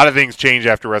a lot of things change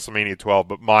after WrestleMania 12,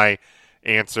 but my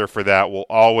answer for that will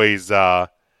always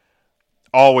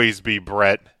be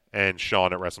Bret and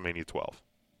Shawn at WrestleMania 12.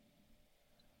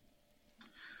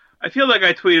 I feel like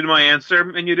I tweeted my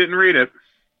answer and you didn't read it.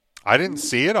 I didn't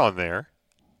see it on there.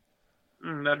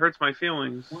 That hurts my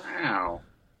feelings. Wow.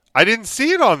 I didn't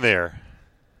see it on there.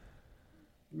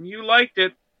 You liked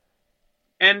it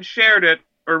and shared it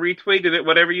or retweeted it,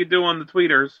 whatever you do on the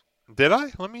tweeters. Did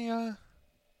I? Let me Yeah,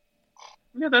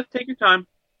 take your time.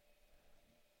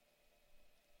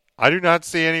 I do not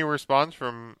see any response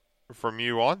from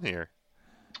you on here.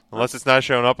 Unless it's not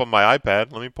showing up on my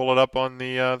iPad. Let me pull it up on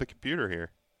the computer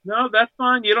here. No, that's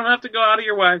fine. You don't have to go out of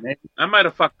your way. I might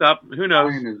have fucked up. Who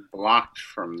knows? Mine is blocked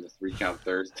from the 3 Count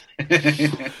Thursday.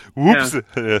 Whoops.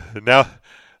 Yeah. Now,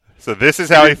 so this is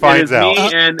how he finds out.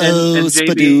 Me and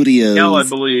JBL, I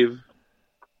believe.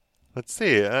 Let's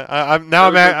see. Those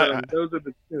are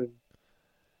the two.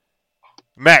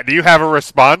 Matt, do you have a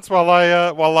response while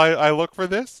I look for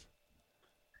this?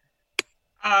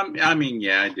 I mean,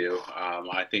 yeah, I do.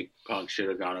 I think Punk should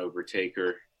have gone over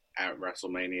Taker at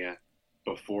WrestleMania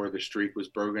before the streak was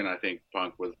broken. I think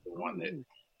Punk was the one that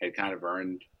had kind of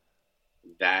earned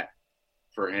that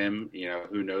for him. You know,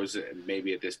 who knows?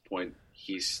 Maybe at this point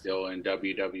he's still in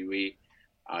WWE.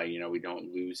 We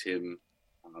don't lose him.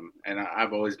 And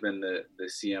I've always been the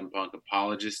CM Punk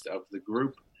apologist of the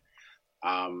group.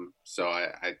 So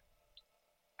I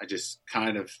just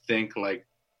kind of think like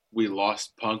we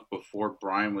lost Punk before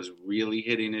Bryan was really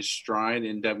hitting his stride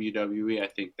in WWE. I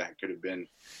think that could have been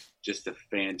just a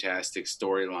fantastic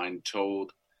storyline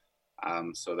told.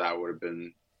 So that would have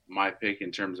been my pick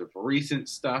in terms of recent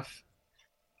stuff.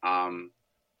 But,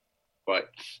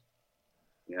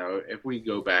 if we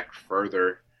go back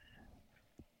further,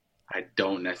 I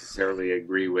don't necessarily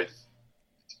agree with,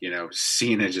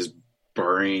 Cena just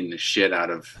burying the shit out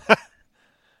of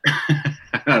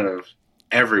out of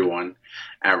everyone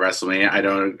at WrestleMania. I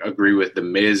don't agree with The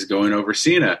Miz going over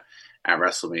Cena at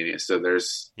WrestleMania. So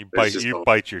you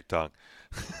bite your tongue.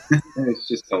 It's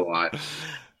just a lot.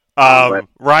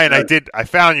 Ryan, I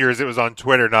found yours. It was on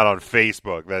Twitter, not on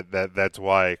Facebook. That's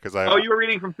why. You were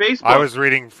reading from Facebook. I was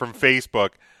reading from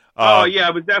Facebook.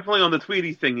 It was definitely on the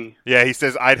Tweety thingy. Yeah, he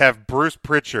says I'd have Bruce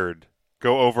Pritchard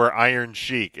go over Iron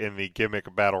Sheik in the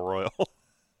gimmick battle royal.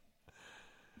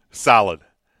 Solid.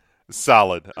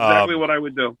 Exactly what I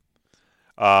would do.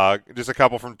 Just a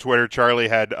couple from Twitter. Charlie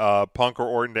had Punk or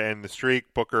Orton to end the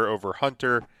streak. Booker over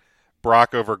Hunter.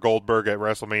 Brock over Goldberg at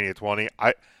WrestleMania 20.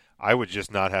 I would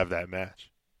just not have that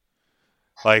match.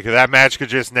 Like, that match could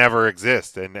just never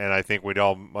exist, and I think we'd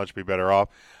all much be better off.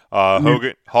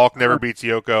 Hulk never beats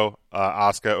Yoko.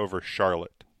 Asuka over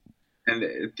Charlotte. And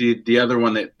the other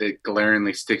one that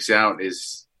glaringly sticks out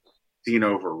is Cena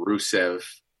over Rusev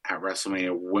at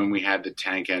WrestleMania when we had the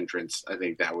tank entrance. I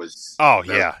think that was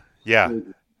yeah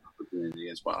opportunity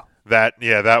as well. That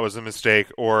was a mistake.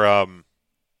 Or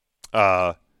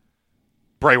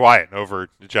Bray Wyatt over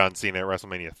John Cena at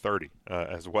WrestleMania 30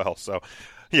 as well. So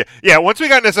yeah. Once we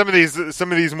got into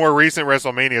some of these more recent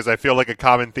WrestleManias, I feel like a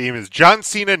common theme is John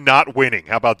Cena not winning.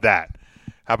 How about that?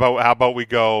 How about we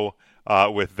go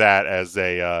with that as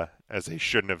a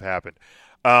shouldn't have happened.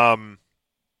 All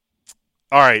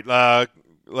right,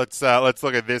 let's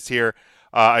look at this here.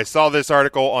 I saw this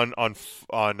article on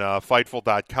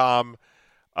Fightful.com.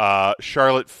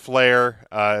 Charlotte Flair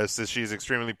says she's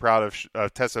extremely proud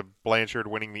of Tessa Blanchard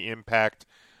winning the Impact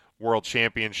World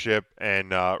Championship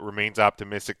and remains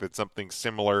optimistic that something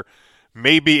similar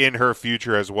may be in her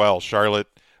future as well. Charlotte,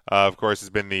 of course, has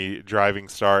been the driving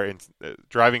force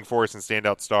and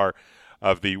standout star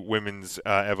of the women's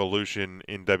evolution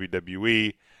in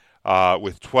WWE,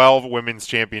 with 12 women's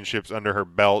championships under her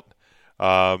belt.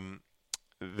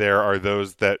 There are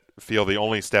those that feel the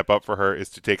only step up for her is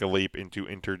to take a leap into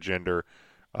intergender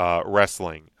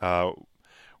wrestling.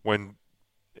 When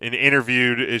she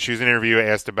was interviewed,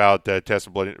 asked about Tessa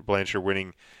Blanchard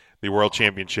winning the World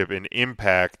Championship in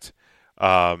Impact,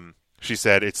 she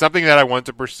said, "It's something that I want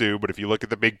to pursue, but if you look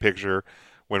at the big picture,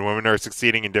 when women are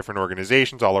succeeding in different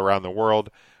organizations all around the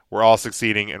world, we're all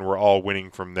succeeding and we're all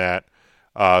winning from that.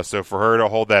 So for her to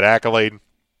hold that accolade,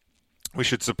 we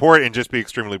should support and just be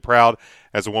extremely proud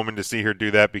as a woman to see her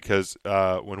do that, because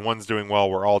when one's doing well,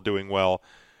 we're all doing well."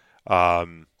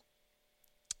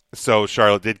 So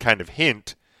Charlotte did kind of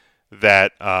hint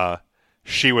that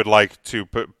she would like to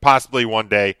possibly one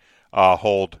day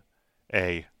hold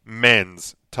a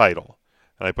men's title.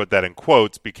 And I put that in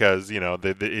quotes because,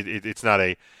 it's not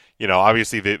a,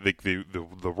 obviously the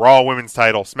Raw women's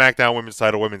title, SmackDown women's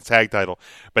title, women's tag title,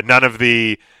 but none of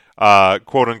the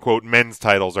quote-unquote men's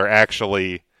titles are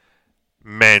actually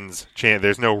men's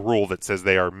there's no rule that says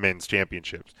they are men's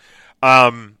championships.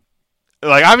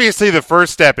 Obviously the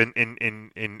first step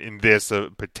in this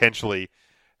potentially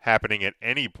happening at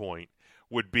any point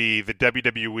would be the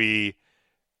WWE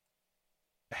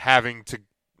having to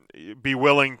be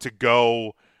willing to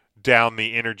go down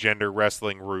the intergender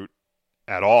wrestling route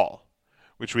at all,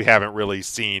 which we haven't really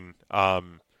seen,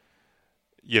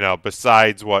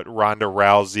 besides what Ronda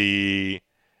Rousey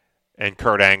and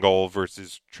Kurt Angle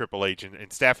versus Triple H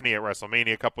and Stephanie at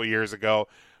WrestleMania a couple of years ago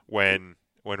when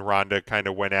Ronda kind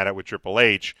of went at it with Triple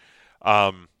H.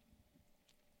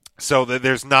 So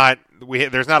there's not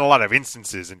a lot of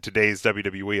instances in today's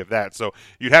WWE of that. So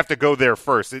you'd have to go there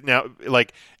first. Now,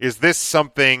 is this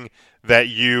something that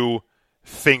you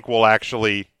think will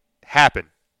actually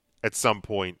happen at some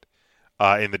point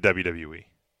in the WWE?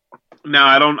 No,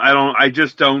 I don't. I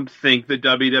just don't think the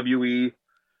WWE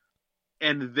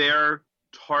and their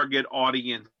target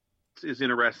audience is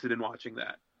interested in watching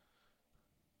that.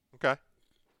 Okay.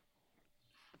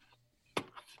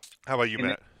 How about you,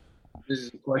 Matt? This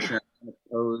is a question I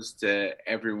pose to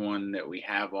everyone that we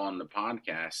have on the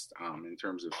podcast in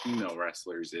terms of female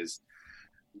wrestlers is,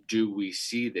 do we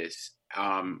see this?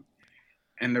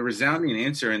 And the resounding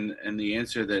answer and the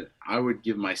answer that I would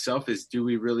give myself is, do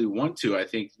we really want to? I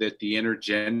think that the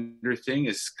intergender thing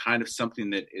is kind of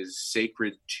something that is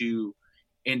sacred to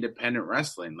independent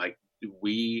wrestling. Like,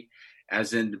 we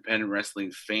as independent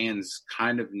wrestling fans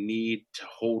kind of need to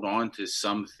hold on to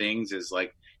some things as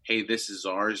like, hey, this is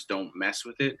ours, don't mess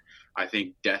with it. I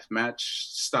think deathmatch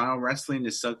style wrestling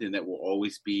is something that will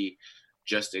always be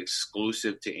just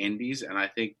exclusive to indies, and I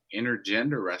think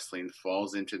intergender wrestling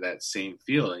falls into that same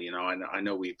field. You know, I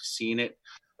know we've seen it,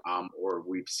 or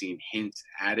we've seen hints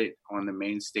at it on the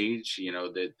main stage. You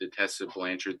know, the Tessa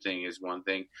Blanchard thing is one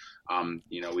thing.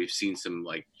 You know, we've seen some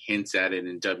like hints at it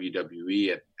in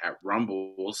WWE at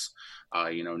Rumbles.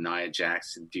 You know, Nia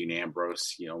Jax and Dean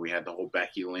Ambrose. You know, we had the whole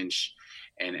Becky Lynch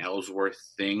and Ellsworth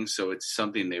thing, so it's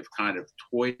something they've kind of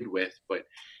toyed with, but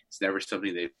it's never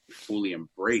something they've fully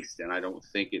embraced, and I don't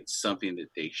think it's something that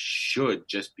they should,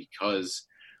 just because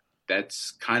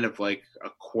that's kind of like a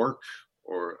quirk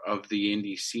or of the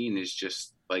indie scene, is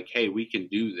just like, hey, we can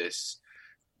do this.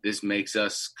 This makes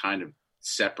us kind of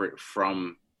separate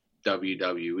from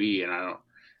WWE, and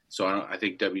I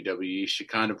think WWE should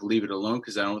kind of leave it alone,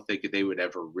 because I don't think they would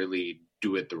ever really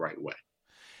do it the right way.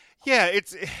 Yeah,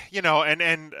 it's, you know,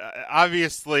 and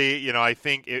obviously, you know, I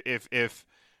think if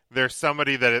there's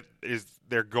somebody that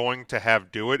they're going to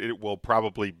have do it, it will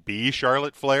probably be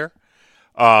Charlotte Flair.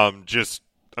 I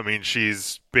mean,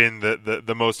 she's been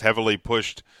the most heavily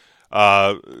pushed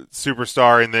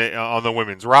superstar on the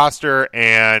women's roster,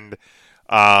 and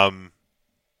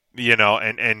you know,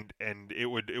 and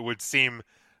it would seem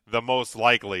the most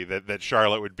likely that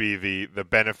Charlotte would be the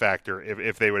benefactor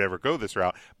if they would ever go this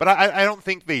route. But I don't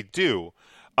think they do,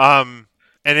 and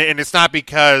it's not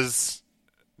because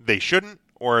they shouldn't,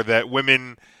 or that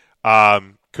women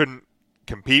couldn't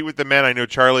compete with the men. I know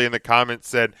Charlie in the comments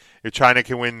said if China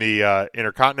can win the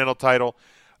Intercontinental title,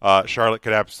 Charlotte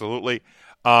could absolutely.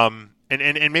 And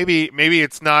maybe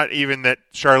it's not even that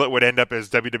Charlotte would end up as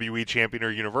WWE champion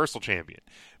or Universal champion.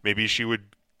 Maybe she would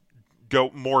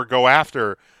go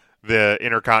after the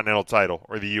Intercontinental title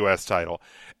or the U.S. title.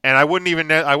 And I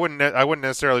wouldn't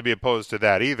necessarily be opposed to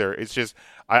that either. It's just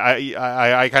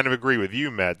I kind of agree with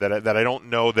you, Matt, that I don't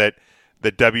know that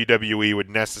the WWE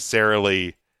would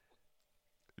necessarily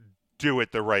do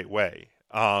it the right way.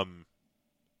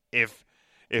 If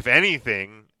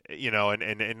anything, you know,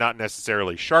 and not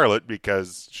necessarily Charlotte,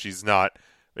 because she's not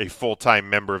a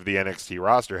full-time member of the NXT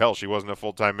roster. Hell, she wasn't a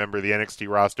full-time member of the NXT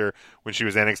roster when she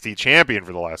was NXT champion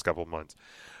for the last couple of months.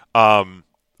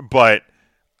 But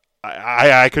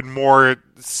I could more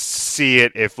see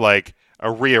it if like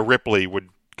a Rhea Ripley would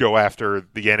go after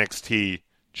the NXT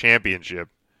championship.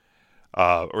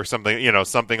 Or something, you know,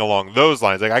 something along those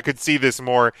lines. Like, I could see this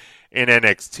more in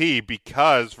NXT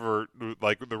because, for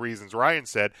like the reasons Ryan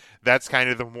said, that's kind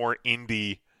of the more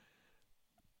indie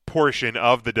portion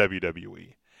of the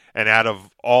WWE. And out of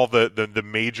all the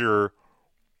major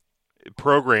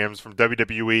programs from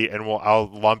WWE, and I'll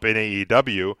lump in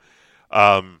AEW,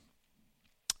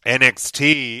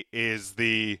 NXT is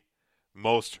the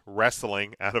most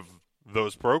wrestling out of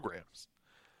those programs.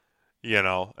 You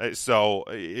know, so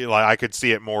I could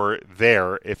see it more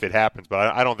there if it happens,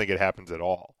 but I don't think it happens at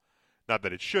all. Not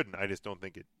that it shouldn't, I just don't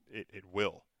think it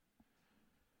will.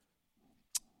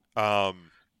 Yeah,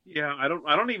 I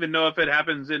don't even know if it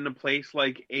happens in a place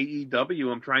like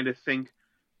AEW. I'm trying to think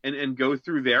and go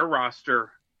through their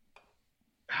roster.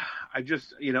 I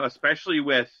just, you know, especially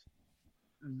with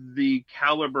the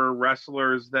caliber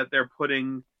wrestlers that they're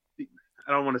putting.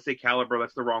 I don't want to say caliber,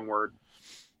 that's the wrong word.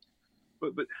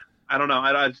 But I don't know.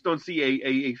 I just don't see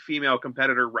a female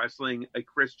competitor wrestling a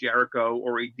Chris Jericho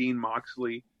or a Dean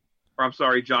Moxley, or I'm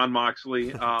sorry, John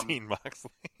Moxley. Dean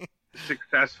Moxley.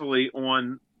 Successfully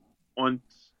on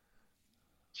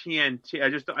TNT. I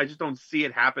just don't see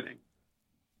it happening.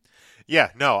 Yeah,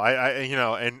 no, I you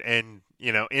know, and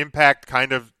you know, Impact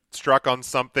kind of struck on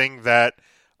something that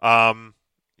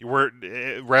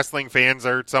wrestling fans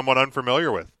are somewhat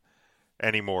unfamiliar with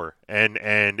anymore, and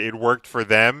it worked for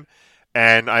them.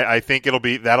 And I think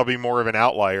that'll be more of an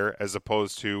outlier as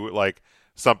opposed to like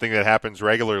something that happens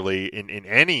regularly in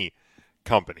any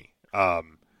company.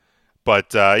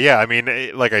 But yeah, I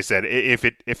mean, like I said, if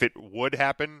it would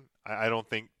happen, I don't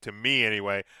think, to me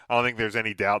anyway, I don't think there's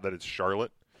any doubt that it's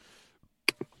Charlotte.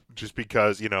 Just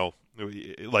because, you know,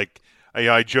 like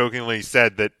I jokingly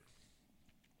said that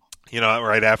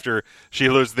right after she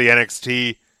loses the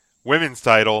NXT women's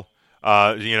title,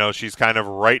 she's kind of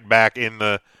right back in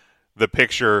the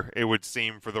picture, it would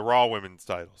seem, for the Raw women's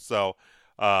title. So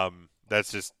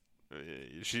that's just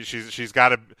she's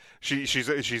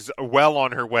well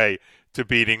on her way to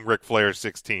beating Ric Flair's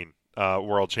 16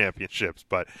 World Championships.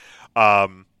 But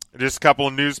just a couple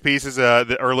of news pieces.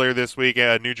 Earlier this week,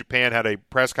 New Japan had a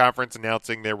press conference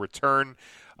announcing their return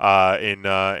in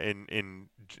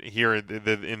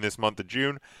this month of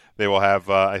June. They will have,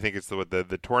 I think it's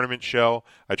the tournament show.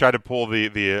 I tried to pull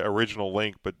the original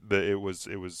link, but it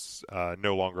was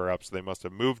no longer up, so they must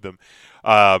have moved them.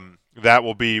 That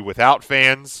will be without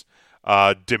fans.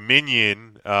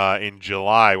 Dominion in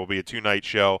July will be a 2-night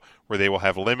show where they will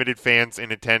have limited fans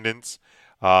in attendance,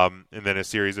 and then a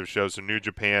series of shows. So New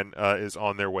Japan is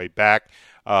on their way back.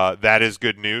 That is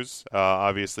good news.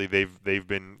 Obviously, they've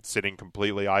been sitting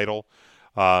completely idle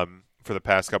for the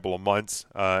past couple of months,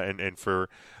 and for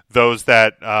those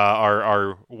that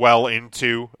are well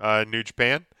into New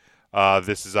Japan,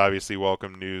 this is obviously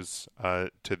welcome news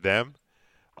to them.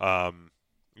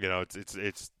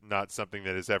 It's not something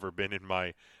that has ever been in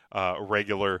my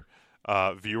regular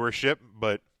viewership,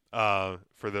 but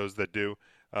for those that do,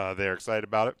 they're excited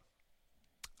about it.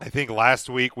 I think last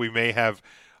week we may have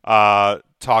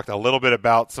talked a little bit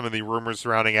about some of the rumors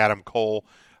surrounding Adam Cole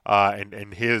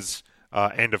and his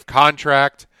end of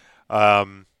contract,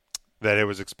 that it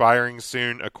was expiring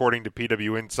soon. According to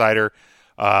PW Insider,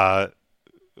 Adam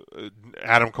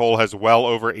Cole has well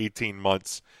over 18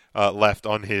 months left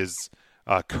on his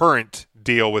current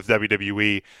deal with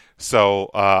WWE. So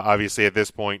obviously at this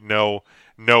point, no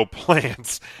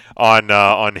plans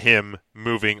on him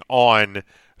moving on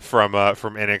from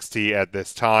NXT at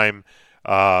this time,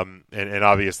 and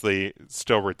obviously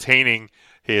still retaining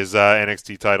his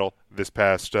NXT title this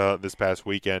past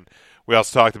weekend. We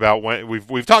also talked about when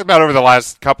we've talked about over the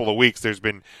last couple of weeks. There's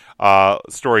been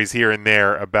stories here and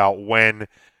there about when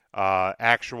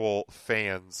actual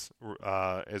fans,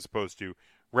 as opposed to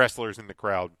wrestlers in the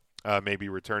crowd, may be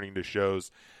returning to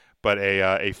shows. But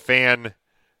a fan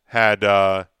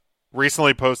had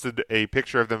recently posted a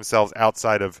picture of themselves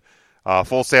outside of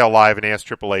Full Sail Live and asked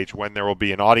Triple H when there will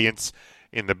be an audience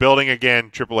in the building again.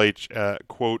 Triple H,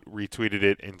 quote, retweeted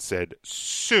it and said,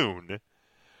 soon.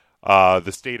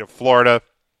 The state of Florida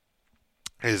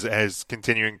has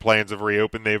continuing plans of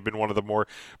reopen. They've been one of the more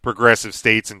progressive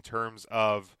states in terms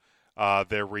of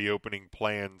their reopening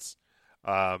plans.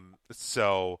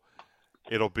 So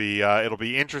it'll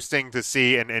be interesting to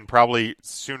see, and probably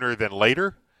sooner than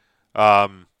later,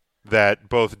 that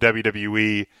both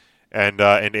WWE and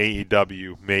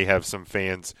AEW may have some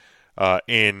fans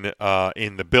in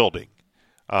the building,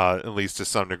 at least to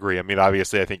some degree. I mean,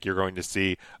 obviously, I think you're going to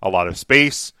see a lot of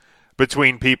space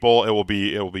between people. It will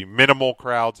be minimal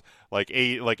crowds. Like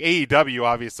AEW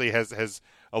obviously has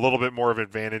a little bit more of an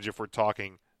advantage if we're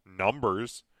talking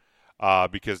numbers,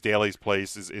 because Daly's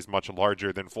Place is much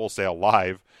larger than Full Sail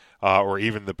Live, or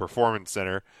even the Performance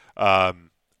Center.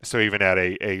 So even at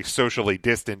a socially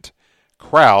distant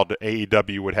crowd,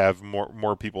 AEW would have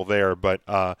more people there. But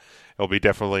it'll be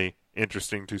definitely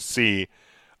interesting to see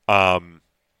when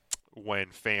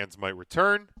fans might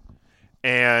return.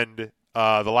 And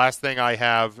the last thing I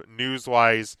have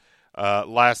news-wise,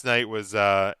 last night was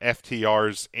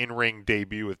FTR's in-ring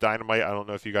debut with Dynamite. I don't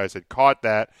know if you guys had caught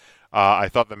that. I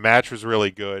thought the match was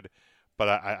really good, but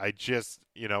I just,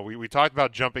 we talked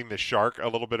about jumping the shark a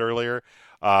little bit earlier.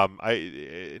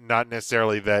 Not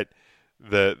necessarily that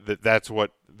that's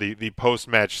what the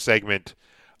post-match segment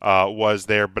was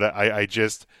there, but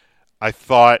I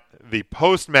thought the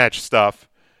post-match stuff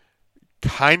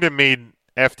kind of made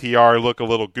FTR look a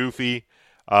little goofy,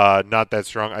 not that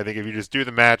strong. I think if you just do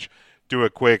the match, do a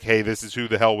quick, hey, this is who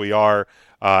the hell we are,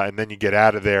 and then you get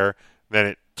out of there, then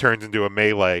it turns into a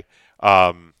melee.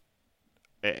 I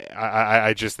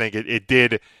just think it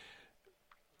did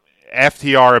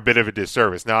FTR a bit of a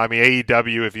disservice. Now, I mean,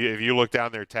 AEW, if you look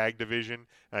down their tag division,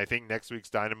 and I think next week's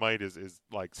Dynamite is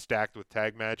like stacked with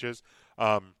tag matches.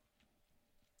 By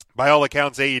all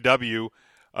accounts, AEW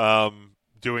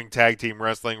doing tag team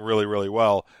wrestling really, really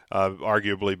well,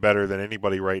 arguably better than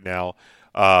anybody right now.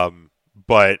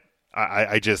 But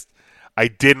I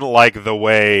didn't like the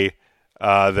way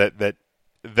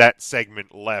that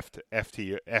segment left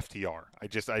FTR. I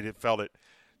felt it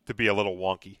to be a little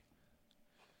wonky.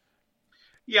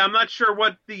 Yeah, I'm not sure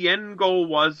what the end goal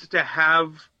was to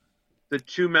have the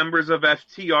two members of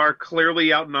FTR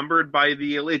clearly outnumbered by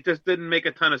the Elite. It just didn't make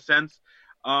a ton of sense.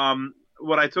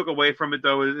 What I took away from it,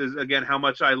 though, is again, how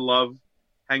much I love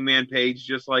Hangman Page,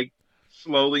 just like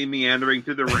slowly meandering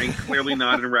through the ring, clearly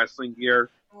not in wrestling gear,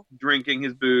 drinking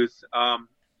his booze.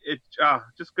 It's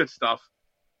just good stuff.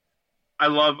 I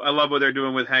love what they're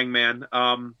doing with Hangman.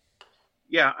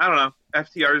 Yeah, I don't know.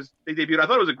 FTR's they debuted. I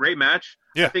thought it was a great match.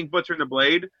 Yeah. I think Butcher and the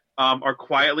Blade are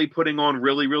quietly putting on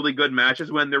really, really good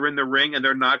matches when they're in the ring, and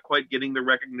they're not quite getting the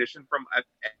recognition from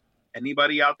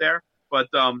anybody out there. But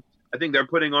I think they're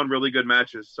putting on really good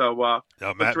matches. So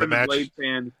Matt, Butcher and the Blade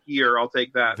fan here, I'll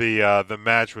take that. The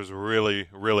match was really,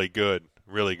 really good.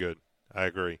 Really good. I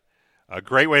agree. A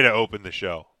great way to open the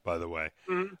show, by the way.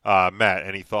 Mm-hmm. Matt,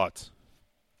 any thoughts?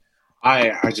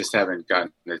 I just haven't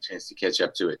gotten a chance to catch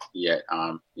up to it yet.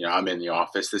 I'm in the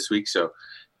office this week, so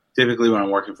typically when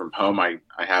I'm working from home, I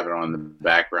have it on the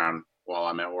background while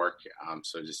I'm at work.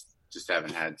 So just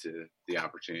haven't had the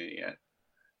opportunity yet.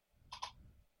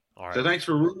 All right. So thanks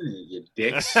for ruining it, you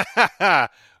dicks.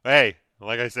 Hey,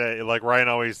 like I said, like Ryan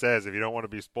always says, if you don't want to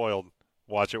be spoiled,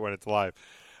 watch it when it's live.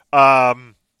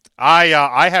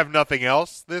 I have nothing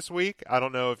else this week. I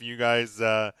don't know if you guys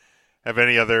have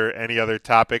any other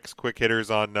topics, quick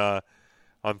hitters on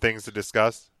things to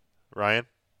discuss. Ryan?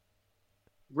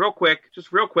 Real quick,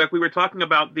 we were talking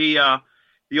about the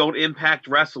old Impact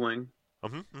Wrestling.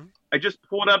 Mm-hmm. I just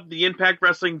pulled up the Impact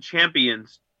Wrestling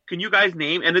champions. Can you guys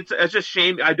name? And it's just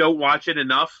shame I don't watch it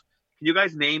enough. Can you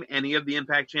guys name any of the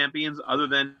Impact champions other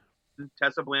than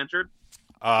Tessa Blanchard?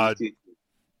 What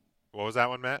was that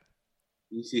one, Matt?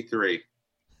 EC3.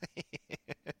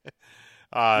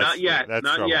 Not yet. That's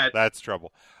not trouble. yet. That's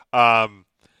trouble.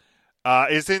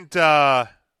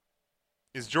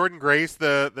 Is Jordan Grace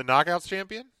the Knockouts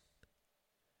champion?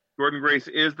 Jordan Grace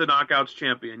is the Knockouts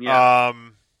champion. Yeah.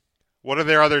 What are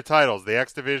their other titles? The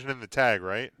X Division and the Tag,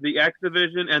 right? The X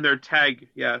Division and their Tag,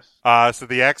 yes. So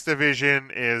the X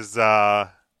Division is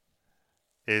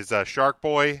Shark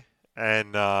Boy,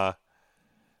 and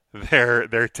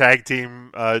their tag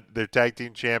team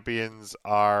champions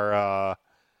are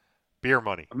Beer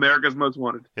Money. America's Most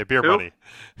Wanted. Yeah, Beer Who? Money.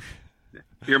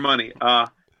 Beer Money.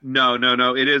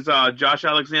 No. It is Josh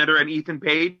Alexander and Ethan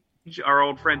Page, our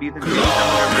old friend Ethan Page.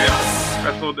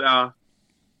 Wrestled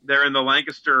there in the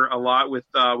Lancaster a lot with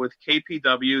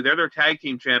KPW. They're their tag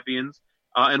team champions.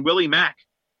 And Willie Mack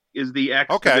is the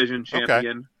X Division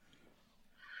champion. Okay.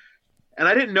 And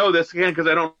I didn't know this, again, because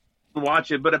I don't watch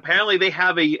it, but apparently they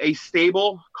have a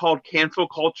stable called Cancel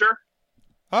Culture.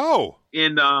 Oh.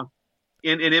 In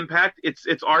Impact. It's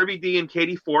RVD and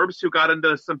Katie Forbes who got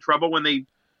into some trouble when they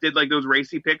did like those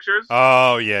racy pictures.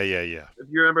 Oh, yeah. If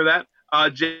you remember that.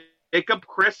 Jacob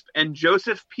Crisp and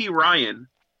Joseph P. Ryan,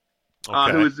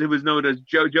 who was known as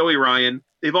Joey Ryan.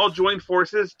 They've all joined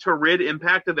forces to rid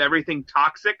Impact of everything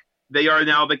toxic. They are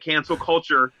now the Cancel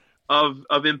Culture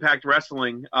of Impact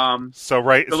Wrestling. So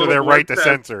they're right to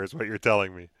censor is what you're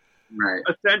telling me. Right.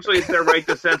 Essentially, it's their right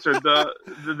to censor.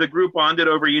 The group bonded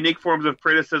over unique forms of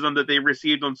criticism that they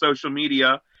received on social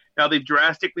media. Now they've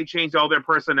drastically changed all their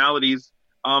personalities,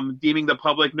 deeming the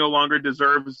public no longer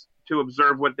deserves to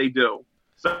observe what they do.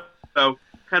 So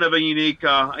kind of a unique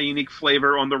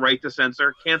flavor on the right to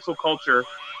censor. Cancel Culture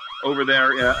over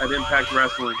there at Impact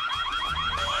Wrestling.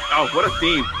 Oh, what a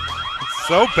theme! It's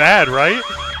so bad, right?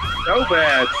 So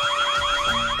bad.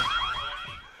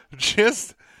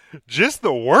 Just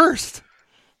the worst.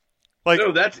 Like,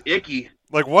 no, that's icky.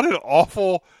 Like, what an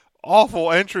awful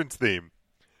entrance theme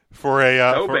for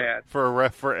bad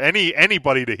for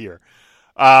anybody to hear.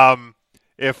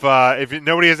 If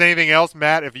nobody has anything else,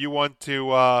 Matt, if you want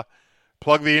to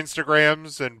plug the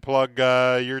Instagrams and plug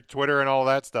your Twitter and all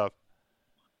that stuff.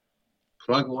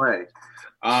 Plug away.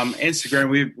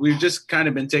 Instagram, we've just kind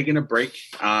of been taking a break.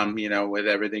 With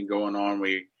everything going on,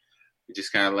 we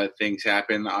just kind of let things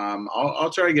happen.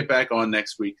 I'll try to get back on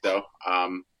next week though.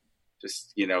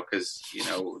 Because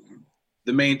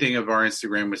the main thing of our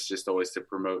Instagram was just always to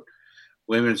promote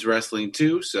women's wrestling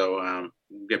too. So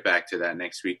we'll get back to that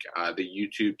next week. The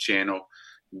YouTube channel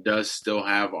does still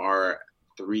have our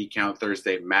 3 Count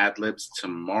Thursday Mad Libs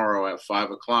tomorrow at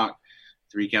 5:00.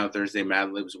 3 Count Thursday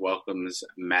Mad Libs welcomes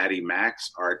Maddie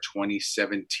Max, our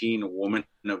 2017 Woman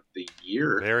of the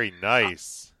Year. Very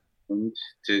nice.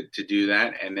 To do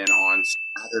that. And then on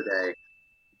Saturday,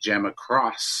 Gemma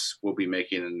Cross will be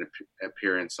making an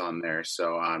appearance on there.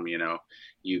 So,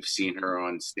 you've seen her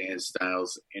on Stan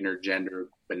Styles' Intergender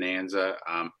Bonanza.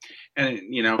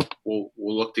 We'll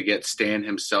look to get Stan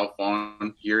himself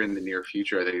on here in the near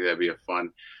future. I think that'd be a fun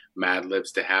Mad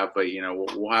Libs to have. But,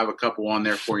 we'll have a couple on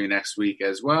there for you next week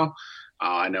as well.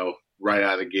 I know right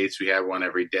out of the gates we have one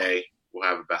every day. We'll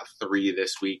have about 3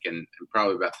 this week and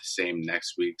probably about the same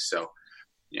next week. So,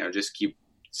 just keep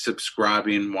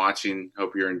subscribing, watching.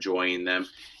 Hope you're enjoying them.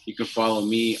 You can follow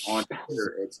me on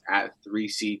Twitter. It's at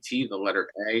 3CT, the letter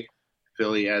A.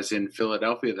 Philly as in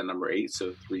Philadelphia, the number 8,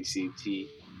 so 3CT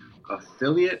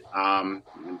affiliate.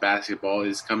 Basketball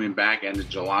is coming back end of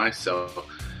July, so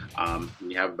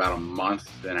we have about a month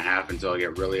and a half until I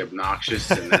get really obnoxious,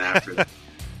 and then after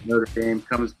Notre Dame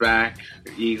comes back,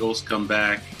 the Eagles come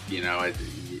back,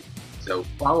 so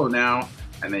follow now,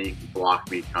 and then you can block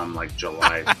me come like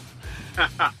July.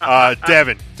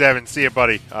 Devin, see you,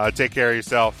 buddy. Take care of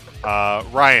yourself.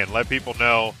 Ryan, let people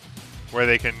know where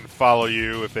they can follow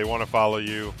you if they want to follow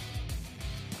you.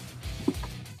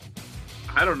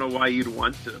 I don't know why you'd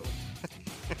want to.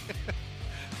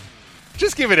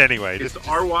 Just give it anyway. It's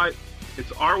RYN,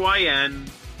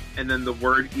 and then the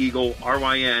word Eagle,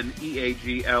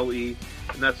 RYNEAGLE,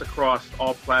 and that's across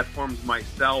all platforms.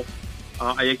 Myself,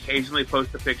 I occasionally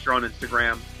post a picture on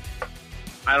Instagram.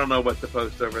 I don't know what to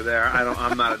post over there.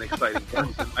 I'm not an exciting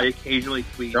person. I occasionally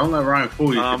tweet. Don't let Ryan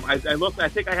fool you. I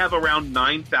think I have around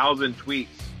 9,000 tweets.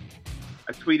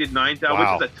 I've tweeted 9,000,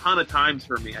 wow. which is a ton of times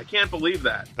for me. I can't believe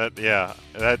that.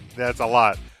 That's a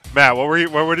lot. Matt,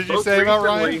 what did you say about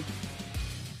Ryan?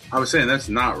 I was saying that's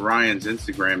not Ryan's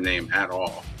Instagram name at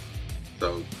all.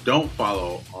 So don't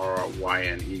follow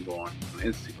RYN Eagle on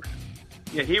Instagram.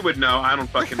 Yeah, he would know. I don't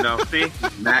fucking know. See?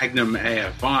 Magnum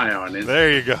AFI on Instagram.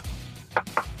 There you go.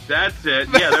 That's it.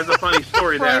 Yeah, there's a funny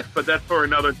story there, but that's for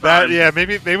another time.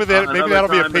 Maybe that'll be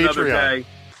a Patreon.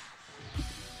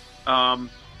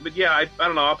 But yeah, I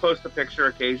don't know. I'll post a picture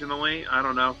occasionally. I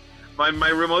don't know. My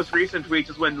most recent tweet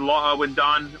is when President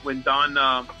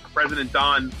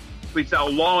Don tweets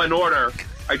out Law and Order.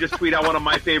 I just tweet out one of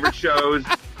my favorite shows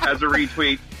as a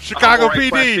retweet. Chicago PD. I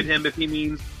questioned him if he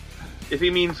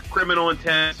means criminal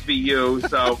intent VU.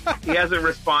 So he hasn't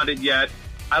responded yet.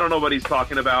 I don't know what he's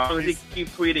talking about. As long as he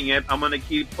keeps tweeting it, I'm going to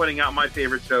keep putting out my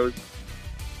favorite shows.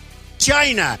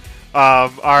 China. All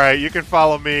right, you can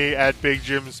follow me at Big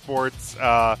Jim Sports.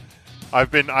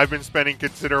 I've been spending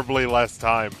considerably less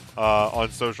time on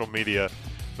social media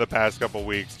the past couple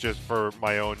weeks just for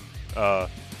my own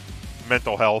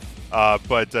mental health.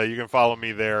 But you can follow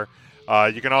me there.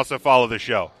 You can also follow the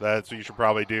show. That's what you should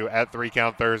probably do at 3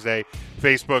 Count Thursday,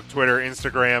 Facebook, Twitter,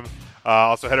 Instagram.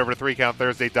 Also head over to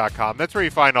 3countthursday.com. That's where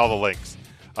you find all the links.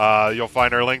 You'll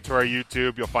find our link to our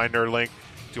YouTube. You'll find our link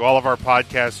to all of our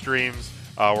podcast streams.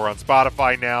 We're on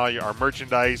Spotify now. Our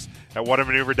merchandise at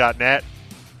whatamaneuver.net.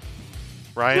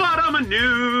 Ryan? What a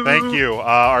maneuver! Thank you.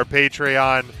 Our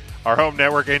Patreon, our home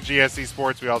network, NGSC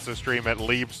Sports. We also stream at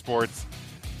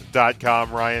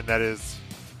leibsports.com. Ryan, that is...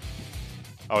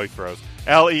 Oh, he froze.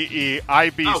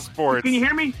 LEEIB Sports. Can you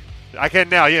hear me? I can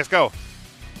now. Yes, go.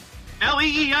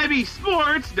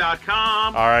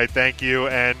 LEEIBsports.com. All right, thank you,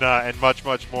 and much,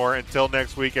 much more. Until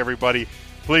next week, everybody,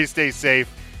 please stay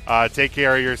safe, take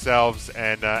care of yourselves,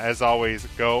 and as always,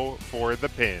 go for the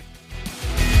pin.